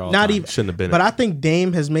champion. Not even shouldn't have been. But I think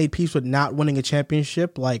Dame has made peace with not winning a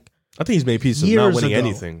championship. Like, I think he's made peace with not winning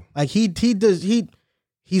anything. Like he's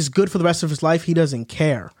good for the rest of his life. He doesn't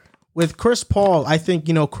care. With Chris Paul, I think,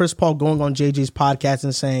 Chris Paul going on JJ's podcast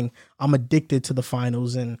and saying, I'm addicted to the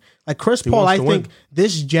finals. And like Chris Paul, I think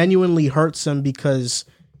this genuinely hurts him because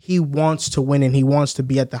he wants to win and he wants to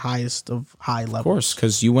be at the highest of high levels. Of course,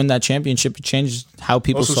 because you win that championship, it changes how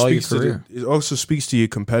people saw your career. It also speaks to your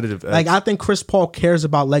competitive edge. Like, I think Chris Paul cares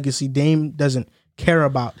about legacy. Dame doesn't care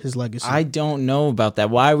about his legacy. I don't know about that.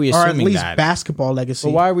 Why are we assuming that? Or at least basketball legacy.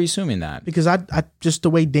 But why are we assuming that? Because I just the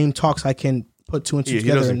way Dame talks, I can put 2 and 2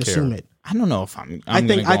 together and assume it. I don't know if I'm I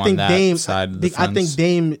think Dame side of the fence. I think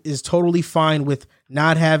Dame is totally fine with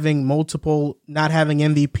not having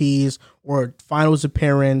MVPs or finals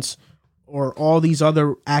appearance or all these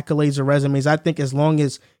other accolades or resumes. I think as long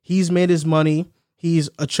as he's made his money, He's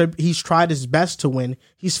tried his best to win.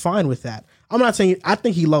 He's fine with that. I'm not saying I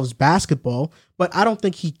think he loves basketball, but I don't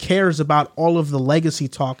think he cares about all of the legacy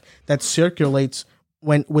talk that circulates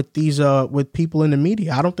with people in the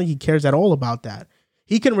media. I don't think he cares at all about that.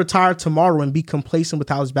 He can retire tomorrow and be complacent with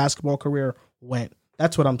how his basketball career went.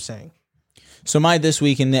 That's what I'm saying. So my this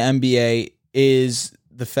week in the NBA is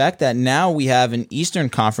the fact that now we have an Eastern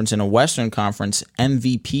Conference and a Western Conference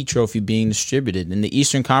MVP trophy being distributed. In the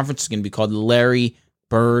Eastern Conference, it's going to be called the Larry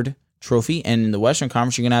Bird Trophy, and in the Western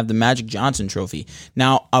Conference, you're going to have the Magic Johnson Trophy.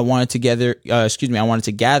 Now, I wanted to gather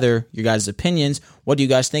your guys' opinions. What do you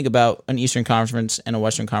guys think about an Eastern Conference and a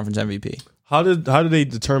Western Conference MVP? How did they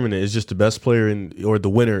determine it? It's just the best player or the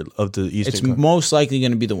winner of the Eastern It's Conference? most likely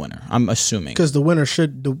going to be the winner, I'm assuming. Because the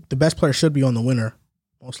best player should be on the winner,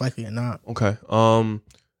 most likely or not. Okay.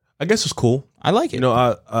 I guess it's cool. I like it. You know,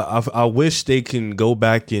 I wish they can go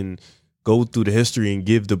back and go through the history and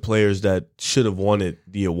give the players that should have won it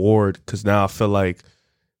the award, because now I feel like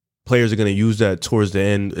players are going to use that towards the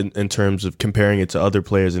end in terms of comparing it to other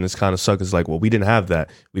players, and it's kind of sucks. It's like, well, we didn't have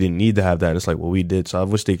that. We didn't need to have that. And it's like, well, we did. So I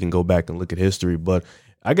wish they can go back and look at history. But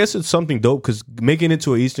I guess it's something dope because making it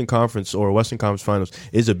to an Eastern Conference or a Western Conference Finals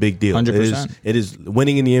is a big deal. 100%. It is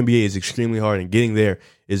winning in the NBA is extremely hard, and getting there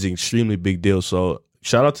is an extremely big deal. So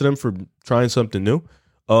shout out to them for trying something new.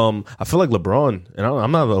 I feel like LeBron, and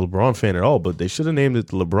I'm not a LeBron fan at all, but they should have named it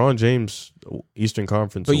the LeBron James Eastern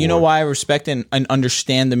Conference But you know Award. why I respect and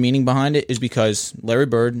understand the meaning behind it is because Larry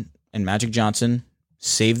Bird and Magic Johnson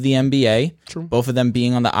saved the NBA, True. both of them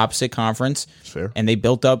being on the opposite conference, It's fair. and they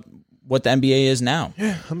built up what the NBA is now.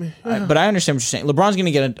 Yeah, I mean, But I understand what you're saying. LeBron's going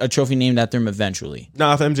to get a trophy named after him eventually.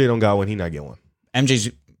 nah, if MJ don't got one, he not get one. MJ's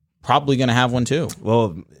probably going to have one too.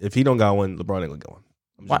 Well, if he don't got one, LeBron ain't gonna get one.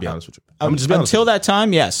 I'm just be honest with you. I'm just be honest. Until that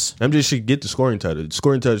time, yes. MJ should get the scoring title. The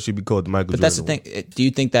scoring title should be called the Michael But Jordan. that's the thing. Do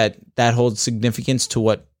you think that holds significance to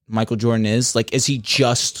what Michael Jordan is? Like, is he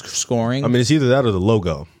just scoring? I mean, it's either that or the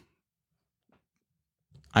logo.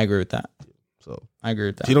 I agree with that. So I agree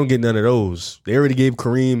with that. if you don't get none of those, they already gave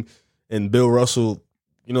Kareem and Bill Russell.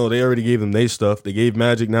 You know, they already gave them their stuff. They gave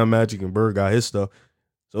Magic. Now Magic and Bird got his stuff.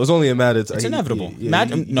 So it's only a matter. It's inevitable.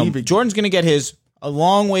 Jordan's going to get his a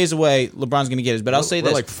long ways away. LeBron's going to get his. But I'll say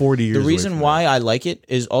this. Like 40 years The away reason from why I like it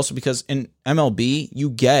is also because in MLB, you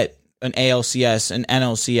get an ALCS, an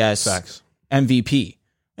NLCS Facts. MVP.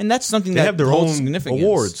 And that's something They that have their holds own significance.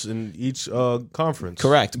 awards in each conference.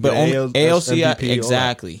 Correct. But The ALCS, MVP,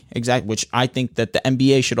 exactly. Which I think that the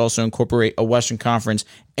NBA should also incorporate a Western Conference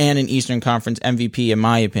and an Eastern Conference MVP, in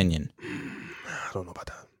my opinion. I don't know about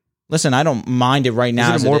that. Listen, I don't mind it right now.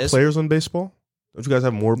 Is as there more it is. players on baseball? Don't you guys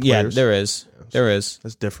have more Yeah, players? there is. There is.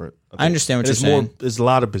 That's different. I understand what And you're saying. There's a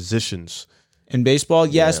lot of positions. In baseball,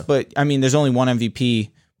 yes, Yeah. but I mean, there's only one MVP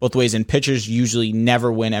both ways, and pitchers usually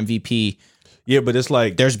never win MVP. Yeah, but it's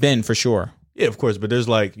like There's been for sure. yeah, of course. But there's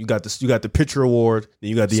like you got the pitcher award, then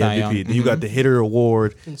you got the Cy MVP, Young. then you got the hitter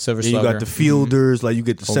award, Silver then you Slugger. got the fielders, like you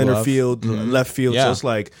get the Gold center Glove. field, left field. Yeah. So it's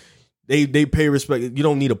like they pay respect. You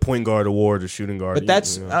don't need a point guard award or shooting guard. But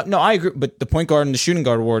that's no, I agree. But the point guard and the shooting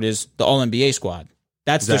guard award is the All NBA squad.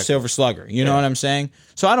 That's the Exactly. Silver Slugger. You know what I'm saying?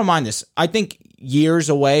 So I don't mind this. I think years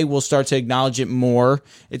away we'll start to acknowledge it more.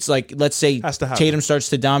 It's like, let's say Has to happen. Tatum starts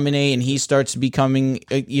to dominate and he starts becoming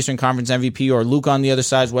a Eastern Conference MVP, or Luke on the other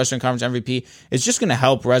side is Western Conference MVP. It's just going to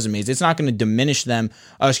help resumes. It's not going to diminish them.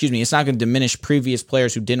 It's not going to diminish previous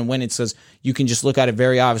players who didn't win. It says you can just look at it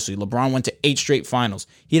very obviously. LeBron went to 8 straight finals.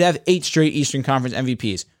 He'd have 8 straight Eastern Conference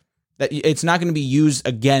MVPs. That it's not going to be used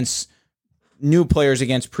against new players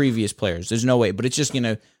against previous players. There's no way, but it's just going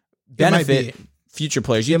to benefit future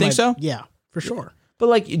players. You think so? Yeah, for sure. But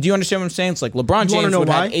like, do you understand what I'm saying? It's like LeBron You wanna James know would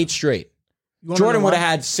have why? 8 straight. You wanna Jordan know would why? have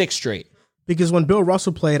had 6 straight. Because when Bill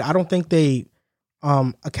Russell played, I don't think they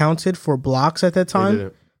accounted for blocks at that time.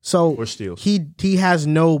 didn't. So Or steals. he has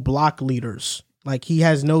no block leaders. Like he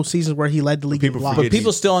has no seasons where he led the league in People blocks. forget But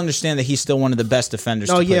people still understand that he's still one of the best defenders.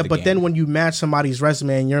 No, to play yeah, the but game. then when you match somebody's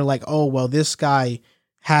resume and you're like, oh well, this guy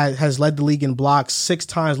has led the league in blocks 6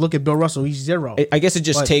 times. Look at Bill Russell; he's 0. I guess it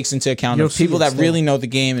just But takes into account you'll of see people it that still. really know the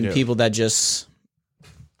game and Yeah. people that just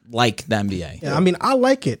like the NBA. Yeah, I mean, I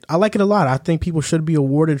like it. I like it a lot. I think people should be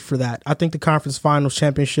awarded for that. I think the conference finals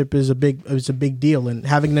championship is a big deal, and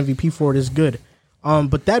having an MVP for it is good.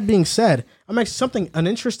 But that being said, I'm actually an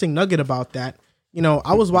interesting nugget about that. You know,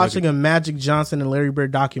 I was watching a Magic Johnson and Larry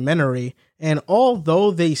Bird documentary, and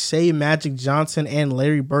although they say Magic Johnson and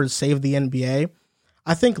Larry Bird saved the NBA,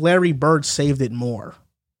 I think Larry Bird saved it more.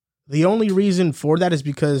 The only reason for that is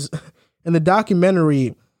because in the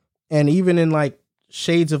documentary, and even in like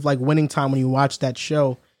shades of like Winning Time when you watch that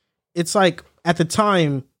show, it's like at the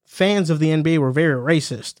time fans of the NBA were very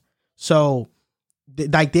racist. So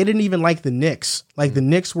they didn't even like the Knicks. Like the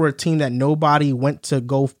Knicks were a team that nobody went to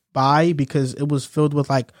go buy because it was filled with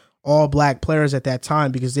like all black players at that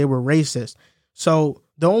time because they were racist. So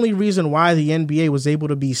the only reason why the NBA was able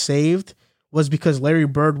to be saved was because Larry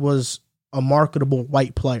Bird was a marketable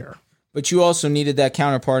white player. But you also needed that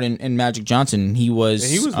counterpart in Magic Johnson. He was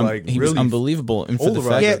And he was, like, he was really unbelievable. And for the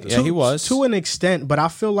polarized. fact, he was to an extent. But I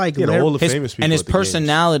feel like Yeah, all the his, famous people and his at the games.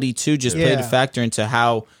 personality too just played a Yeah. factor into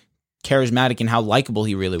how charismatic and how likable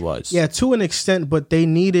he really was. yeah, to an extent. But they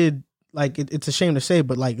needed like it's a shame to say,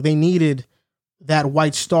 but like they needed that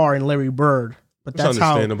white star in Larry Bird. But It's that's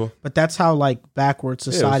how. understandable. But that's how like backward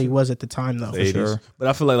society was- was at the time, though. The 80s. sure. But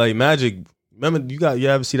I feel like Magic. Remember, you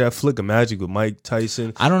ever see that flick of Magic with Mike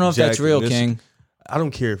Tyson? I don't know if that's Jack real, and this- King. I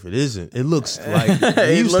don't care if it isn't. It looks like It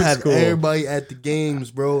he used looks to have cool. everybody at the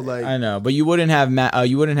games, bro. Like, I know, but you wouldn't have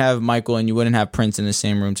you wouldn't have Michael and you wouldn't have Prince in the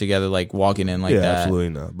same room together, like walking in like yeah, that. absolutely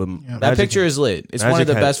not. But That picture is lit. It's one of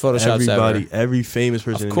the best photoshops ever. Every famous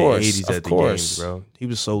person Of course, in the 80s of at the course. games, bro. He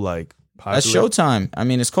was so like popular. That's Showtime. I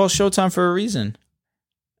mean, it's called Showtime for a reason.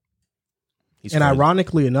 He's And crazy.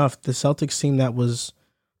 ironically enough, the Celtics team that was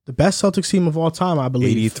the best Celtics team of all time, I believe.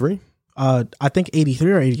 83. I think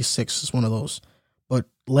 83 or 86 is one of those. But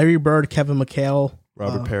Larry Bird, Kevin McHale,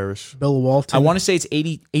 Robert Parrish. Bill Walton. I want to say it's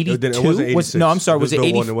 80, 82. It wasn't 86. No, I'm sorry. Was it Bill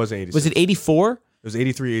 80? Walton, it wasn't 86. Was it 84? It was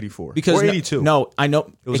 83, 84. Because or 82. No, I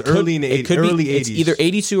know It was early in the it could early be, It's 80s. either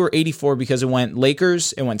 82 or 84 because it went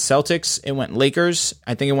Lakers, it went Celtics, it went Lakers.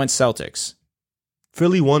 I think it went Celtics.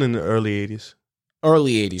 Philly won in the early 80s.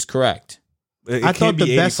 Early 80s, correct. It I can't thought be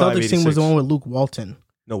the best 85, Celtics team was the 86. one with Luke Walton.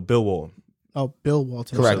 No, Bill Walton. Oh, Bill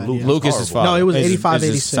Walton. Correct. So, yeah. Lucas is horrible. father. No, it was Is- 85, is his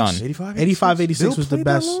 86. son. 85, 85, 86 Bill was the played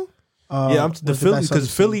that best. long? Yeah, the was Philly best because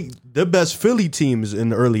Celtics Philly, team. the best Philly team is in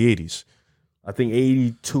the early 80s. I think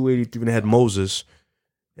 82, 83 when they had Moses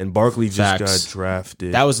and Barkley just Facts. got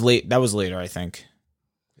drafted. That was late. That was later, I think.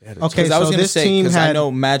 Okay, Because I was so going to this say, team because I had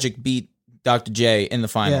know Magic beat Dr. J in the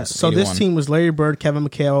finals. yeah. So this 81. team was Larry Bird, Kevin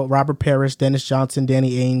McHale, Robert Parrish, Dennis Johnson,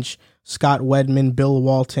 Danny Ainge, Scott Wedman, Bill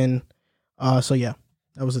Walton. So yeah,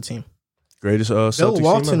 that was the team. Greatest Bill Celtics team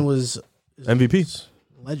Walton ever. was MVP.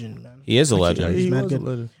 legend, man. He is a legend. He's He mad was a good.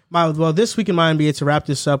 legend. Well, this week in my NBA to wrap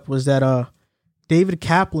this up was that David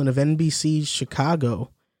Kaplan of NBC Chicago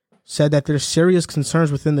said that there's serious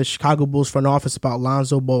concerns within the Chicago Bulls front office about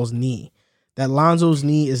Lonzo Ball's knee. That Lonzo's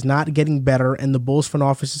knee is not getting better, and the Bulls front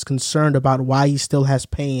office is concerned about why he still has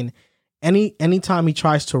pain anytime he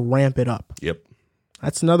tries to ramp it up. Yep.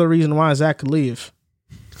 That's another reason why Zach could leave.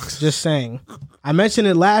 Just saying. I mentioned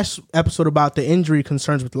it last episode about the injury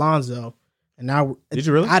concerns with Lonzo, and now Did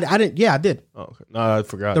you really? I didn't. Yeah, I did. Oh, okay. No, I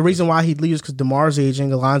forgot. The reason why he leaves is because DeMar's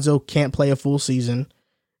aging. Alonzo can't play a full season,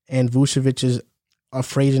 and Vucevic is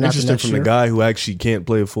afraid after Interesting next from year. the guy who actually can't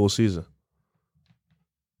play a full season.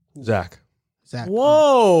 Zach. Zach.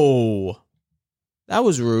 Whoa. That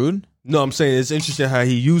was rude. No, I'm saying it's interesting how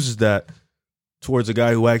he uses that towards a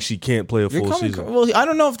guy who actually can't play a You're full coming, season. well, I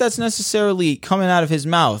don't know if that's necessarily coming out of his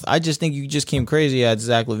mouth. I just think you just came crazy at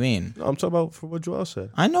Zach LaVine. No, I'm talking about for what Joel said.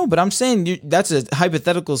 I know, but I'm saying that's a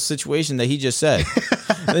hypothetical situation that he just said.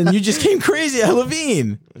 And you just came crazy at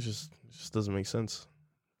LaVine. It just doesn't make sense.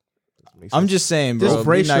 Doesn't make I'm sense. just saying, Just bro. Be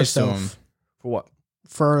brace nice to yourself. him. For what?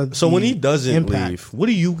 For So when the he doesn't impact. leave, what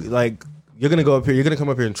do you like? You're gonna go up here. You're gonna come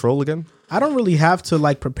up here and troll again. I don't really have to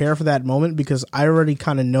like prepare for that moment because I already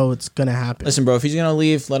kind of know it's gonna happen. Listen, bro, if he's gonna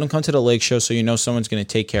leave, let him come to the Lake Show so you know someone's gonna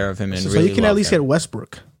take care of him and so really you can at love least him. get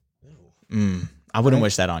Westbrook. I wouldn't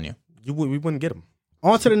wish that on you. We wouldn't get him.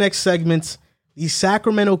 On to the next segment. The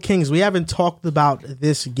Sacramento Kings. We haven't talked about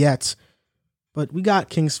this yet, but we got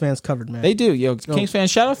Kings fans covered, man. They do, yo. Kings fans,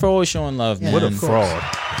 shout out for always showing love, man. What a of fraud!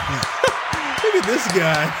 Look at this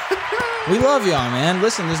guy. We love y'all, man.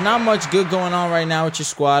 Listen, there's not much good going on right now with your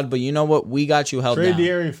squad, but you know what? We got you held Trade down.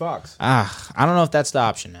 De'Aaron Fox. I don't know if that's the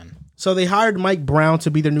option, man. So they hired Mike Brown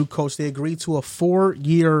to be their new coach. They agreed to a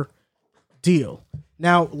 4-year deal.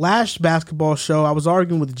 Now, last basketball show, I was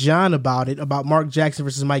arguing with John about it, about Mark Jackson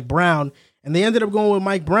versus Mike Brown, and they ended up going with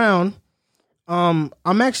Mike Brown. I'm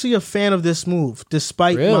actually a fan of this move,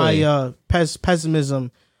 despite Really? my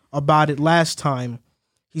pessimism about it last time.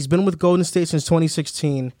 He's been with Golden State since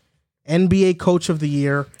 2016, NBA Coach of the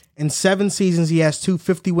Year. In 7 seasons, he has 2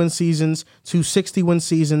 50-win seasons, 2 60-win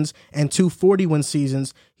seasons, and 2 40-win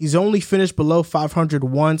seasons. He's only finished below 500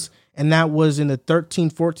 once, and that was in the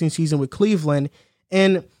 13-14 season with Cleveland.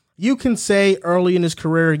 And you can say early in his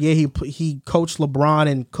career, yeah, he coached LeBron,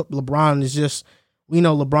 and LeBron is just, we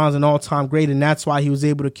know LeBron's an all-time great, and that's why he was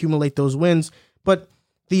able to accumulate those wins. But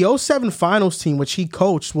the 07 Finals team, which he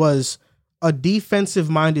coached, was a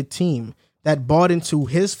defensive-minded team that bought into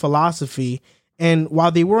his philosophy. And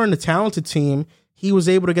while they weren't a talented team, he was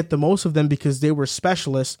able to get the most of them because they were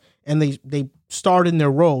specialists and they starred in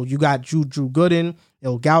their role. You got Drew Gooden,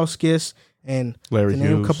 Ilgauskas, and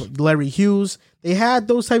Larry Hughes. They had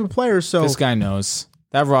those type of players. So this guy knows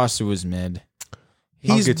that roster was mid.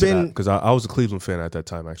 I'll get to that because I was a Cleveland fan at that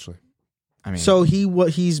time, actually. I mean, so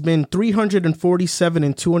he's been 347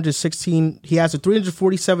 and 216. He has a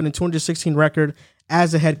 347 and 216 record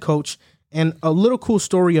as a head coach. And a little cool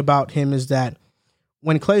story about him is that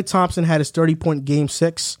when Klay Thompson had his 30-point game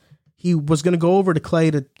 6, he was going to go over to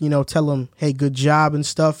Klay to, tell him, hey, good job and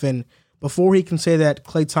stuff. And before he can say that,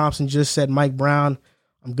 Klay Thompson just said, Mike Brown,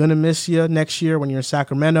 I'm going to miss you next year when you're in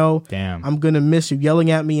Sacramento. Damn. I'm going to miss you yelling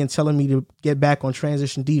at me and telling me to get back on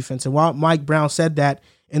transition defense. And while Mike Brown said that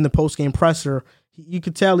in the postgame presser, you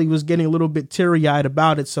could tell he was getting a little bit teary-eyed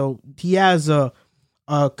about it. So he has a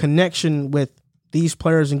connection with these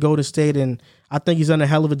players in Golden State, and I think he's done a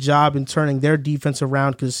hell of a job in turning their defense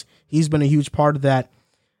around because he's been a huge part of that.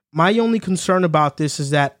 My only concern about this is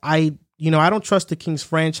that I don't trust the Kings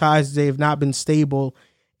franchise. They have not been stable.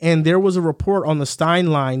 And there was a report on the Stein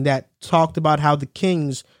line that talked about how the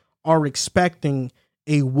Kings are expecting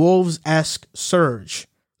a Wolves-esque surge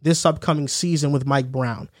this upcoming season with Mike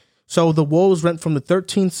Brown. So the Wolves went from the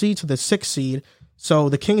 13th seed to the 6th seed. So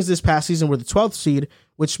the Kings this past season were the 12th seed,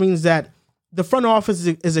 which means that the front office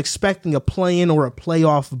is expecting a play-in or a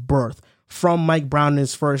playoff berth from Mike Brown in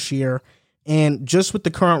his first year. And just with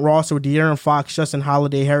the current roster with De'Aaron Fox, Justin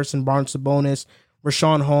Holiday, Harrison Barnes-Sabonis,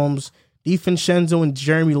 Rashawn Holmes, DiVincenzo and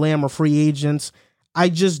Jeremy Lamb are free agents. I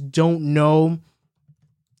just don't know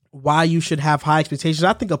why you should have high expectations.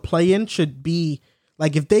 I think a play-in should be,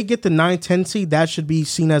 like, if they get the 9-10 seed, that should be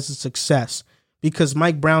seen as a success because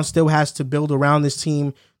Mike Brown still has to build around this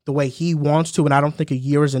team the way he wants to, and I don't think a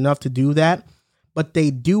year is enough to do that. But they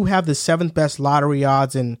do have the 7th best lottery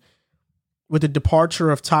odds, and with the departure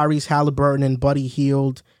of Tyrese Halliburton and Buddy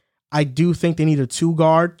Hield, I do think they need a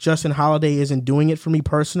 2-guard. Justin Holiday isn't doing it for me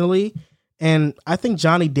personally, and I think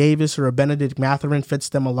Johnny Davis or a Benedict Mathurin fits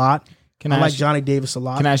them a lot. I like Johnny Davis a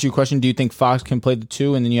lot. Can I ask you a question? Do you think Fox can play the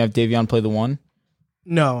 2 and then you have Davion play the 1?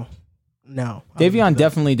 No. Davion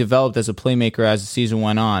definitely developed as a playmaker as the season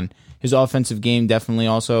went on. His offensive game definitely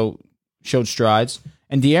also showed strides.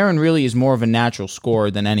 And De'Aaron really is more of a natural scorer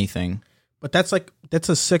than anything. But that's a 6'1"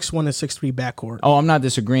 and 6'3" backcourt. Oh, I'm not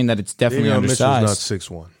disagreeing that it's definitely undersized. Mitchell's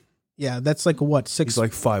not 6'1". Yeah, that's like what? 6. He's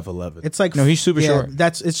like 5'11". It's like no, he's super short.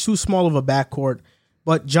 It's too small of a backcourt.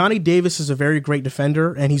 But Johnny Davis is a very great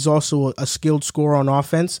defender, and he's also a skilled scorer on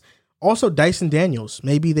offense. Also, Dyson Daniels.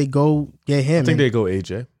 Maybe they go get him. I think they go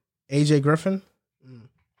AJ. AJ Griffin?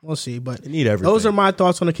 We'll see. But they need everything. Those are my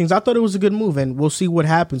thoughts on the Kings. I thought it was a good move, and we'll see what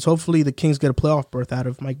happens. Hopefully, the Kings get a playoff berth out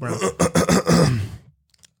of Mike Brown.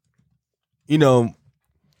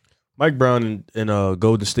 Mike Brown in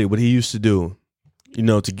Golden State, what he used to do,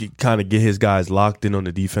 to kind of get his guys locked in on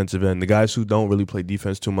the defensive end, the guys who don't really play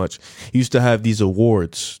defense too much, he used to have these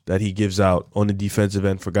awards that he gives out on the defensive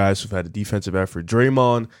end for guys who've had a defensive effort.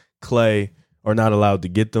 Draymond, Klay are not allowed to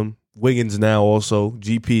get them. Wiggins now also,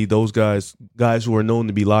 GP, those guys who are known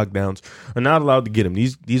to be lockdowns are not allowed to get them.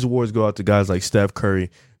 These awards go out to guys like Steph Curry,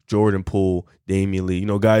 Jordan Poole, Damian Lee,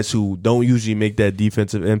 guys who don't usually make that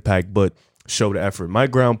defensive impact but show the effort.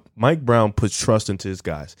 Mike Brown puts trust into his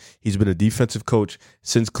guys. He's been a defensive coach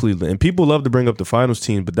since Cleveland. And people love to bring up the finals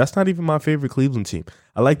team, but that's not even my favorite Cleveland team.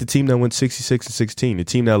 I like the team that went 66-16, the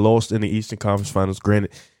team that lost in the Eastern Conference Finals.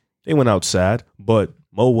 Granted, they went out sad, but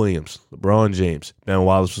Mo Williams, LeBron James, Ben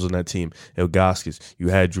Wallace was on that team. Ilgauskas, you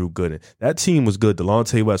had Drew Gooden. That team was good.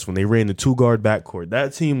 Delonte West, when they ran the 2-guard backcourt,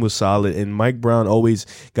 that team was solid. And Mike Brown always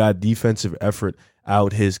got defensive effort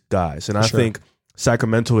out his guys. And I think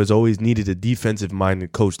Sacramento has always needed a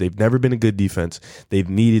defensive-minded coach. They've never been a good defense. They've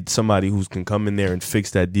needed somebody who can come in there and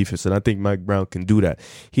fix that defense, and I think Mike Brown can do that.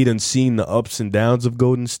 He done seen the ups and downs of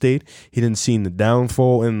Golden State. He done seen the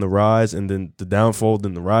downfall and the rise, and then the downfall,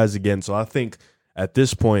 then the rise again. So I think at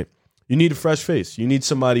this point, you need a fresh face. You need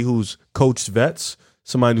somebody who's coached vets,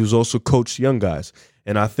 somebody who's also coached young guys.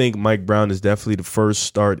 And I think Mike Brown is definitely the first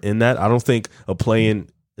start in that. I don't think a play-in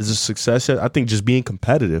is a success yet. I think just being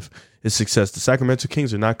competitive is success. The Sacramento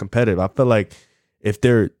Kings are not competitive. I feel like if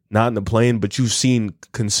they're not in the play-in, but you've seen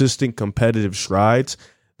consistent competitive strides,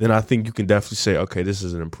 then I think you can definitely say, okay, this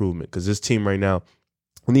is an improvement. Because this team right now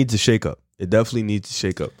needs a shake-up. It definitely needs to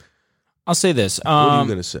shake up. I'll say this. What are you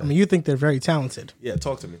going to say? I mean, you think they're very talented. Yeah,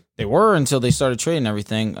 talk to me. They were until they started trading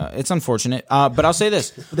everything. It's unfortunate. But I'll say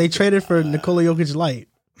this. They traded for Nikola Jokic Light.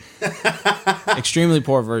 Extremely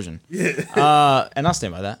poor version. Yeah. And I'll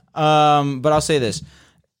stand by that. But I'll say this.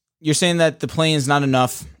 You're saying that the play-in is not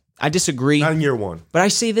enough. I disagree. Not in year one. But I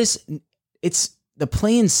say this. It's the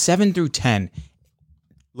play-in 7 through 10.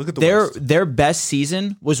 Look at the West. their best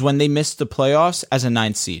season was when they missed the playoffs as a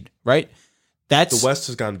 9th seed, right? The West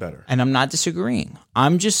has gotten better. And I'm not disagreeing.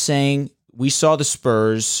 I'm just saying we saw the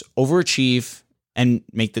Spurs overachieve and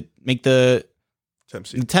make the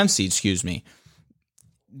 10th seed, excuse me.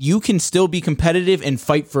 You can still be competitive and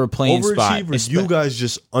fight for a play-in spot. Overachievers, you guys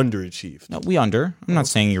just underachieved. No, we under. I'm not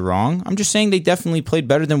saying you're wrong. I'm just saying they definitely played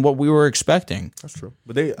better than what we were expecting. That's true.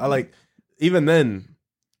 But even then,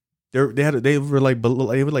 they were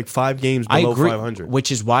like 5 games I below agree, 500. which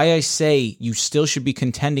is why I say you still should be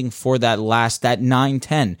contending for that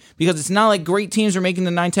 9-10, because it's not like great teams are making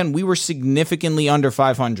the 9-10. We were significantly under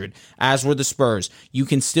 500, as were the Spurs. You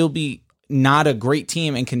can still be not a great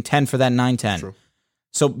team and contend for that 9-10. True.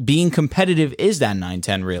 So being competitive is that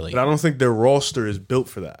 9-10 really. But I don't think their roster is built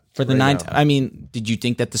for that. For the 9-10, I mean, did you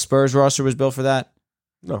think that the Spurs roster was built for that?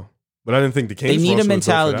 No. But I didn't think the Kings They need a roster was built for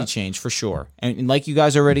mentality that. change for sure. And like you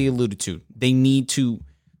guys already alluded to, they need to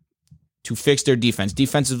fix their defense.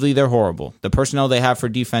 Defensively, they're horrible. The personnel they have for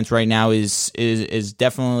defense right now is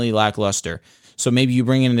definitely lackluster. So maybe you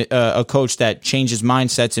bring in a coach that changes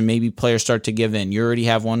mindsets and maybe players start to give in. You already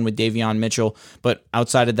have one with Davion Mitchell, but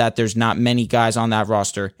outside of that, there's not many guys on that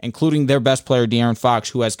roster, including their best player, De'Aaron Fox,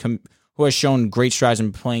 who has shown great strides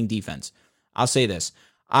in playing defense. I'll say this.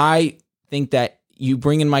 I think that you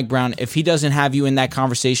bring in Mike Brown, if he doesn't have you in that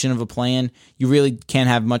conversation of a play-in, you really can't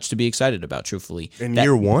have much to be excited about, truthfully. In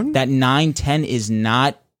year one? That 9-10 is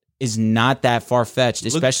not that far-fetched,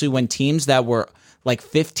 especially when teams that were like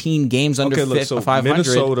 15 games under 500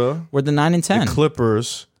 Minnesota, were the 9 and 10. the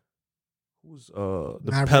Clippers, the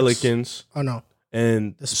Mavericks. Pelicans, Oh no,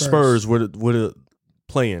 and The the Spurs. Spurs were the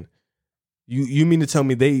playing. You mean to tell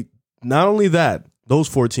me they not only that, those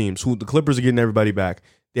 4 teams who the Clippers are getting everybody back,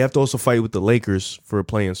 they have to also fight with the Lakers for a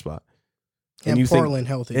playing spot. and you Portland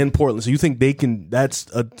healthy. And Portland. So you think they can? That's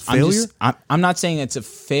a failure. I'm not saying it's a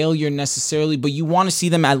failure necessarily, but you want to see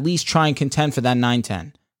them at least try and contend for that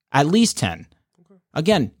 9-10. At least 10.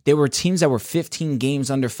 Again, there were teams that were 15 games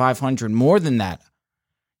under 500. More than that,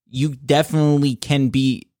 you definitely can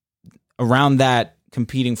be around that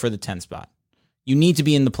competing for the 10 spot. You need to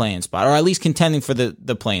be in the play-in spot, or at least contending for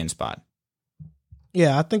the play-in spot.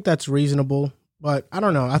 Yeah, I think that's reasonable, but I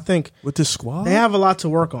don't know. I think With this squad, they have a lot to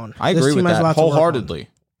work on. I This agree team with has a that lot to work on. wholeheartedly.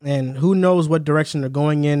 And who knows what direction they're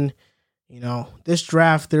going in. You know, this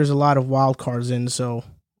draft, there's a lot of wild cards in, so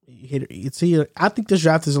I think this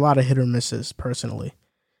draft is a lot of hit or misses, personally.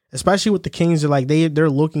 Especially with the Kings, they're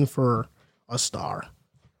looking for a star.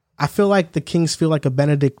 I feel like the Kings feel like a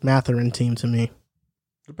Benedict Mathurin team to me.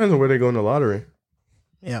 depends on where they go in the lottery.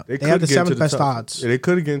 Yeah, They they have the could get into 7th best top- odds. Yeah, they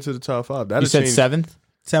could get into the top 5. You said 7th?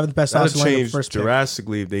 7th best That'll odds to land the change first pick.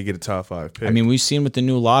 drastically if they get a top 5 pick. I mean, we've seen with the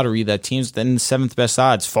new lottery that teams in the 7th best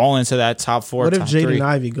odds fall into that top 4, What if top Jaden 3.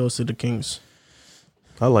 Ivey goes to the Kings?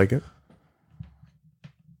 I like it.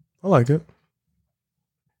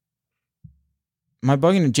 My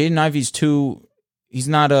bugging, Jaden Ivey's too. He's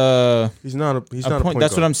not a He's not a point.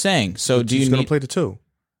 That's what I'm saying. So do He's you going to need? play the 2.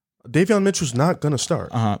 Davion Mitchell's not going to start.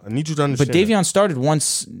 Uh-huh. I need you to But understand. Davion started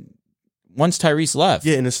once Tyrese left.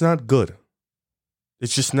 Yeah, and it's not good.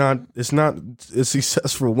 It's just not. It's not a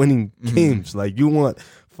success for winning Mhm. games. Like you want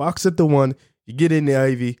Fox at the 1. You get in the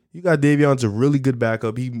Ivy. You got Davion's a really good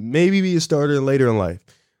backup. He maybe be a starter later in life,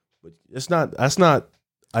 but it's not. That's not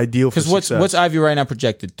ideal for Because success. what's Ivy right now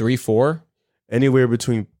projected? 3-4. Anywhere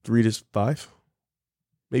between 3 to 5,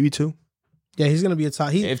 maybe 2. Yeah, he's going to be a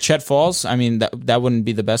top. If Chet falls, I mean that wouldn't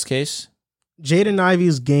be the best case. Jaden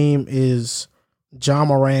Ivey's game is John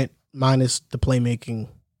Morant minus the playmaking.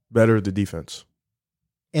 Better the defense.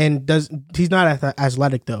 And he's not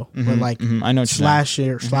athletic though, but Mhm, like mhm. I know what you're saying.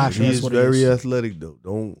 slasher. He That's is what very he is. athletic though.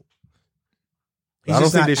 Don't. He's I don't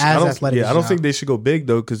just think not they should. as I don't, athletic. yeah, as I don't Ja. think they should go big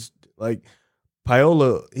though, because like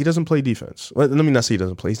Paola, he doesn't play defense. Let me not say he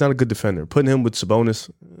doesn't play. He's not a good defender. Putting him with Sabonis,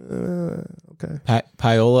 okay.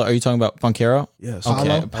 Paola, are you talking about Funkero? Yes.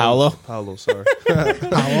 Okay, Paolo. Paolo, sorry.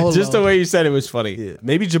 Paolo. Just the way you said it was funny. Yeah,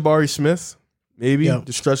 maybe Jabari Smith. Maybe Yeah.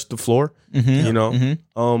 to stretch the floor. Mhm, You know,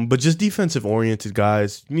 mhm. but just defensive oriented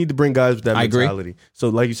guys. You need to bring guys with that I agree. mentality. So,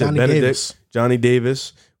 like you said, Johnny Benedict, Davis. Johnny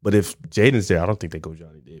Davis. But if Jaden's there, I don't think they go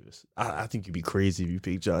Johnny Davis. I think you'd be crazy if you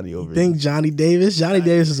pick Johnny over. Think Johnny Davis? Johnny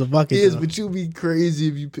Davis is a bucket. He is, though. but you'd be crazy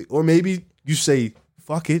if you pick, or maybe you say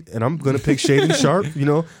fuck it, and I'm gonna pick Shaden Sharp. You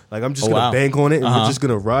know, like I'm just gonna wow. bank on it, and Uh-huh. we're just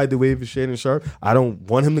gonna ride the wave of Shaden Sharp. I don't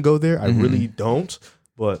want him to go there. I really don't.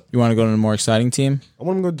 But You want to go to a more exciting team? I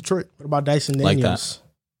want him to go to Detroit. What about Dyson Like that. Daniels?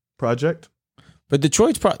 Project. But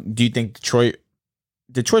Detroit's do you think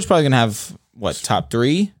Detroit's probably gonna have what, top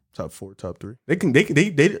 3? Top 4, top 3. They can.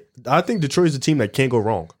 I think Detroit's a team that can't go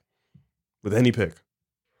wrong with any pick.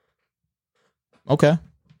 Okay.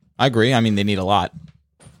 I agree. I mean, they need a lot.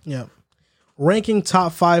 Yeah. Ranking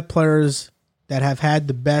top 5 players that have had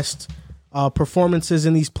the best performances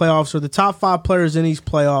in these playoffs, or the top 5 players in these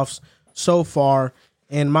playoffs so far.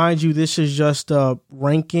 And mind you, this is just a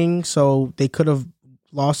ranking, so they could have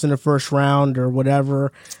lost in the first round or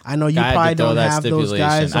whatever. I know you probably don't have those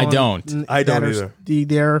guys. I don't either.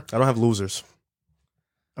 There. I don't have losers.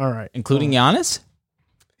 All right. Including Giannis?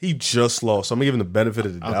 He just lost. So I'm going to give him the benefit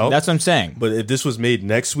of the doubt. That's what I'm saying. But if this was made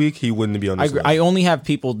next week, he wouldn't be on this list. I only have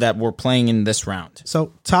people that were playing in this round.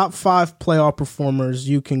 So top 5 playoff performers.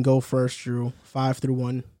 You can go first, Drew. 5 through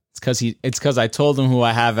 1. It's because I told him who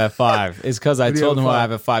I have at 5. It's because I told him who I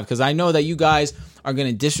have at 5. Because I know that you guys are going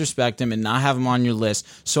to disrespect him and not have him on your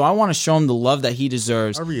list. So I want to show him the love that he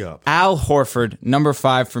deserves. Hurry up. Al Horford, number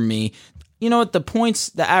 5 for me. You know what? The points,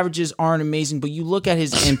 the averages aren't amazing, but you look at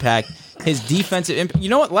his impact, his defensive impact. You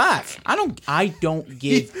know what? Laugh. I don't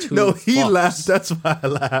give two fucks. Laughed. That's why I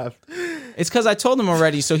laughed. It's because I told him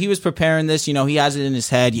already. So he was preparing this. You know, he has it in his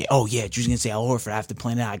head. Yeah, Drew's gonna say Al Horford after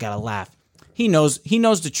playing it. I gotta laugh. He knows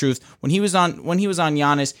the truth. When he was on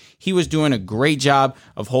Giannis, he was doing a great job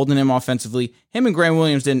of holding him offensively. Him and Grant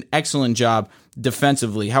Williams did an excellent job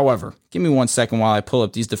defensively. However, give me 1 second while I pull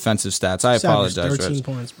up these defensive stats. I apologize. 13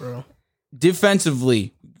 points, bro.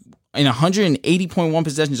 Defensively, in 180.1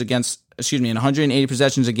 possessions against, in 180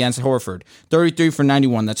 possessions against Horford, 33 for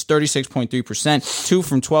 91. That's 36.3%. 2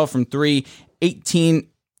 from 12 from 3,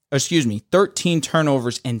 13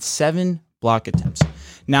 turnovers and 7 block attempts.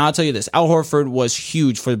 Now, I'll tell you this. Al Horford was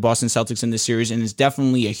huge for the Boston Celtics in this series and is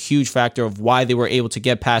definitely a huge factor of why they were able to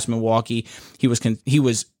get past Milwaukee. He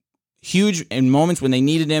was huge in moments when they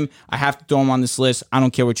needed him. I have to throw him on this list. I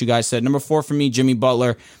don't care what you guys said. Number 4 for me, Jimmy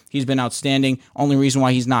Butler. He's been outstanding. Only reason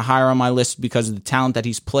why he's not higher on my list is because of the talent that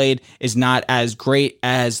he's played is not as great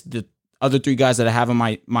as the other 3 guys that I have on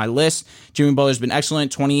my list. Jimmy Butler's been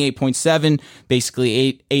excellent, 28.7,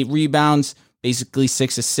 basically 8 rebounds, basically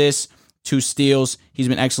 6 assists, 2 steals. He's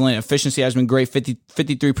been excellent. Efficiency has been great,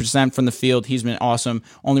 53% from the field. He's been awesome.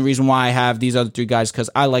 Only reason why I have these other 3 guys because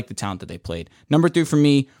I like the talent that they played. Number 3 for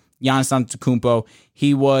me, Giannis Antetokounmpo.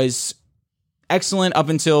 He was excellent up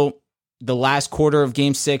until the last quarter of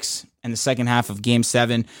Game 6 and the second half of Game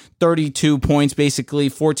 7. 32 points, basically,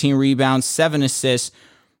 14 rebounds, 7 assists,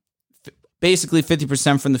 basically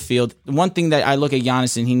 50% from the field. The one thing that I look at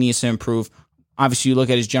Giannis and he needs to improve, obviously you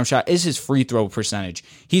look at his jump shot, is his free throw percentage.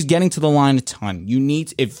 He's getting to the line a ton.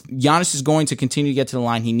 If Giannis is going to continue to get to the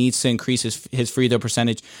line, he needs to increase his free throw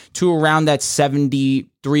percentage to around that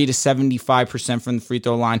 73 to 75% from the free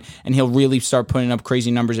throw line, and he'll really start putting up crazy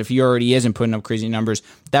numbers. If he already isn't putting up crazy numbers,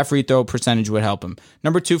 that free throw percentage would help him.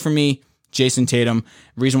 Number 2 for me, Jason Tatum.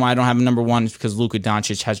 The reason why I don't have him number 1 is because Luka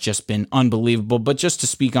Doncic has just been unbelievable. But just to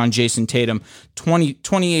speak on Jason Tatum,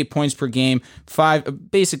 28 points per game,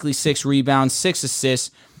 6 rebounds, 6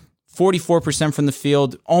 assists, 44% from the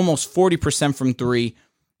field, almost 40% from 3.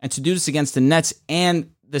 And to do this against the Nets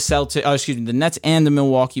and the Nets and the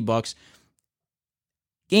Milwaukee Bucks.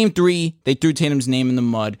 Game 3, they threw Tatum's name in the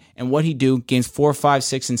mud. And what he do? Games 4, 5,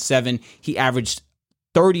 6, and 7, he averaged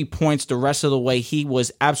 30 points the rest of the way. He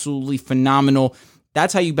was absolutely phenomenal.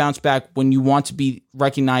 That's how you bounce back when you want to be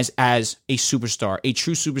recognized as a superstar, a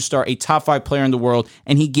true superstar, a top 5 player in the world,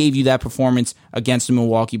 and he gave you that performance against the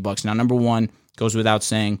Milwaukee Bucks. Now, number 1 goes without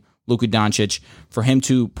saying, Luka Doncic. For him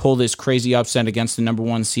to pull this crazy upset against the number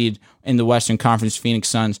 1 seed in the Western Conference, Phoenix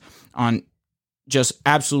Suns, on just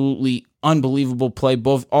absolutely unbelievable play,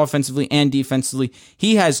 both offensively and defensively.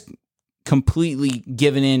 He has completely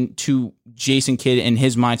given in to Jason Kidd and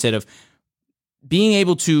his mindset of being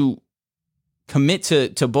able to commit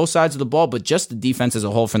to both sides of the ball, but just the defense as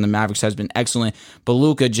a whole from the Mavericks has been excellent. But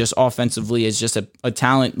Luka just offensively is just a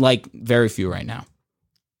talent like very few right now.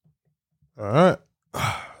 All right.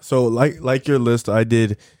 So like your list, I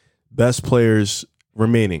did best players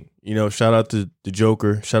remaining. You know, shout out to the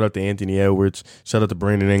Joker, shout out to Anthony Edwards, shout out to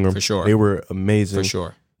Brandon Ingram. For sure. They were amazing. For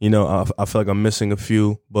sure. You know, I feel like I'm missing a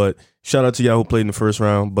few, but shout out to y'all who played in the first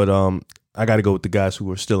round. But I got to go with the guys who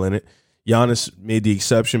were still in it. Giannis made the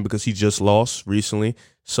exception because he just lost recently.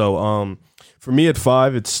 So for me at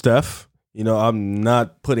 5, it's Steph. You know, I'm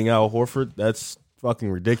not putting Al Horford. That's fucking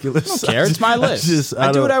ridiculous. I don't care. It's my list.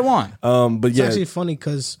 I do what I want. But It's yeah, actually funny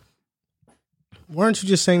because weren't you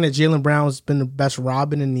just saying that Jaylen Brown's been the best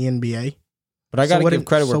Robin in the NBA? But I got to give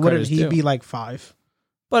credit where credit is due. So what did he be like 5?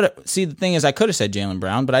 But see, the thing is, I could have said Jaylen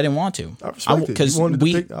Brown, but I didn't want to. I respect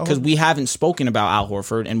it. Because we haven't spoken about Al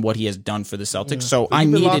Horford and what he has done for the Celtics. Yeah. So I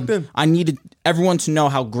needed everyone to know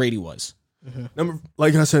how great he was. Mm-hmm.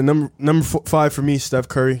 Like I said, number 5 for me, Steph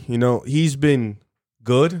Curry. You know, he's been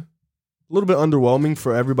good. A little bit underwhelming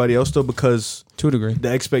for everybody else though, because To a degree. the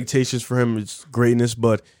expectations for him is greatness,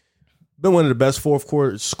 but been one of the best fourth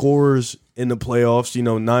quarter scorers in the playoffs.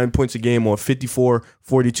 9 points a game on 54,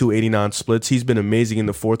 42, 89 splits. He's been amazing in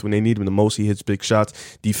the fourth when they need him the most. He hits big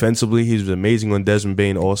shots. Defensively, he's been amazing on Desmond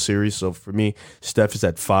Bane all series. So for me, Steph is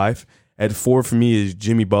at 5. At 4 for me is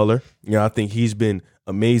Jimmy Butler. I think he's been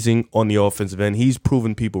amazing on the offensive end. He's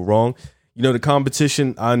proven people wrong. The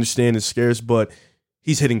competition, I understand, is scarce, but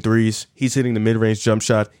he's hitting threes. He's hitting the mid-range jump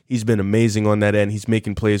shot. He's been amazing on that end. He's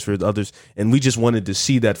making plays for others. And we just wanted to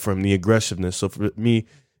see that from the aggressiveness. So for me,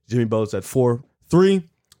 Jimmy Butler's at 4. 3,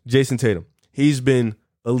 Jason Tatum. He's been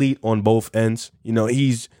elite on both ends.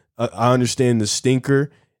 I understand the stinker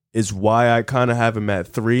is why I kind of have him at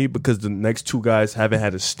 3, because the next two guys haven't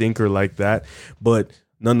had a stinker like that. But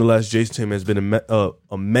nonetheless, Jason Tatum has been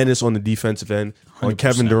a menace on the defensive end, on 100%.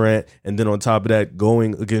 Kevin Durant, and then on top of that,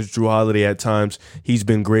 going against Drew Holiday at times, he's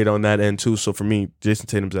been great on that end too. So for me, Jason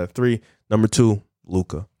Tatum's at 3. Number 2,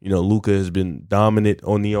 Luka. Luka has been dominant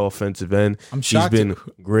on the offensive end. I'm shocked. He's been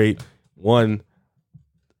great. I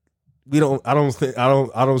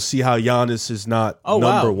don't see how Giannis is not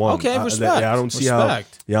number one. Okay, respect. I don't see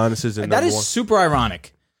Respect. how Giannis isn't That number is one. super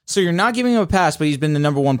ironic. So you're not giving him a pass, but he's been the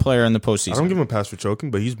number 1 player in the postseason. I don't give him a pass for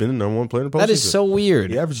choking, but he's been the number 1 player in the postseason. That is so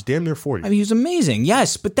weird. He averaged damn near 40. I mean, he was amazing.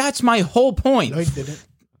 Yes, but that's my whole point. No, he didn't.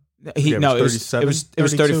 He, Yeah, no, it was 37? it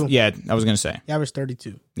was 30. 32. Yeah, I was gonna say. He averaged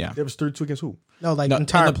 32. Yeah, He averaged 32 against who? No, like No,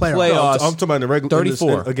 entire in the player. playoffs. I'm talking about in the regular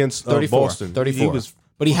 34 against 34, Boston. 34. He was,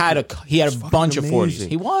 but he had a bunch of 40s. amazing.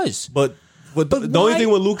 He was. but the why- only thing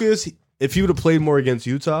with Luka is if he would have played more against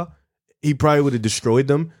Utah, he probably would have destroyed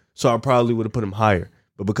them. So I probably would have put him higher.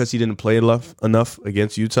 But because he didn't play enough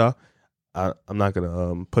against Utah, I'm not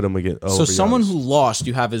gonna put him against. So someone who lost,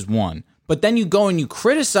 you have as 1. But then you go and you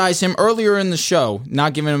criticize him earlier in the show,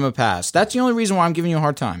 not giving him a pass. That's the only reason why I'm giving you a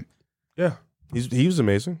hard time. he was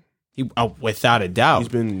amazing. Without a doubt. He's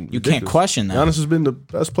been You can't ridiculous. question that. Giannis has been the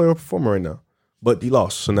best player performer right now, but he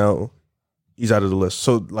lost, so now he's out of the list.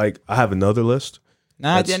 So I have another list. No.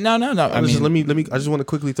 I mean, let me. I just want to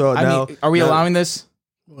quickly throw it now. are we now- allowing this?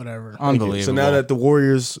 Whatever. Unbelievable. So now that the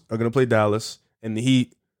Warriors are going to play Dallas and the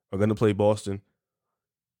Heat are going to play Boston,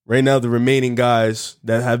 right now the remaining guys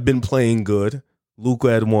that have been playing good: Luka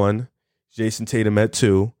at 1, Jason Tatum at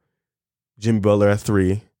 2, Jimmy Butler at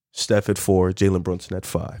 3, Steph at 4, Jalen Brunson at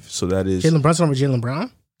 5. So that is Jalen Brunson over Jalen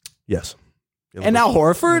Brown? yes. Jalen and now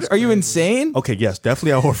Brunson. Horford? Are you insane? Okay, yes,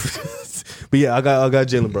 definitely Al Horford. But yeah, I got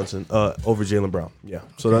Jalen Brunson over Jalen Brown. Yeah,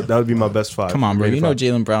 so that would be my best 5. Come on, bro. Remaining You know 5.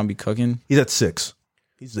 Jalen Brown be cooking. He's at 6.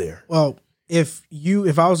 He's there. Well, if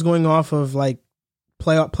I was going off of like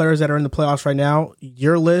playoff players that are in the playoffs right now,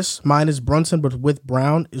 your list, mine is Brunson, but with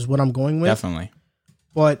Brown is what I'm going with. Definitely.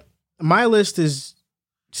 But my list is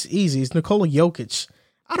it's easy. It's Nikola Jokic.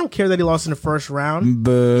 I don't care that he lost in the first round.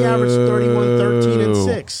 He averaged 31, 13, and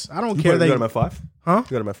 6. I don't care You that got him at 5? Huh?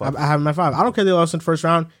 You got him at 5? I have him at 5. I don't care that he lost in the first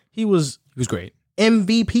round. He was great.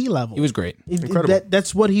 MVP level. He was great. Incredible.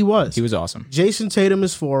 That's what he was. He was awesome. Jason Tatum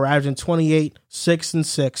is 4, averaging 28, 6, and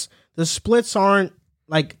 6. The splits aren't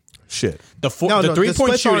like Shit. The the 3-point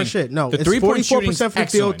splits shooting. aren't shit. No, the it's 3-point shooting 44% from the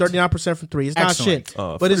field, excellent. 39% from 3. It's not Excellent. shit,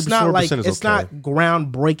 but it's not like 44% is it's okay. not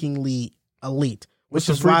groundbreakingly elite, What's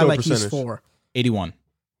which the is why free throw like he's percentage? 4. 81.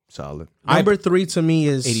 Solid. Number 3 to me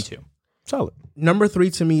is 82. Solid. Number 3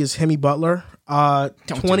 to me is Hemi Butler. do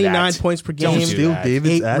 29 that. points per Don't game, do that.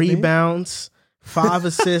 8 rebounds, 5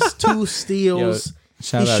 assists, 2 steals.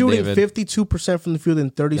 Shout He's out shooting David. 52% from the field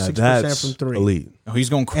and 36% That's from 3. elite. Oh, he's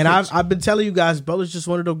going crazy. And I've been telling you guys, Butler's just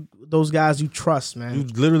one of those guys you trust, man. You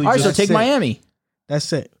literally All right, so just take it. Miami.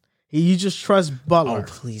 That's it. You just trust Butler. Oh,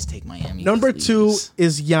 please take Miami. Number please. 2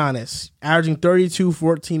 is Giannis, averaging 32,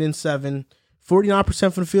 14, and 7.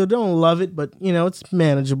 49% from the field. Don't love it, but, it's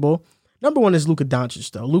manageable. Number 1 is Luka Doncic,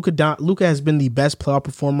 though. Luka has been the best playoff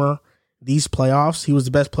performer these playoffs. He was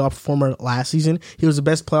the best playoff performer last season. He was the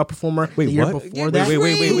best playoff performer the year what? before that. Wait.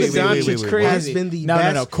 Luka Doncic has Crazy. been the No,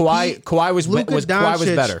 best. no. Kawhi was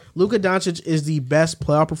better. Luka Doncic is the best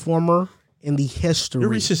playoff performer in the history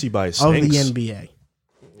Your recency bias of the stinks. NBA.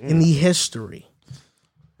 In the history.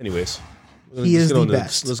 Anyways, He is the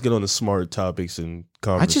best. Let's get on the smart topics and I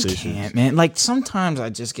conversations. just can't, man. Like, sometimes I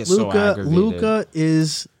just get so aggravated. Luka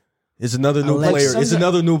is. It's another new Alexis- player. It's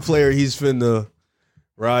another new player. He's finna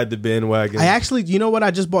ride the bandwagon. I actually, you know what? I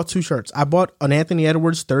just bought 2 shirts. I bought an Anthony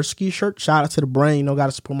Edwards Thirsty shirt. Shout out to the brand. Got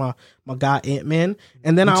to support my guy Ant-Man.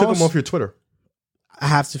 And then you I took him also off your Twitter. I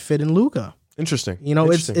have to fit in Luka. Interesting.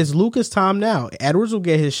 It's Luka's time now. Edwards will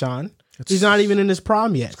get his shine. He's not even in his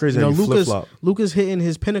prime yet. It's crazy how you flip-flop. Luka's hitting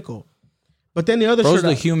his pinnacle. But then the other Bro's shirt,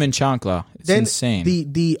 the human chancla. It's then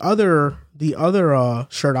insane. The other the other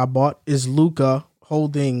shirt I bought is Luka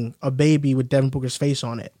holding a baby with Devin Booker's face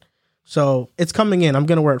on it. So it's coming in. I'm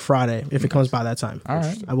going to wear it Friday if it comes by that time. All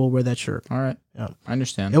right. I will wear that shirt. All right. Yeah. I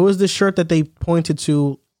understand. It was the shirt that they pointed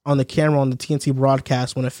to on the camera on the TNT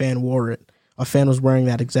broadcast when a fan wore it. A fan was wearing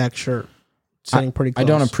that exact shirt. Sitting pretty close. I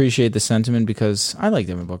don't appreciate the sentiment because I like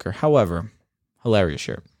Devin Booker. However, hilarious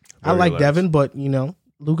shirt. I like hilarious. Devin, but,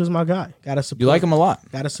 Luka's my guy. Got to support You like him a lot.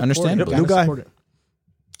 Got to support Understandably. him. New guy. Support it.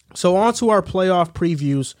 So on to our playoff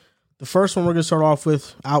previews. The first one we're going to start off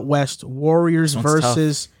with out west, Warriors This one's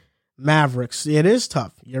versus Mavericks. It is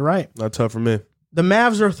tough. You're right. Not tough for me. The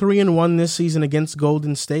Mavs are 3-1 this season against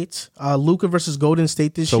Golden State. Luka versus Golden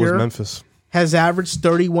State this So was year Memphis. has averaged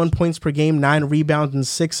 31 points per game, 9 rebounds, and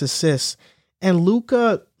 6 assists. And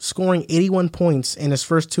Luka scoring 81 points in his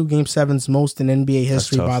first 2 Game 7s, most in NBA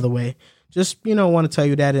history, tough. by the way. Just, want to tell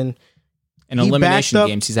you that. And In He elimination backed up-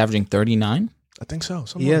 games, he's averaging 39. I think so.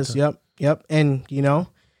 Something he like is, that. yep. And,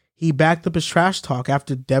 he backed up his trash talk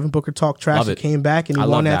after Devin Booker talked trash Love and it. came back and he I won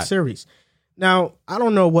love that that. series. Now, I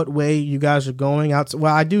don't know what way you guys are going out.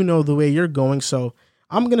 Well, I do know the way you're going, so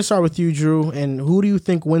I'm going to start with you, Drew. And who do you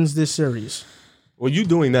think wins this series? Well, you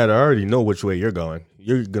doing that, I already know which way you're going.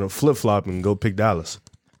 You're going to flip-flop and go pick Dallas.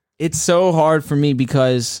 It's so hard for me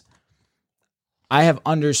because I have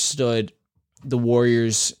understood the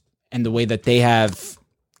Warriors and the way that they have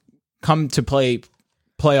come to play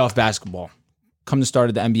playoff basketball, come the start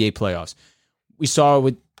of the NBA playoffs. We saw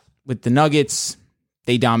it with the Nuggets,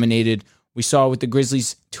 they dominated. We saw it with the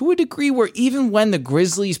Grizzlies to a degree where even when the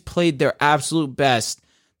Grizzlies played their absolute best,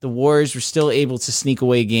 the Warriors were still able to sneak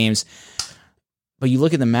away games. But you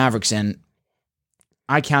look at the Mavericks, and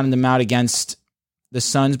I counted them out against the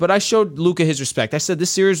Suns, but I showed Luka his respect. I said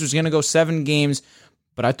this series was going to go 7 games,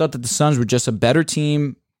 but I thought that the Suns were just a better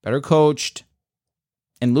team, better coached.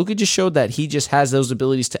 And Luka just showed that he just has those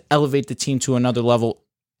abilities to elevate the team to another level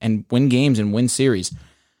and win games and win series.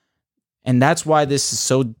 And that's why this is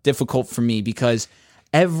so difficult for me, because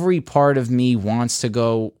every part of me wants to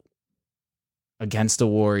go against the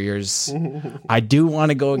Warriors. I do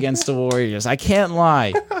want to go against the Warriors. I can't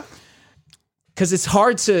lie. Because it's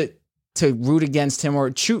hard to root against him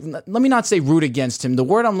or choose. Let me not say root against him. The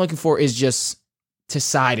word I'm looking for is just to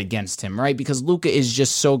side against him, right? Because Luka is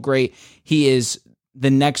just so great. He is the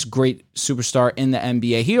next great superstar in the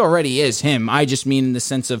NBA. He already is him. I just mean in the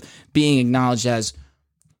sense of being acknowledged as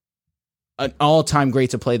an all-time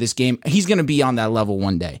great to play this game. He's going to be on that level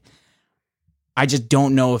one day. I just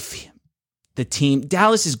don't know if the team...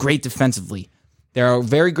 Dallas is great defensively. They're a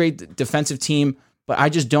very great defensive team, but I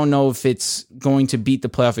just don't know if it's going to beat the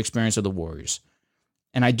playoff experience of the Warriors.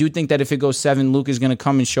 And I do think that if it goes 7, Luka is going to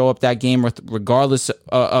come and show up that game regardless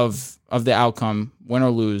of the outcome, win or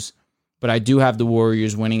lose. But I do have the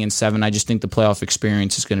Warriors winning in 7. I just think the playoff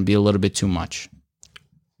experience is going to be a little bit too much.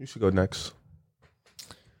 You should go next.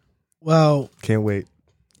 Well, Can't wait.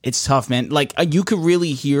 It's tough, man. Like, you could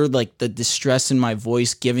really hear like the distress in my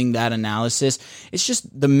voice giving that analysis. It's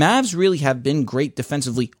just the Mavs really have been great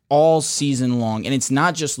defensively all season long, and it's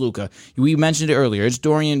not just Luka. We mentioned it earlier. It's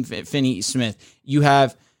Dorian Finney-Smith. You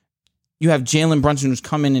have Jalen Brunson, who's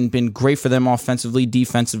come in and been great for them offensively,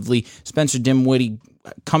 defensively. Spencer Dinwiddie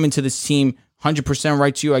coming to this team, 100%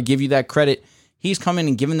 right to you. I give you that credit. He's come in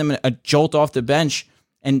and given them a jolt off the bench,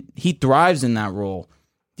 and he thrives in that role.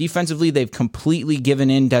 Defensively, they've completely given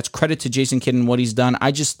in. That's credit to Jason Kidd and what he's done.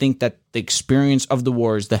 I just think that the experience of the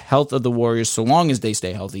Warriors, the health of the Warriors, so long as they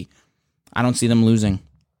stay healthy, I don't see them losing.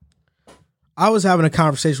 I was having a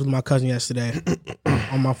conversation with my cousin yesterday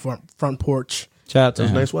on my front porch, Shout out to It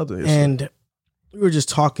was him. nice weather. and we were just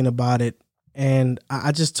talking about it. And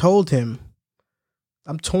I just told him,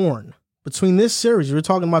 I'm torn between this series. We were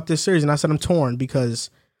talking about this series, and I said I'm torn because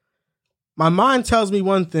my mind tells me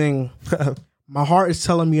one thing, my heart is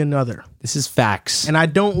telling me another. This is facts. And I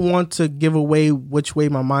don't want to give away which way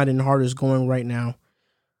my mind and heart is going right now.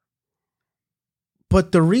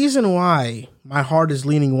 But the reason why my heart is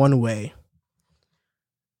leaning one way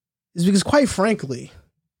is because, quite frankly,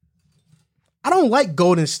 I don't like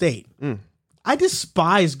Golden State. I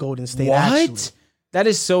despise Golden State, actually. What? That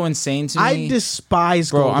is so insane to me. I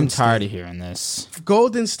despise Bro, Golden I'm State. tired of hearing this.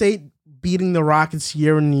 Golden State beating the Rockets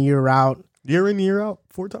year in and year out. Year in, year out,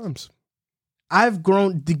 4 times. I've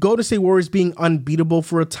grown the Golden State Warriors being unbeatable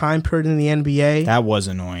for a time period in the NBA. That was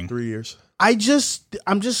annoying. 3 years. I'm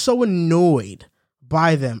just so annoyed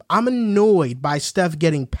by them. I'm annoyed by Steph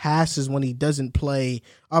getting passes when he doesn't play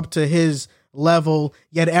up to his level,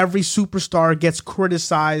 yet every superstar gets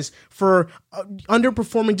criticized for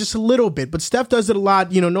underperforming just a little bit. But Steph does it a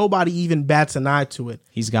lot. Nobody even bats an eye to it.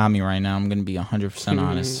 He's got me right now. I'm going to be 100%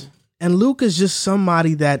 honest. And Luka's just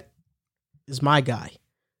somebody that is my guy.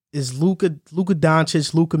 Is Luka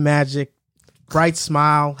Doncic, Luka Magic, bright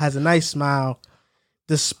smile, has a nice smile.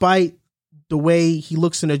 Despite the way he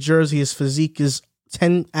looks in a jersey, his physique is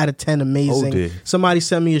 10 out of 10 amazing. Oh, dear. Somebody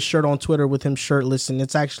sent me a shirt on Twitter with him shirtless, and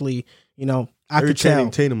it's actually, I could tell.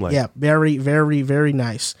 Tatum-like. Yeah, very, very, very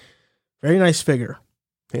nice. Very nice figure.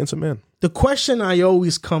 Handsome man. The question I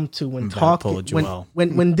always come to when talking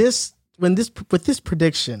with this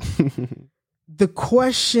prediction, the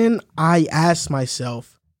question I ask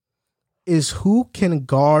myself is who can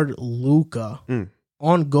guard Luka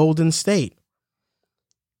on Golden State?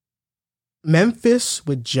 Memphis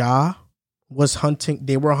with Ja was hunting.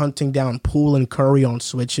 They were hunting down Poole and Curry on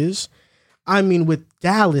switches. I mean, with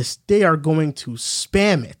Dallas, they are going to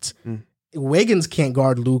spam it. Wiggins can't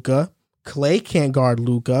guard Luka. Clay can't guard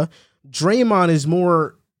Luka. Draymond is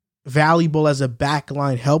more valuable as a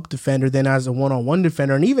backline help defender than as a one-on-one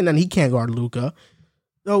defender, and even then, he can't guard Luka.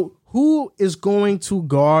 So, who is going to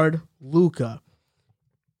guard Luka?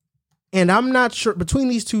 And I'm not sure between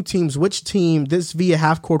these two teams, which team, this via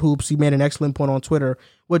Half Court Hoops, he made an excellent point on Twitter,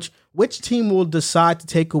 which team will decide to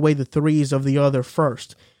take away the threes of the other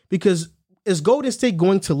first? Because is Golden State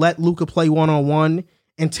going to let Luka play one-on-one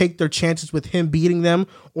and take their chances with him beating them?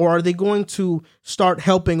 Or are they going to start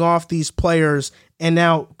helping off these players and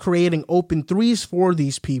now creating open threes for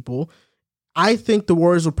these people? I think the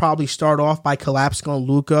Warriors will probably start off by collapsing on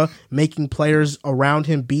Luka, making players around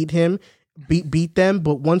him beat them.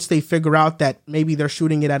 But once they figure out that maybe they're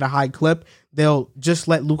shooting it at a high clip, they'll just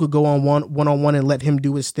let Luka go on one-on-one and let him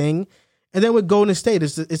do his thing. And then with Golden State,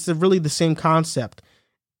 it's really the same concept.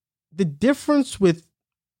 The difference with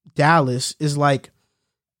Dallas is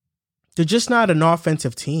they're just not an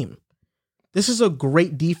offensive team. This is a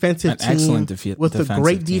great defensive team with a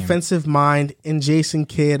great defensive mind in Jason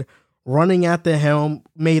Kidd running at the helm,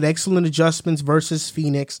 made excellent adjustments versus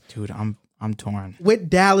Phoenix. Dude, I'm torn. With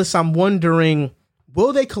Dallas, I'm wondering,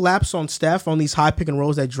 will they collapse on Steph on these high pick and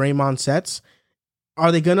rolls that Draymond sets?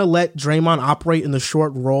 Are they going to let Draymond operate in the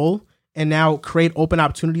short roll and now create open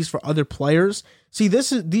opportunities for other players? See,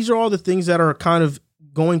 these are all the things that are kind of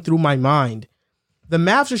going through my mind. The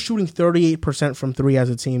Mavs are shooting 38% from three as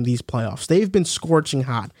a team these playoffs. They've been scorching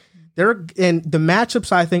hot. And the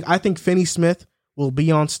matchups, I think Finney-Smith will be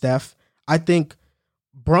on Steph. I think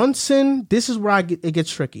Brunson, this is where it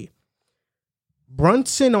gets tricky.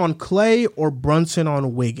 Brunson on Clay or Brunson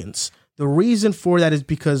on Wiggins. The reason for that is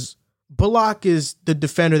because Bullock is the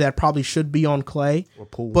defender that probably should be on Clay.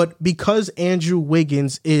 But because Andrew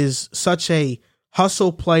Wiggins is such a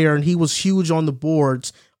hustle player and he was huge on the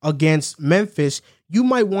boards against Memphis, you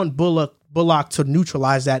might want Bullock to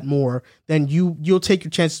neutralize that more. Then you'll take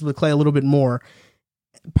your chances with Clay a little bit more.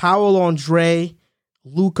 Powell on Dre,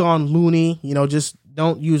 Luka on Looney. Just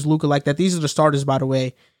don't use Luka like that. These are the starters, by the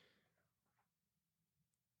way.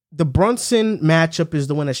 The Brunson matchup is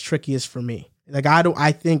the one that's trickiest for me.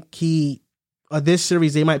 I think this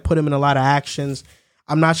series, they might put him in a lot of actions.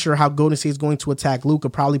 I'm not sure how Golden State is going to attack Luka.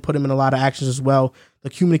 Probably put him in a lot of actions as well. The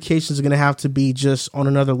communications are going to have to be just on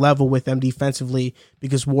another level with them defensively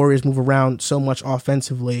because Warriors move around so much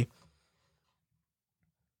offensively.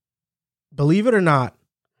 Believe it or not,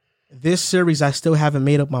 this series I still haven't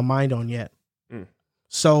made up my mind on yet.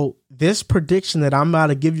 So this prediction that I'm about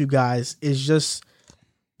to give you guys is just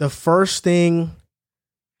the first thing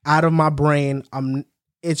out of my brain.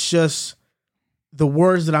 It's just the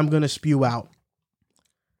words that I'm going to spew out.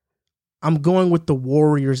 I'm going with the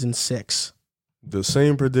Warriors in 6. The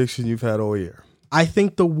same prediction you've had all year. I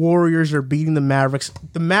think the Warriors are beating the Mavericks.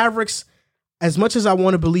 The Mavericks, as much as I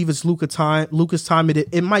want to believe it's Luka's time,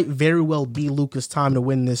 it might very well be Luka's time to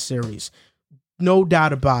win this series. No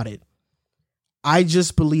doubt about it. I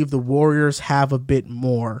just believe the Warriors have a bit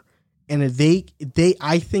more. And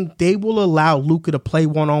I think they will allow Luka to play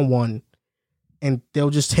one-on-one, and they'll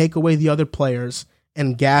just take away the other players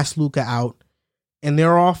and gas Luka out. And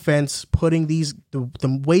their offense, putting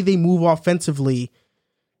the way they move offensively,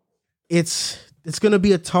 it's going to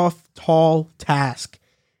be a tough, tall task.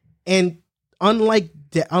 And unlike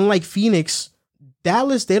Phoenix,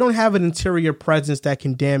 Dallas, they don't have an interior presence that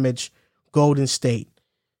can damage Golden State.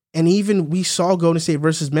 And even we saw Golden State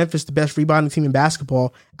versus Memphis, the best rebounding team in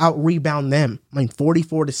basketball, out-rebound them.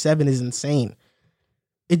 44-7 is insane.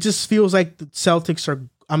 It just feels like the Celtics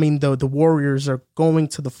the Warriors are going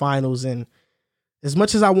to the finals. And as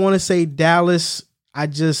much as I want to say Dallas, I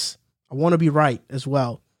want to be right as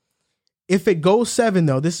well. If it goes 7,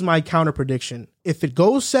 though, this is my counter prediction. If it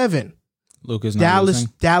goes 7, Luka's not losing.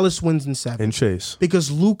 Dallas wins in 7. And Chase.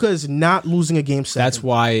 Because Luka is not losing a game 7. That's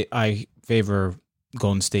why I favor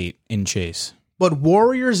Golden State in Chase. But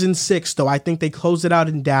Warriors in 6, though, I think they close it out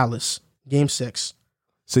in Dallas. Game 6.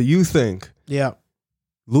 So you think Yeah.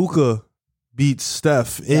 Luka beats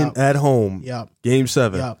Steph at home? Yeah. Game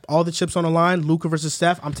 7. Yeah. All the chips on the line. Luka versus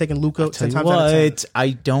Steph. I'm taking Luka 10 times out of 10. What?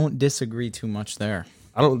 I don't disagree too much there.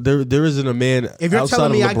 I don't. There isn't a man If you're outside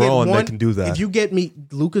telling of me I get LeBron one, that can do that. if you get me,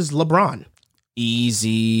 Luka's LeBron.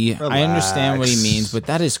 Easy. I understand what he Relax. means, but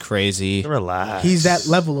that is crazy. Relax. He's that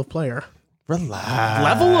level of player. Relax.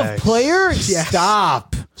 Level of player? Yes.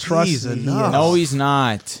 Stop. Trust He's me. enough. No, he's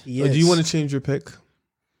not. He Do is. you want to change your pick?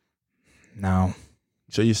 No.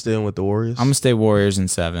 So you're staying with the Warriors? I'm gonna stay Warriors in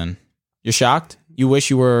 7. You're shocked? You wish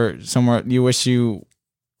you were somewhere. You wish you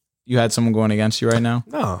had someone going against you right now.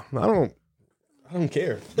 No, I don't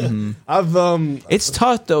care. Mm-hmm. I've It's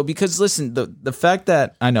tough though because listen, the fact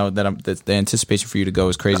that I know that the anticipation for you to go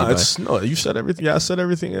is crazy. you said everything. Yeah, I said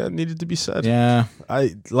everything that needed to be said. Yeah,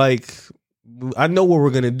 I know what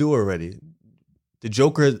we're gonna do already. The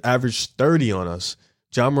Joker has averaged 30 on us.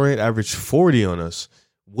 John Morant averaged 40 on us.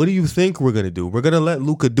 What do you think we're gonna do? We're gonna let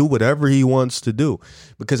Luka do whatever he wants to do,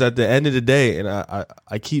 because at the end of the day, and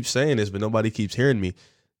I keep saying this, but nobody keeps hearing me.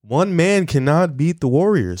 One man cannot beat the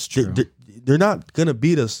Warriors. They're not gonna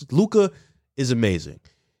beat us. Luka is amazing.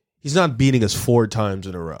 He's not beating us 4 times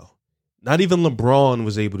in a row. Not even LeBron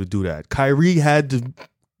was able to do that. Kyrie had to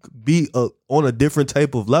be on a different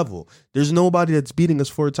type of level. There's nobody that's beating us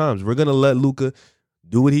 4 times. We're gonna let Luka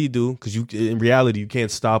do what he do, because in reality you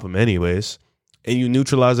can't stop him anyways, and you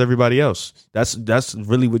neutralize everybody else. That's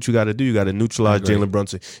really what you got to do. You got to neutralize Jalen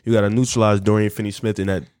Brunson. You got to neutralize Dorian Finney-Smith in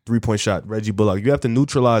that 3-point shot. Reggie Bullock. You have to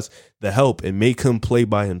neutralize the help and make him play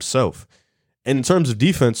by himself. And in terms of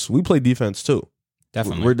defense, we play defense too.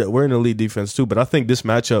 definitely. We're an elite defense too. But I think this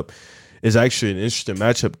matchup is actually an interesting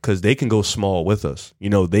matchup because they can go small with us. You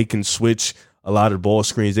know, they can switch a lot of ball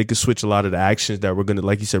screens. They can switch a lot of the actions that we're gonna,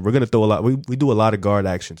 like you said, we're gonna throw a lot. We do a lot of guard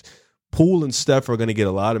actions. Poole and Steph are gonna get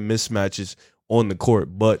a lot of mismatches on the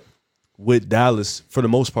court, but with Dallas, for the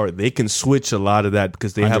most part, they can switch a lot of that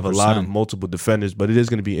because they have a lot of 100%. multiple defenders. But it is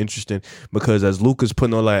going to be interesting because as Luka's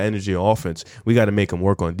putting all that energy on offense, we got to make him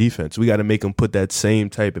work on defense. We got to make him put that same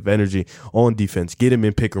type of energy on defense, get him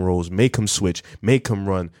in pick and rolls, make him switch, make him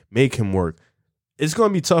run, make him work. It's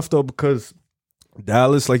going to be tough, though, because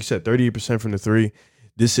Dallas, like you said, 38% from the 3.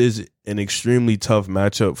 This is an extremely tough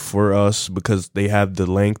matchup for us because they have the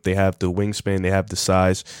length, they have the wingspan, they have the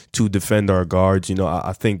size to defend our guards. You know,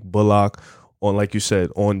 I think Bullock on, like you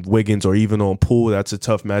said, on Wiggins or even on Poole, that's a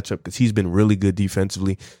tough matchup because he's been really good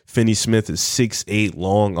defensively. Finney-Smith is 6'8",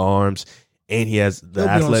 long arms, and he has the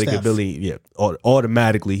athletic ability. Yeah,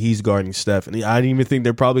 automatically he's guarding Steph. And I didn't even think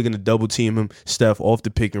they're probably going to double team him, Steph, off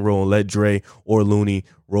the pick and roll and let Dre or Looney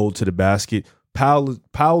roll to the basket.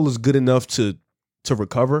 Powell is good enough to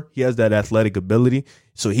recover. He has that athletic ability.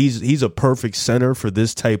 So he's a perfect center for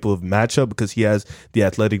this type of matchup because he has the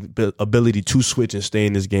athletic ability to switch and stay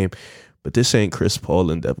in this game. But this ain't Chris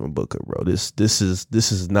Paul and Devin Booker, bro. This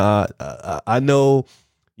is not. I know,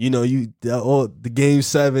 the game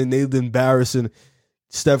 7, they've embarrassing.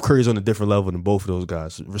 Steph Curry's on a different level than both of those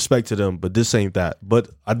guys. Respect to them, but this ain't that. But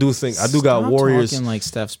I do got Warriors. Talking like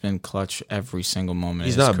Steph's been clutch every single moment.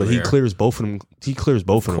 He's of his not, but he career. clears both of them. He clears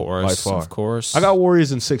both of them by far. Of course. I got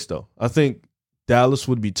Warriors in 6 though. I think Dallas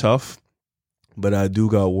would be tough, but I do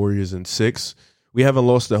got Warriors in 6. We haven't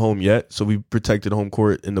lost at home yet, so we protected home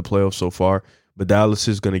court in the playoffs so far. But Dallas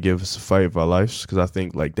is going to give us a fight of our lives because I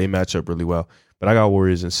think they match up really well. But I got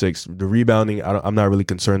Warriors in 6. The rebounding, I'm not really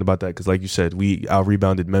concerned about that because, like you said, we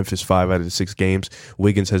out-rebounded Memphis 5 out of the 6 games.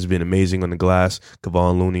 Wiggins has been amazing on the glass.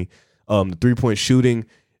 Kevon Looney. The three-point shooting,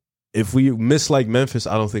 if we miss like Memphis,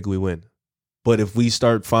 I don't think we win. But if we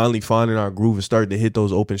start finally finding our groove and starting to hit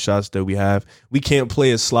those open shots that we have, we can't play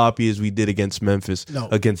as sloppy as we did against Memphis,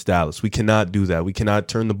 against Dallas. We cannot do that. We cannot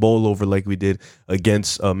turn the ball over like we did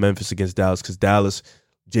against Memphis against Dallas because Dallas,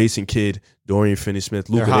 Jason Kidd, Dorian Finney-Smith,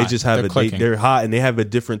 Luka, they just have they're hot and they have a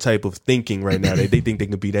different type of thinking right now. They think they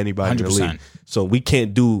can beat anybody 100%. In the league. So we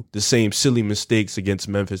can't do the same silly mistakes against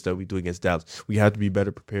Memphis that we do against Dallas. We have to be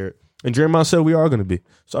better prepared. And Draymond said we are going to be.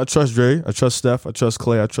 So I trust Dre, I trust Steph, I trust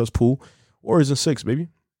Clay, I trust Poole. Warriors in 6, baby.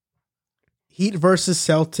 Heat versus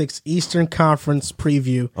Celtics Eastern Conference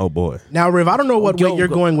preview. Oh boy! Now, Riv, I don't know what way you're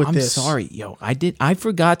going with this. I'm sorry, I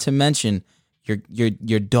forgot to mention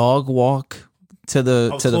your dog walk to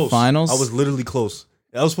the finals. I was literally close.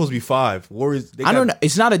 That was supposed to be 5. Warriors. I don't know.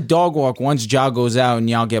 It's not a dog walk once Ja goes out and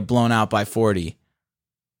y'all get blown out by 40.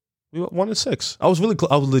 We won in 6. I was really close.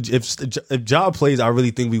 I was legit. If Ja plays, I really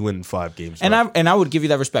think we win in 5 games. And I would give you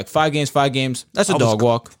that respect. 5 games. That's a dog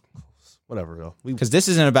walk. Whatever, though. Because this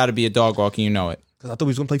isn't about to be a dog walk, and you know it. Because I thought we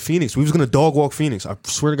was going to play Phoenix. We was going to dog walk Phoenix. I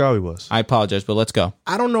swear to God we was. I apologize, but let's go.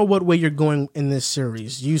 I don't know what way you're going in this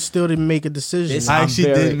series. You still didn't make a decision. I actually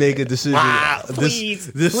very- did make a decision. Wow, this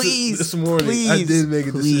please, this morning. I please, did make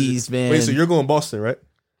a decision. please, man. Wait, so you're going Boston, right?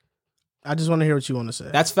 I just want to hear what you want to say.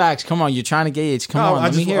 That's facts. Come on, you're trying to gauge. Come on,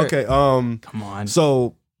 let me hear it. Okay. Come on.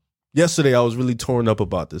 So yesterday I was really torn up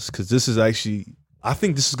about this because this is actually, I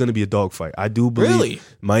think this is going to be a dogfight. I do believe Really?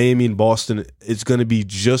 Miami and Boston, it's going to be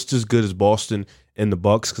just as good as Boston and the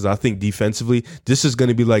Bucks because I think defensively this is going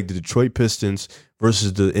to be like the Detroit Pistons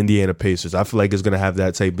versus the Indiana Pacers. I feel like it's going to have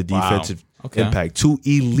that type of Wow. defensive Okay. impact. Two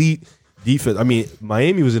elite defense. I mean,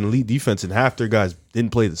 Miami was an elite defense and half their guys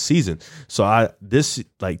didn't play the season. So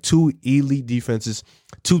two elite defenses,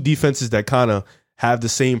 two defenses that kind of have the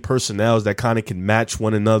same personnels that kind of can match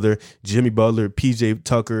one another. Jimmy Butler, PJ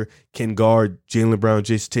Tucker can guard Jaylen Brown,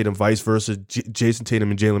 Jason Tatum, vice versa. Jason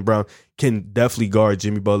Tatum and Jaylen Brown can definitely guard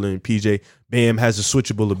Jimmy Butler and PJ. Bam has a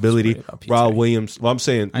switchable ability. about PJ. Rob Williams. Well, I'm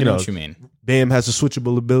saying, I know what you mean. Bam has a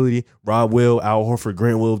switchable ability. Rob Will, Al Horford,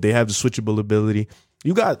 Grant Will, they have the switchable ability.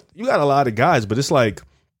 You got a lot of guys, but it's like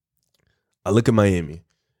I look at Miami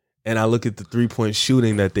and I look at the 3-point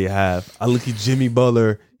shooting that they have. I look at Jimmy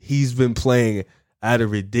Butler. He's been playing at a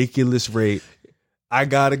ridiculous rate. I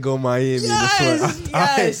gotta go Miami.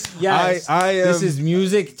 Yes. I am. This is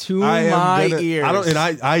music to I am my gonna,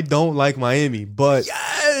 ears. I don't like Miami, but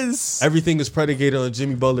Yes. everything is predicated on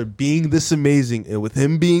Jimmy Butler being this amazing, and with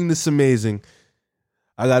him being this amazing,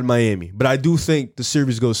 I got Miami. But I do think the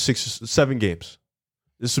series goes 7 games.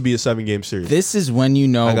 This would be a 7-game series. This is when you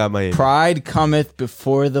know I got Miami. pride cometh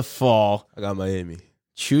before the fall. I got Miami.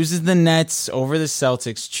 Chooses the Nets over the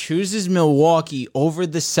Celtics, chooses Milwaukee over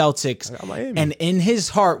the Celtics. I got Miami. And in his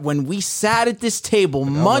heart, when we sat at this table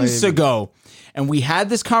months Miami. ago and we had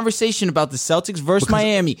this conversation about the Celtics versus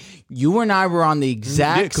Miami, you and I were on the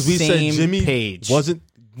exact we same said Jimmy page. wasn't.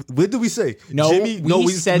 What did we say? No, Jimmy, we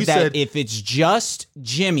said that if it's just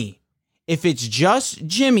Jimmy, the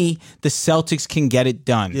Celtics can get it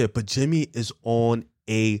done. yeah, but Jimmy is on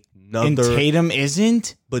And another. Tatum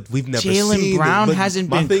isn't. But we've never Jaylen seen Brown but hasn't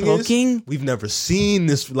my been thing is, cooking? we've never seen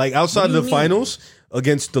this. Like outside of do the you finals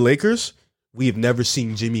against the Lakers, we have never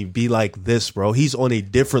seen Jimmy be like this, bro. He's on a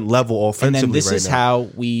different level And offensively then this right is now. how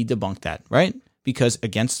we debunk that, right? Because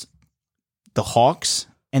against the Hawks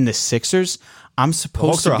and the Sixers, I'm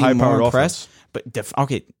supposed Hawks are to a be high-powered more impressed. offense. But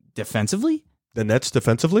defensively, The Nets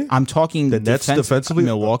defensively, I'm talking The Nets defensively?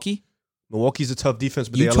 Milwaukee. Milwaukee's a tough defense,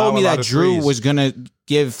 but You they told allow me a lot that of Drew threes. was gonna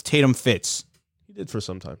give Tatum fits He did for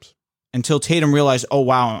sometimes. until Tatum realized, oh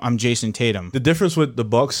wow, I'm Jason Tatum. The difference with the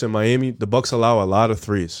Bucks and Miami, the Bucks allow a lot of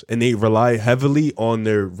threes, and they rely heavily on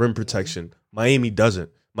their rim protection. Miami doesn't.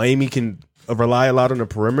 Miami can rely a lot on the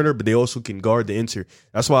perimeter, but they also can guard the interior.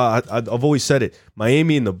 That's why I've always said it.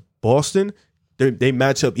 Miami and the Boston, they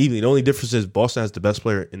match up evenly. The only difference is Boston has the best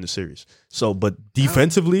player in the series. So, but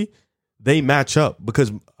defensively, they match up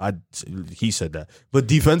because he said that. But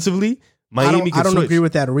defensively, Miami I don't switch. agree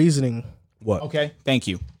with that reasoning. What? Okay, thank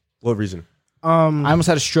you. What reason? I almost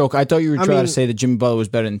had a stroke. I thought you were trying mean- to say that Jimmy Butler was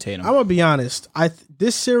better than Tatum. I'm gonna be honest.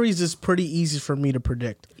 This series is pretty easy for me to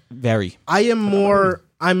predict. Very.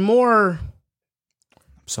 I'm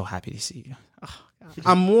So happy to see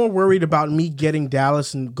you. more worried about me getting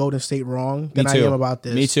Dallas and Golden State wrong than I too. am about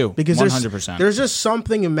this. Me too. Because 100%. there's just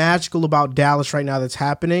something magical about Dallas right now that's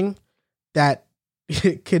happening that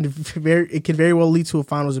it can very well lead to a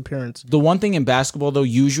finals appearance. The one thing in basketball, though,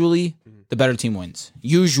 usually the better team wins.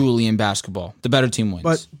 Usually in basketball, the better team wins.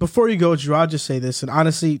 But before you go, Drew, I'll just say this, and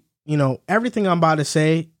honestly, everything I'm about to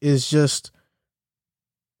say is just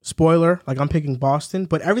spoiler. Like I'm picking Boston,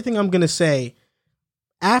 but everything I'm gonna say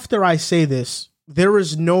after I say this, there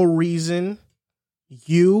is no reason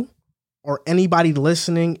you or anybody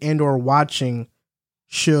listening and or watching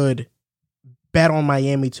should bet on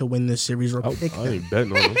Miami to win this series or pick I them. ain't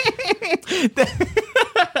betting on them.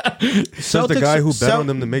 Says the guy who bet on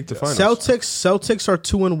them to make the finals. Celtics are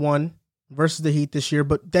 2-1 versus the Heat this year,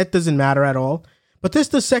 but that doesn't matter at all. But this is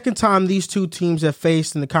the second time these two teams have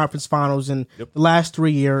faced in the conference finals in the last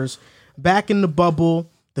 3 years. Back in the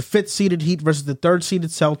bubble, the 5th-seeded Heat versus the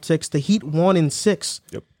 3rd-seeded Celtics. The Heat won in 6.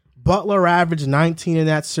 Yep. Butler averaged 19 in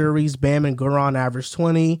that series. Bam and Goran averaged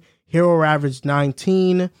 20. Hero averaged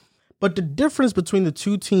 19. But the difference between the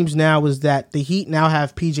two teams now is that the Heat now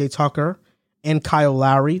have PJ Tucker and Kyle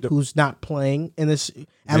Lowry, who's not playing in this,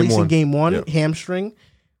 at least in game one, hamstring.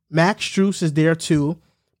 Max Strus is there too.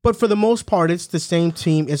 But for the most part, it's the same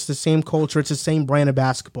team. It's the same culture. It's the same brand of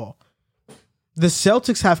basketball. The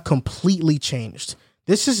Celtics have completely changed.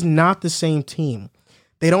 This is not the same team.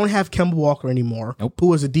 They don't have Kemba Walker anymore,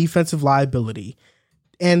 who is a defensive liability.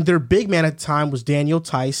 And their big man at the time was Daniel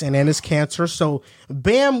Tice and Enes Kanter. So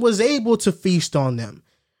Bam was able to feast on them.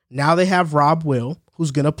 Now they have Rob Will,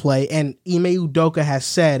 who's going to play. And Ime Udoka has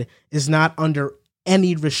said is not under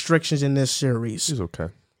any restrictions in this series. He's okay.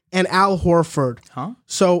 And Al Horford. Huh?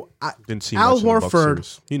 So Didn't see Al much in the Bucks Horford.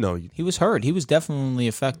 series. He was hurt. He was definitely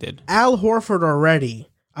affected. Al Horford already.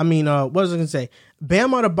 I mean, what was I going to say?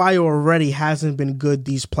 Bam Adebayo already hasn't been good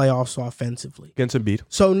these playoffs offensively. Against Embiid.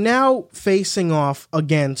 So now facing off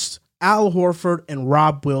against Al Horford and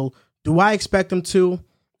Rob Will, do I expect them to?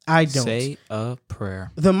 I don't. Say a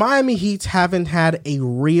prayer. The Miami Heat haven't had a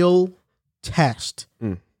real test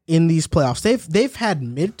in these playoffs. They've had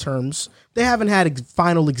midterms. They haven't had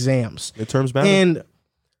final exams. Midterms matter. And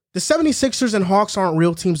the 76ers and Hawks aren't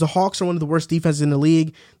real teams. The Hawks are one of the worst defenses in the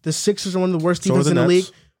league. The Sixers are one of the worst defenses in the league.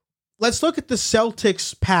 Let's look at the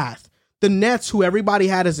Celtics' path. The Nets, who everybody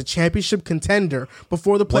had as a championship contender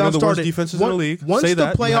before the playoffs started. One of the worst defenses in the league. Once Say the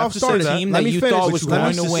that. You have playoffs to say started, that. Team let that me you finish. thought was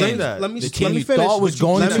going to win. Let me The team you finish. thought was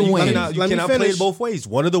going to win. You Let me cannot play finish. it both ways.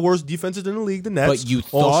 One of the worst defenses in the league, the Nets. But you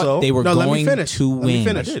thought also, they were No, let me going finish. to Let me win.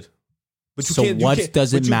 finish. I did. But So what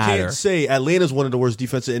does it matter? You can't say Atlanta's one of the worst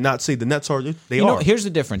defenses and not say the Nets are. They You know, are. here's the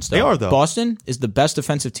difference, though. They are, though. Boston is the best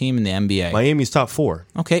defensive team in the NBA. Miami's top 4.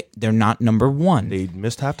 Okay, they're not number one. They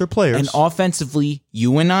missed half their players. And offensively,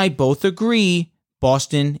 you and I both agree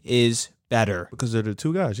Boston is better. because they're the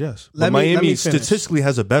two guys, yes. Let But me Miami finish. statistically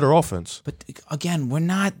has a better offense. But again, we're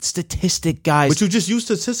not statistic guys. But you just use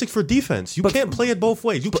statistics for defense. You can't play it both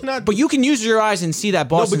ways. You cannot. But you can use your eyes and see that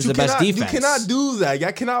Boston's the best defense. You cannot do that.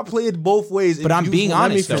 I cannot play it both ways. But I'm being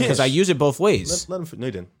honest, though, finish. because I use it both ways. Let him finish. No,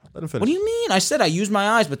 you didn't. Let him finish. What do you mean? I said I use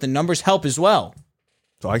my eyes, but the numbers help as well.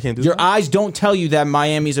 So I can't do Your that? eyes don't tell you that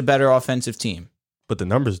Miami's a better offensive team. But the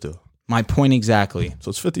numbers do. My point exactly.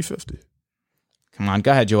 So it's 50-50. Come on,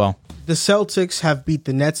 go ahead, Joel. The Celtics have beat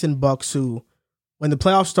the Nets and Bucks, who, when the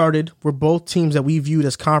playoffs started, were both teams that we viewed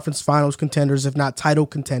as conference finals contenders, if not title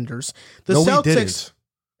contenders. The No, we Celtics. didn't.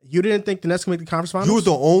 You didn't think the Nets could make the conference finals? You were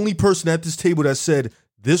the only person at this table that said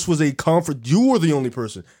this was a conference. You were the only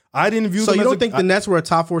person. I didn't view So them you as don't a- think the Nets were a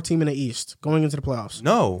top 4 team in the East going into the playoffs?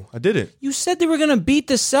 No, I didn't. You said they were going to beat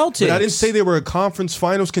the Celtics. But I didn't say they were a conference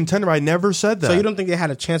finals contender. I never said that. So you don't think they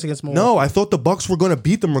had a chance against Milwaukee? No, I thought the Bucks were going to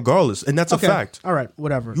beat them regardless, and that's Okay. a fact. All right,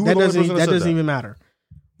 whatever. You were That the only doesn't person that said that. even matter.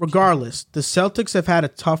 Regardless, the Celtics have had a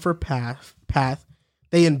tougher path.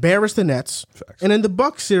 They embarrassed the Nets. Facts. And in the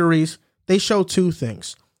Bucks series, they show two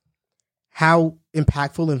things. How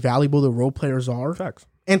impactful and valuable the role players are. Facts.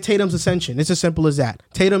 And Tatum's ascension. It's as simple as that.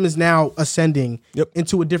 Tatum is now ascending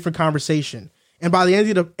into a different conversation. And by the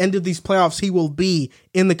end of these playoffs, he will be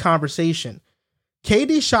in the conversation.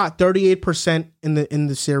 KD shot 38% in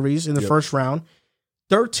the series in the first round,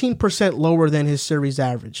 13% lower than his series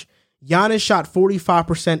average. Giannis shot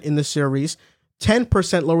 45% in the series,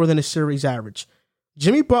 10% lower than his series average.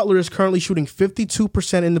 Jimmy Butler is currently shooting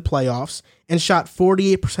 52% in the playoffs and shot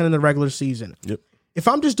 48% in the regular season. Yep. If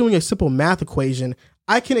I'm just doing a simple math equation,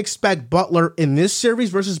 I can expect Butler in this series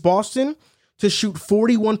versus Boston to shoot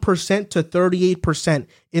 41% to 38%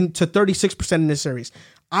 to 36% in this series.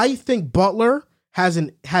 I think Butler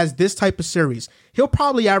has this type of series. He'll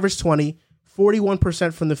probably average 20,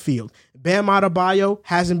 41% from the field. Bam Adebayo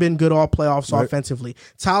hasn't been good all playoffs offensively.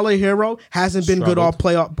 Tyler Hero hasn't been good all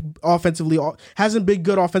playoff offensively. Hasn't been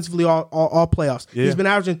good offensively all playoffs. Yeah. He's been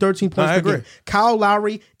averaging 13 points I per game. agree. Kyle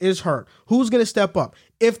Lowry is hurt. Who's going to step up?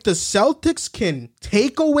 If the Celtics can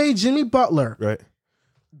take away Jimmy Butler, Right.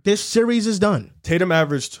 this series is done. Tatum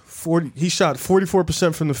averaged 40. He shot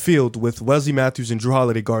 44% from the field with Wesley Matthews and Drew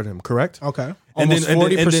Holiday guarding him. Correct. Okay. Almost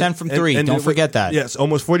 40% from three. Don't forget that. Yes,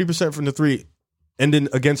 almost 40% from the three. And then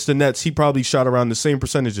against the Nets, he probably shot around the same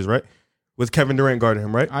percentages, right? With Kevin Durant guarding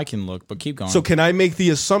him, right? I can look, but keep going. So can I make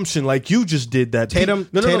the assumption, like you just did, that Tatum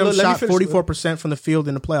let me shot finish. 44% from the field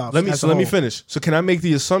in the playoffs. Let me as a let me whole. finish. So can I make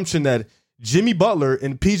the assumption that Jimmy Butler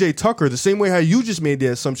and PJ Tucker, the same way how you just made the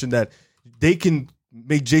assumption that they can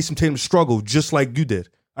make Jason Tatum struggle just like you did?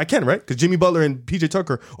 I can, right? Because Jimmy Butler and PJ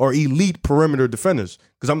Tucker are elite perimeter defenders.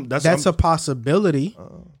 Because That's a possibility,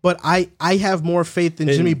 but I have more faith in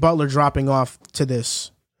Jimmy Butler dropping off to this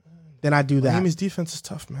than I do that. Miami's defense is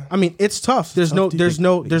tough, man. I mean, it's tough. There's no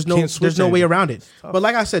way around it. But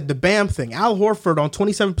like I said, the Bam thing. Al Horford on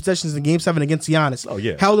 27 possessions in Game 7 against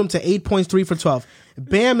Giannis held him to 8 points, 3 for 12.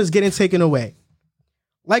 Bam is getting taken away.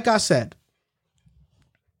 Like I said,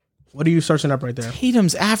 what are you searching up right there?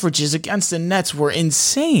 Tatum's averages against the Nets were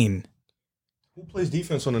insane. Who plays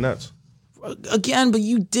defense on the Nets? Again, but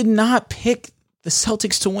you did not pick the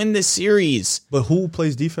Celtics to win this series. But who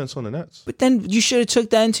plays defense on the Nets? But then you should have took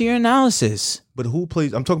that into your analysis. But who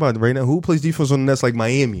plays? I'm talking about right now. Who plays defense on the Nets like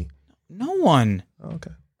Miami? No one.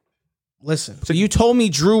 Okay. Listen, So you told me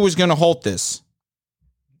Drew was going to hold this.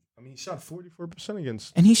 I mean, he shot 44%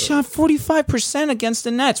 against. And he shot 45% against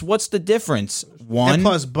the Nets. What's the difference? One. and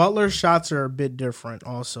plus Butler's shots are a bit different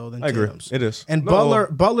also than I agree. Tatum's. It is. And No,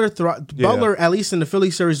 Butler, at least in the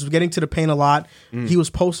Philly series, was getting to the paint a lot. He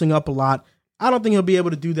was posting up a lot. I don't think he'll be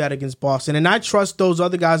able to do that against Boston. And I trust those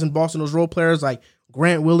other guys in Boston, those role players like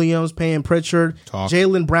Grant Williams, Payne Pritchard,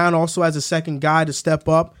 Jaylen Brown also as a second guy to step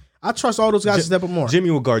up. I trust all those guys to step up more.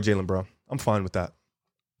 Jimmy will guard Jaylen Brown. I'm fine with that.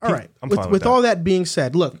 All right. I'm fine with with that. all that being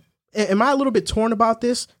said, look, am I a little bit torn about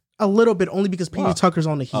this? A little bit, only because PJ Tucker's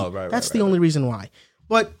on the Heat. Oh, right, That's right, the only reason why.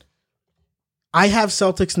 But I have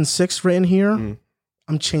Celtics in 6 written here.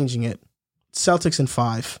 I'm changing it. Celtics in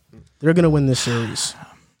 5. They're going to win this series.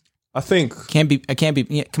 I think. I can't be.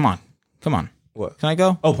 Yeah, come on. What? Can I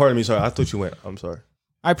go? Oh, pardon me. Sorry. I thought you went. I'm sorry.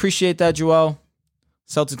 I appreciate that, Joel.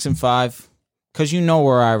 Celtics in 5. Because you know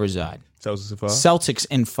where I reside. Celtics in 5. Celtics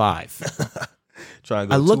in 5. Try and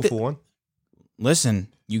go I looked 2 at- for 1. Listen,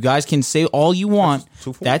 you guys can say all you want.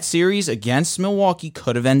 2 for That series against Milwaukee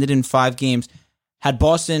could have ended in 5 games had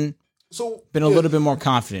Boston been a little bit more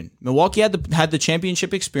confident. Milwaukee had the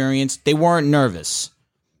championship experience. They weren't nervous.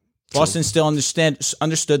 Boston still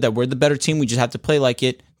understood that we're the better team. We just had to play like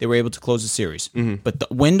it. They were able to close the series. But the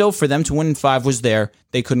window for them to win in 5 was there.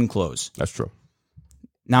 They couldn't close. That's true.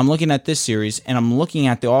 Now I'm looking at this series, and I'm looking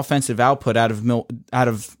at the offensive output out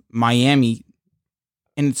of Miami,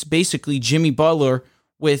 and it's basically Jimmy Butler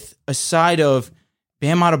with a side of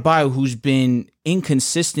Bam Adebayo, who's been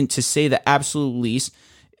inconsistent to say the absolute least.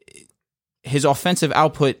 His offensive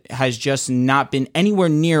output has just not been anywhere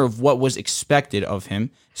near of what was expected of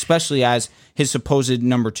him, especially as his supposed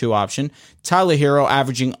number 2 option. Tyler Hero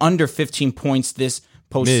averaging under 15 points this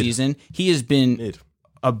postseason. He has been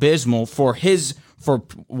abysmal for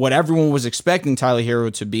what everyone was expecting Tyler Hero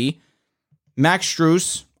to be. Max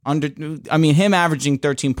Strus him averaging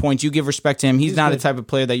 13 points. You give respect to him. He's not the type of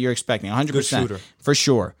player that you're expecting. 100%. Good shooter. For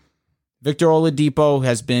sure. Victor Oladipo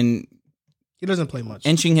has been He doesn't play much.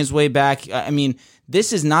 inching his way back.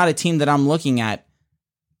 This is not a team that I'm looking at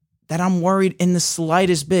that I'm worried in the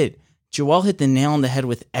slightest bit. Joel hit the nail on the head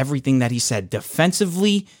with everything that he said.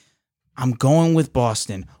 Defensively, I'm going with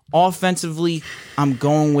Boston. Offensively, I'm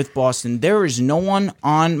going with Boston. There is no one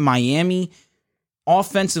on Miami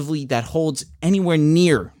offensively that holds anywhere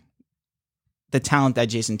near the talent that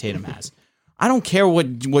Jason Tatum has. I don't care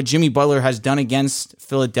what Jimmy Butler has done against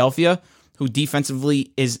Philadelphia, who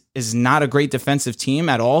defensively is not a great defensive team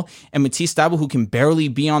at all, and Matisse Thybulle, who can barely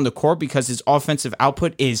be on the court because his offensive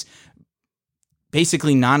output is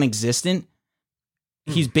basically non-existent.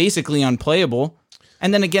 He's basically unplayable.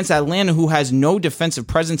 And then against Atlanta, who has no defensive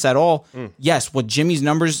presence at all, yes, what Jimmy's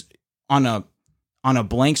numbers on a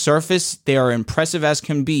blank surface, they are impressive as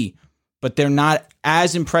can be, but they're not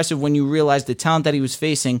as impressive when you realize the talent that he was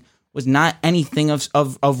facing was not anything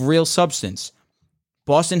of real substance.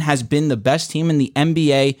 Boston has been the best team in the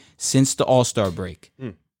NBA since the All-Star break.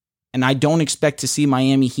 And I don't expect to see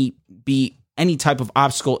Miami Heat be any type of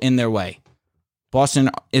obstacle in their way. Boston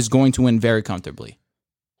is going to win very comfortably.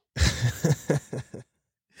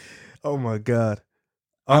 Oh my God.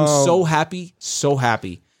 I'm so happy.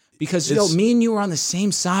 Because me and you were on the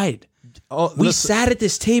same side. We sat at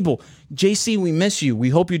this table. JC, we miss you. We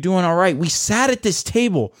hope you're doing all right. We sat at this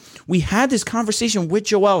table. We had this conversation with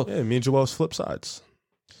Joel. Yeah, me and Joel's flip sides.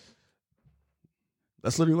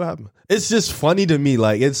 That's literally what happened. It's just funny to me.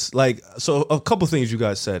 So a couple things you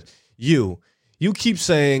guys said. You keep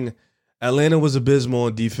saying Atlanta was abysmal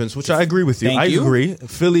on defense, which I agree with you. Thank you. Agree.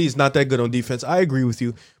 Philly's not that good on defense. I agree with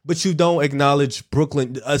you. But you don't acknowledge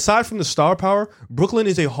Brooklyn. Aside from the star power, Brooklyn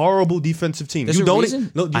is a horrible defensive team. There's you a don't.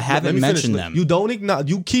 reason. No, I haven't mentioned them. You don't acknowledge.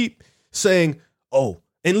 You keep saying,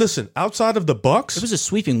 and listen. Outside of the Bucks, It was a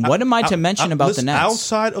sweeping. What am I to mention about the Nets?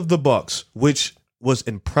 Outside of the Bucks, which was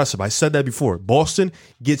impressive. I said that before. Boston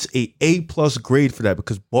gets A+ grade for that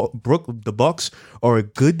because the Bucks are a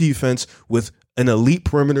good defense with an elite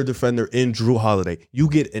perimeter defender in Drew Holiday. You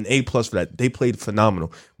get an A+ for that. They played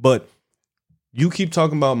phenomenal. But you keep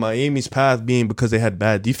talking about Miami's path being because they had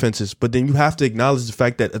bad defenses, but then you have to acknowledge the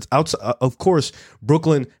fact that it's outside. Of course,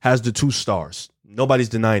 Brooklyn has the 2 stars. Nobody's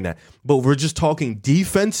denying that. But we're just talking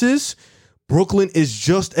defenses. Brooklyn is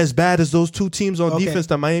just as bad as those 2 teams on defense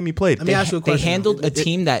that Miami played. Let me ask you a They question. handled a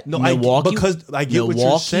team that Milwaukee Milwaukee what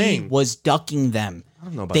you're saying. was ducking them. I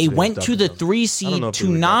don't know about They today, went to the ducking them. 3 I don't seed know if to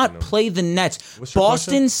they were not ducking them. play the Nets. What's your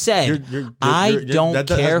Boston question? said, You're- I don't that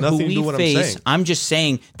has care who nothing to do we with what I'm face. saying. I'm just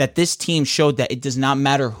saying that this team showed that it does not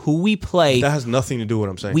matter who we play. That has nothing to do with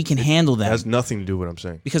what I'm saying. We can handle them. It has nothing to do with what I'm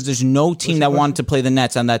saying. Because there's no team that wanted to play the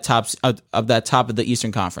Nets on that top of the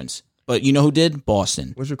Eastern Conference. But you know who did?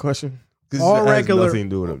 Boston. What's your question? 'Cause All it has regular- nothing to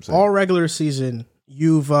do with what I'm saying. All regular season,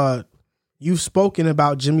 you've spoken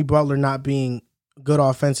about Jimmy Butler not being good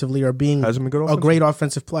offensively or being Hasn't been good a offensively? great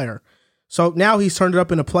offensive player. So now he's turned it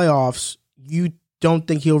up in the playoffs. You don't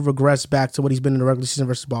think he'll regress back to what he's been in the regular season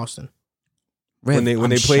versus Boston? when they I'm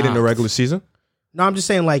played in the shocked. regular season. No, I'm just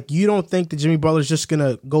saying, like, you don't think that Jimmy Butler's just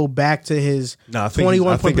gonna go back to his No, I think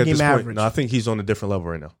 21 I think point per at this game point, average? no, I think he's on a different level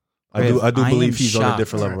right now. I Riv, do I believe am he's on a shocked.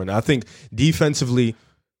 different level right now. I think defensively,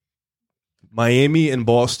 Miami and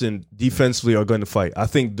Boston defensively are going to fight. I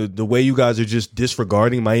think the way you guys are just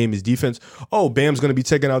disregarding Miami's defense. Oh, Bam's going to be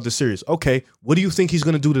taking out the series. Okay, what do you think he's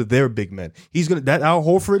going to do to their big men? He's going to that Al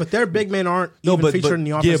Horford. But their big men aren't even featured in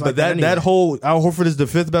the offense. Yeah, like but that anyway. whole Al Horford is the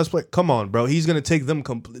fifth best player. Come on, bro. He's going to take them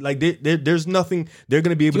complete. Like there's nothing they're going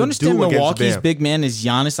to be Do you able to understand do against Milwaukee's Bam. big man is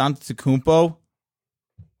Giannis Antetokounmpo?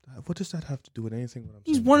 What does that have to do with anything? What I'm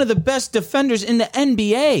He's saying? one of the best defenders in the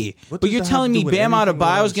NBA. What But does you're that telling have to me do with Bam anything what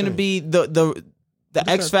Adebayo I'm is going to saying? be the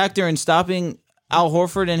X factor in stopping Al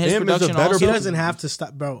Horford and his Bam is a production better also? he doesn't have to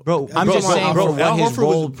stop, bro. I'm just saying for what his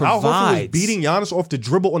role Al Horford was provides. beating Giannis off the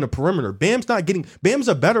dribble on the perimeter. Bam's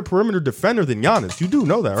a better perimeter defender than Giannis. You do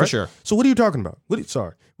know that, right? sure. So what are you talking about? What are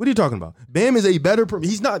you talking about? Bam is a better.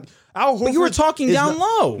 He's not. Al Horford. But you were talking is down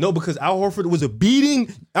low. No, because Al Horford was a beating.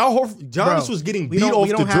 Giannis Bro, was getting we beat don't- off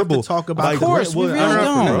we the don't have to dribble. talk about- like Of course, Grant we Williams. really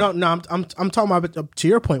I don't. No, I'm talking about to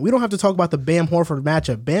your point. We don't have to talk about the Bam Horford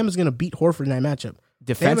matchup. Bam is going to beat Horford in that matchup.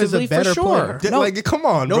 Defensively, Bam is a better for sure. player. No, Like, come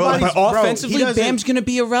on, bro. Nobody's- Like, but bro, offensively, he doesn't- Bam's going to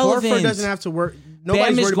be irrelevant. Horford doesn't have to work. Bam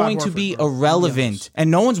Nobody's is worried going about to Horford, be bro. irrelevant, and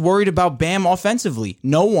no one's worried about Bam offensively.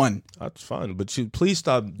 No one. That's fine, but please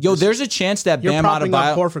stop. Yo, there's a chance that You're Bam propping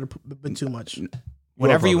up Adebayo, Horford a bit too much.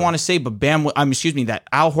 whatever you problem. want to say, but that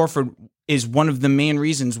Al Horford is one of the main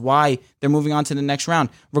reasons why they're moving on to the next round.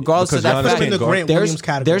 Regardless Because of that Giannis fact, can't in the guard. Grant Williams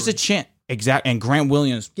category. there's a chance. Exactly, and Grant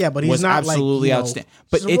Williams, Yeah, but he's was not, like, absolutely you know, outstanding.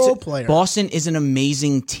 But he's a it's role player. Boston is an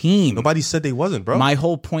amazing team. Nobody said they wasn't, bro. My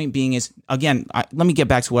whole point being is, again, let me get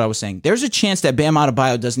back to what I was saying. There's a chance that Bam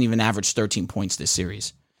Adebayo doesn't even average 13 points this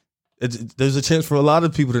series. There's a chance for a lot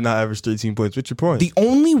of people to not average 13 points. What's your point? The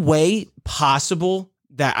only way possible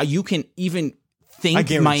that you can even think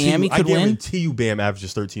Miami could I win. guarantee you Bam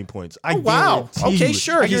averages 13 points. Wow. guarantee Okay, you.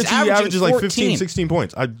 sure. I He's guarantee he averages averaging like 15, 14. 16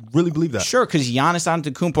 points. I really believe that. Sure, because Giannis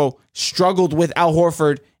Antetokounmpo struggled with Al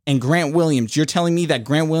Horford and Grant Williams. You're telling me that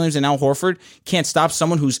Grant Williams and Al Horford can't stop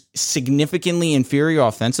someone who's significantly inferior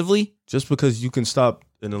offensively? Just because you can stop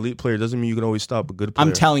an elite player doesn't mean you can always stop a good player.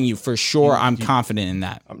 I'm telling you for sure. I'm confident in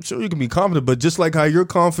that. I'm sure you can be confident, but just like how you're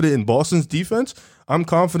confident in Boston's defense, I'm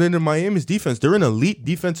confident in Miami's defense. They're an elite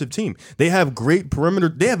defensive team. They have great perimeter.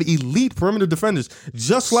 They have elite perimeter defenders,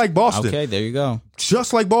 just like Boston. Okay, there you go.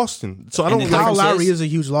 Just like Boston. So I don't. the like, Kyle difference Lowry is- is a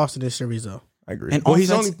huge loss in this series, though. I agree. And Well,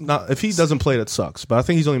 he's offense- only not, if he doesn't play, that sucks. But I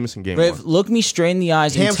think he's only missing game Riv, one. look me straight in the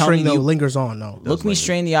eyes and tell me Hamstring, though, you lingers on, though. look me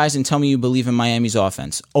straight in the eyes and tell me you believe in Miami's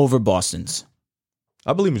offense over Boston's.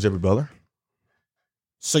 I believe in Jimmy Butler.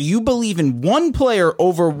 So you believe in one player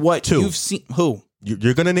over what Two. you've seen? Who?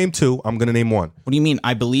 You're going to name two. I'm going to name one. What do you mean?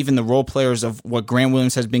 I believe in the role players of what Grant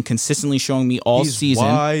Williams has been consistently showing me all He's season.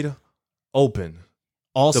 wide open.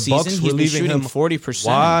 All the season, Bucks he's were been leaving shooting him 40%.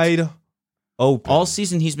 Wide open. All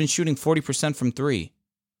season, he's been shooting 40% from three.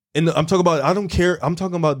 I'm talking about. I don't care. I'm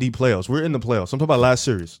talking about the playoffs. We're in the playoffs. I'm talking about last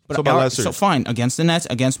series. I'm talking about last So series. fine, against the Nets,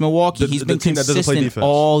 against Milwaukee, The- he's the been team that doesn't play consistent defense.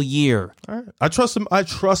 all year. All right. I trust him. I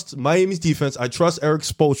trust Miami's defense. I trust Eric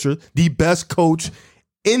Spoelstra, the best coach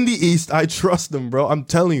in the East. I trust him, bro. I'm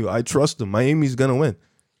telling you, I trust him. Miami's gonna win.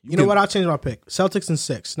 You know what? I'll change my pick. Celtics in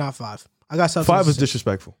 6, not 5. I got Celtics 5 in is 6.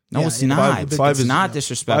 disrespectful. No, Yeah, it's yeah, not. five It's is- not 5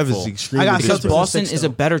 disrespectful. is extremely I got because Celtics in Boston 6, is a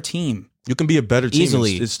though. better team. You can be a better team.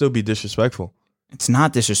 Easily. It'd still be disrespectful. It's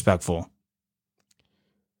not disrespectful.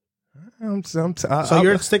 So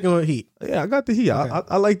you're sticking with Heat. Yeah, I got the Heat. Okay.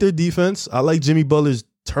 I like their defense. I like Jimmy Butler's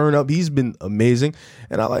turn up. He's been amazing,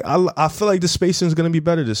 and I feel like the spacing is going to be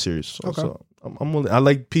better this series. So, Okay. so I'm willing. I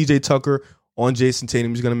like PJ Tucker on Jason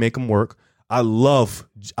Tatum. He's going to make him work. I love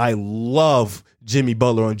Jimmy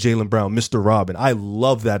Butler on Jaylen Brown, Mr. Robin. I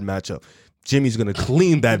love that matchup. Jimmy's going to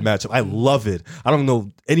clean that matchup. I love it. I don't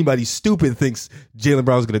know anybody stupid thinks Jaylen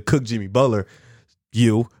Brown's going to cook Jimmy Butler.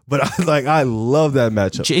 But I love that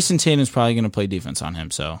matchup. Jason Tatum's probably going to play defense on him.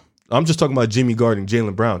 So, I'm just talking about Jimmy guarding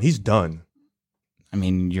Jaylen Brown. He's done. I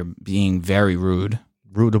mean, you're being very rude.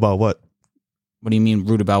 Rude about what? What do you mean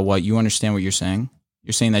rude about what? You understand what you're saying?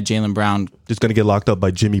 You're saying that Jaylen Brown, Just going to get locked up by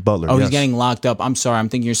Jimmy Butler. he's Yes. getting locked up. I'm sorry. I'm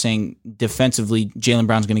thinking you're saying defensively, Jaylen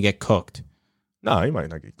Brown's going to get cooked. Nah, he might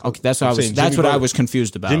not get cooked. Okay, that's what I'm I was. saying That's Jimmy what I Butler- was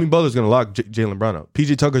confused about. Jimmy Butler's going to lock Jaylen Brown up.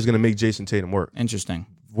 PJ Tucker's going to make Jason Tatum work. Interesting.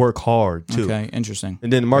 work hard too. Okay, interesting.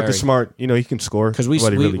 And then Marcus Very. Smart, he can score Because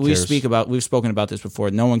Nobody really we've cares. spoken about this before.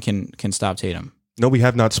 No one can stop Tatum. No, we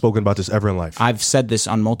have not spoken about this ever in life. I've said this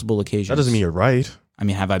on multiple occasions. That doesn't mean you're right. I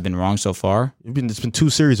mean, have I been wrong so far? It's been 2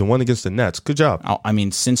 series and 1 against the Nets. Good job. I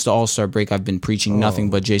mean, since the All-Star break, I've been preaching nothing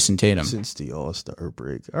but Jason Tatum. Since the All-Star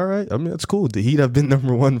break. All right. I mean, that's cool. The Heat have been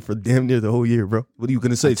number 1 for damn near the whole year, bro. What are you going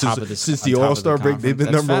to say? Since the All-Star break, they've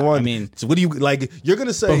been That's number fact. 1. I mean, so what do you, you're going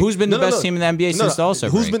to say. But who's been the best team in the NBA since the All-Star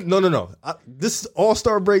break? No. This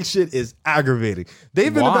All-Star break shit is aggravating.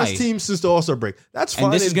 They've been the Why? best team since the All-Star break. That's fine.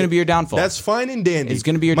 And this is going to be your downfall. That's fine and dandy. It's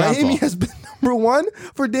gonna be your Miami downfall. has been number 1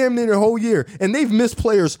 for damn near the whole year. And they've missed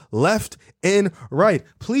players left and right.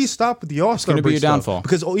 Please stop with the All-Star gonna be break your stuff. downfall.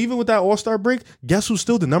 Because even with that All-Star break, guess who's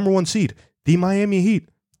still the number 1 seed? The Miami Heat.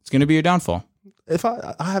 It's going to be your downfall. If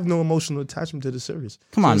I have no emotional attachment to the series.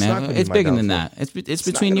 Come So on, it's not man. gonna be It's my bigger than downfall. that. It's It's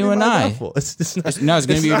between not you gonna and be my I. downfall. It's not, No, it's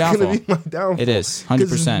gonna be your not downfall. Gonna be my downfall. It is, 'Cause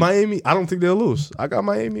 100%. Miami, I don't think they'll lose. I got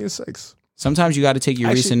Miami in 6. Sometimes you got to take your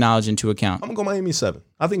Actually, recent knowledge into account. I'm gonna go Miami 7.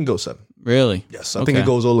 I think it goes 7. Really? Yes, I think it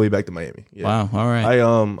goes all the way back to Miami. Yeah. Wow. All right.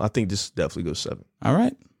 I think this definitely goes 7. All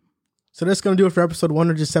right. So that's going to do it for episode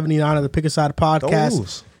 179 of the Pick a Side podcast.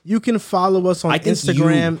 lose. You can follow us on I think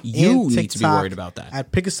Instagram you and need TikTok to be worried about that.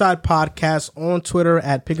 at Pick a Side Podcast, on Twitter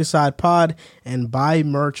at Pick a Side Pod, and buy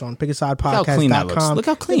merch on how clean that looks. pickasidepodcast.com. Look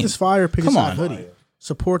how clean. This fire Pick a Come Side on. hoodie.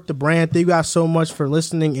 Support the brand. Thank you guys so much for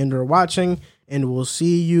listening and or watching, and we'll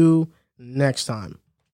see you next time.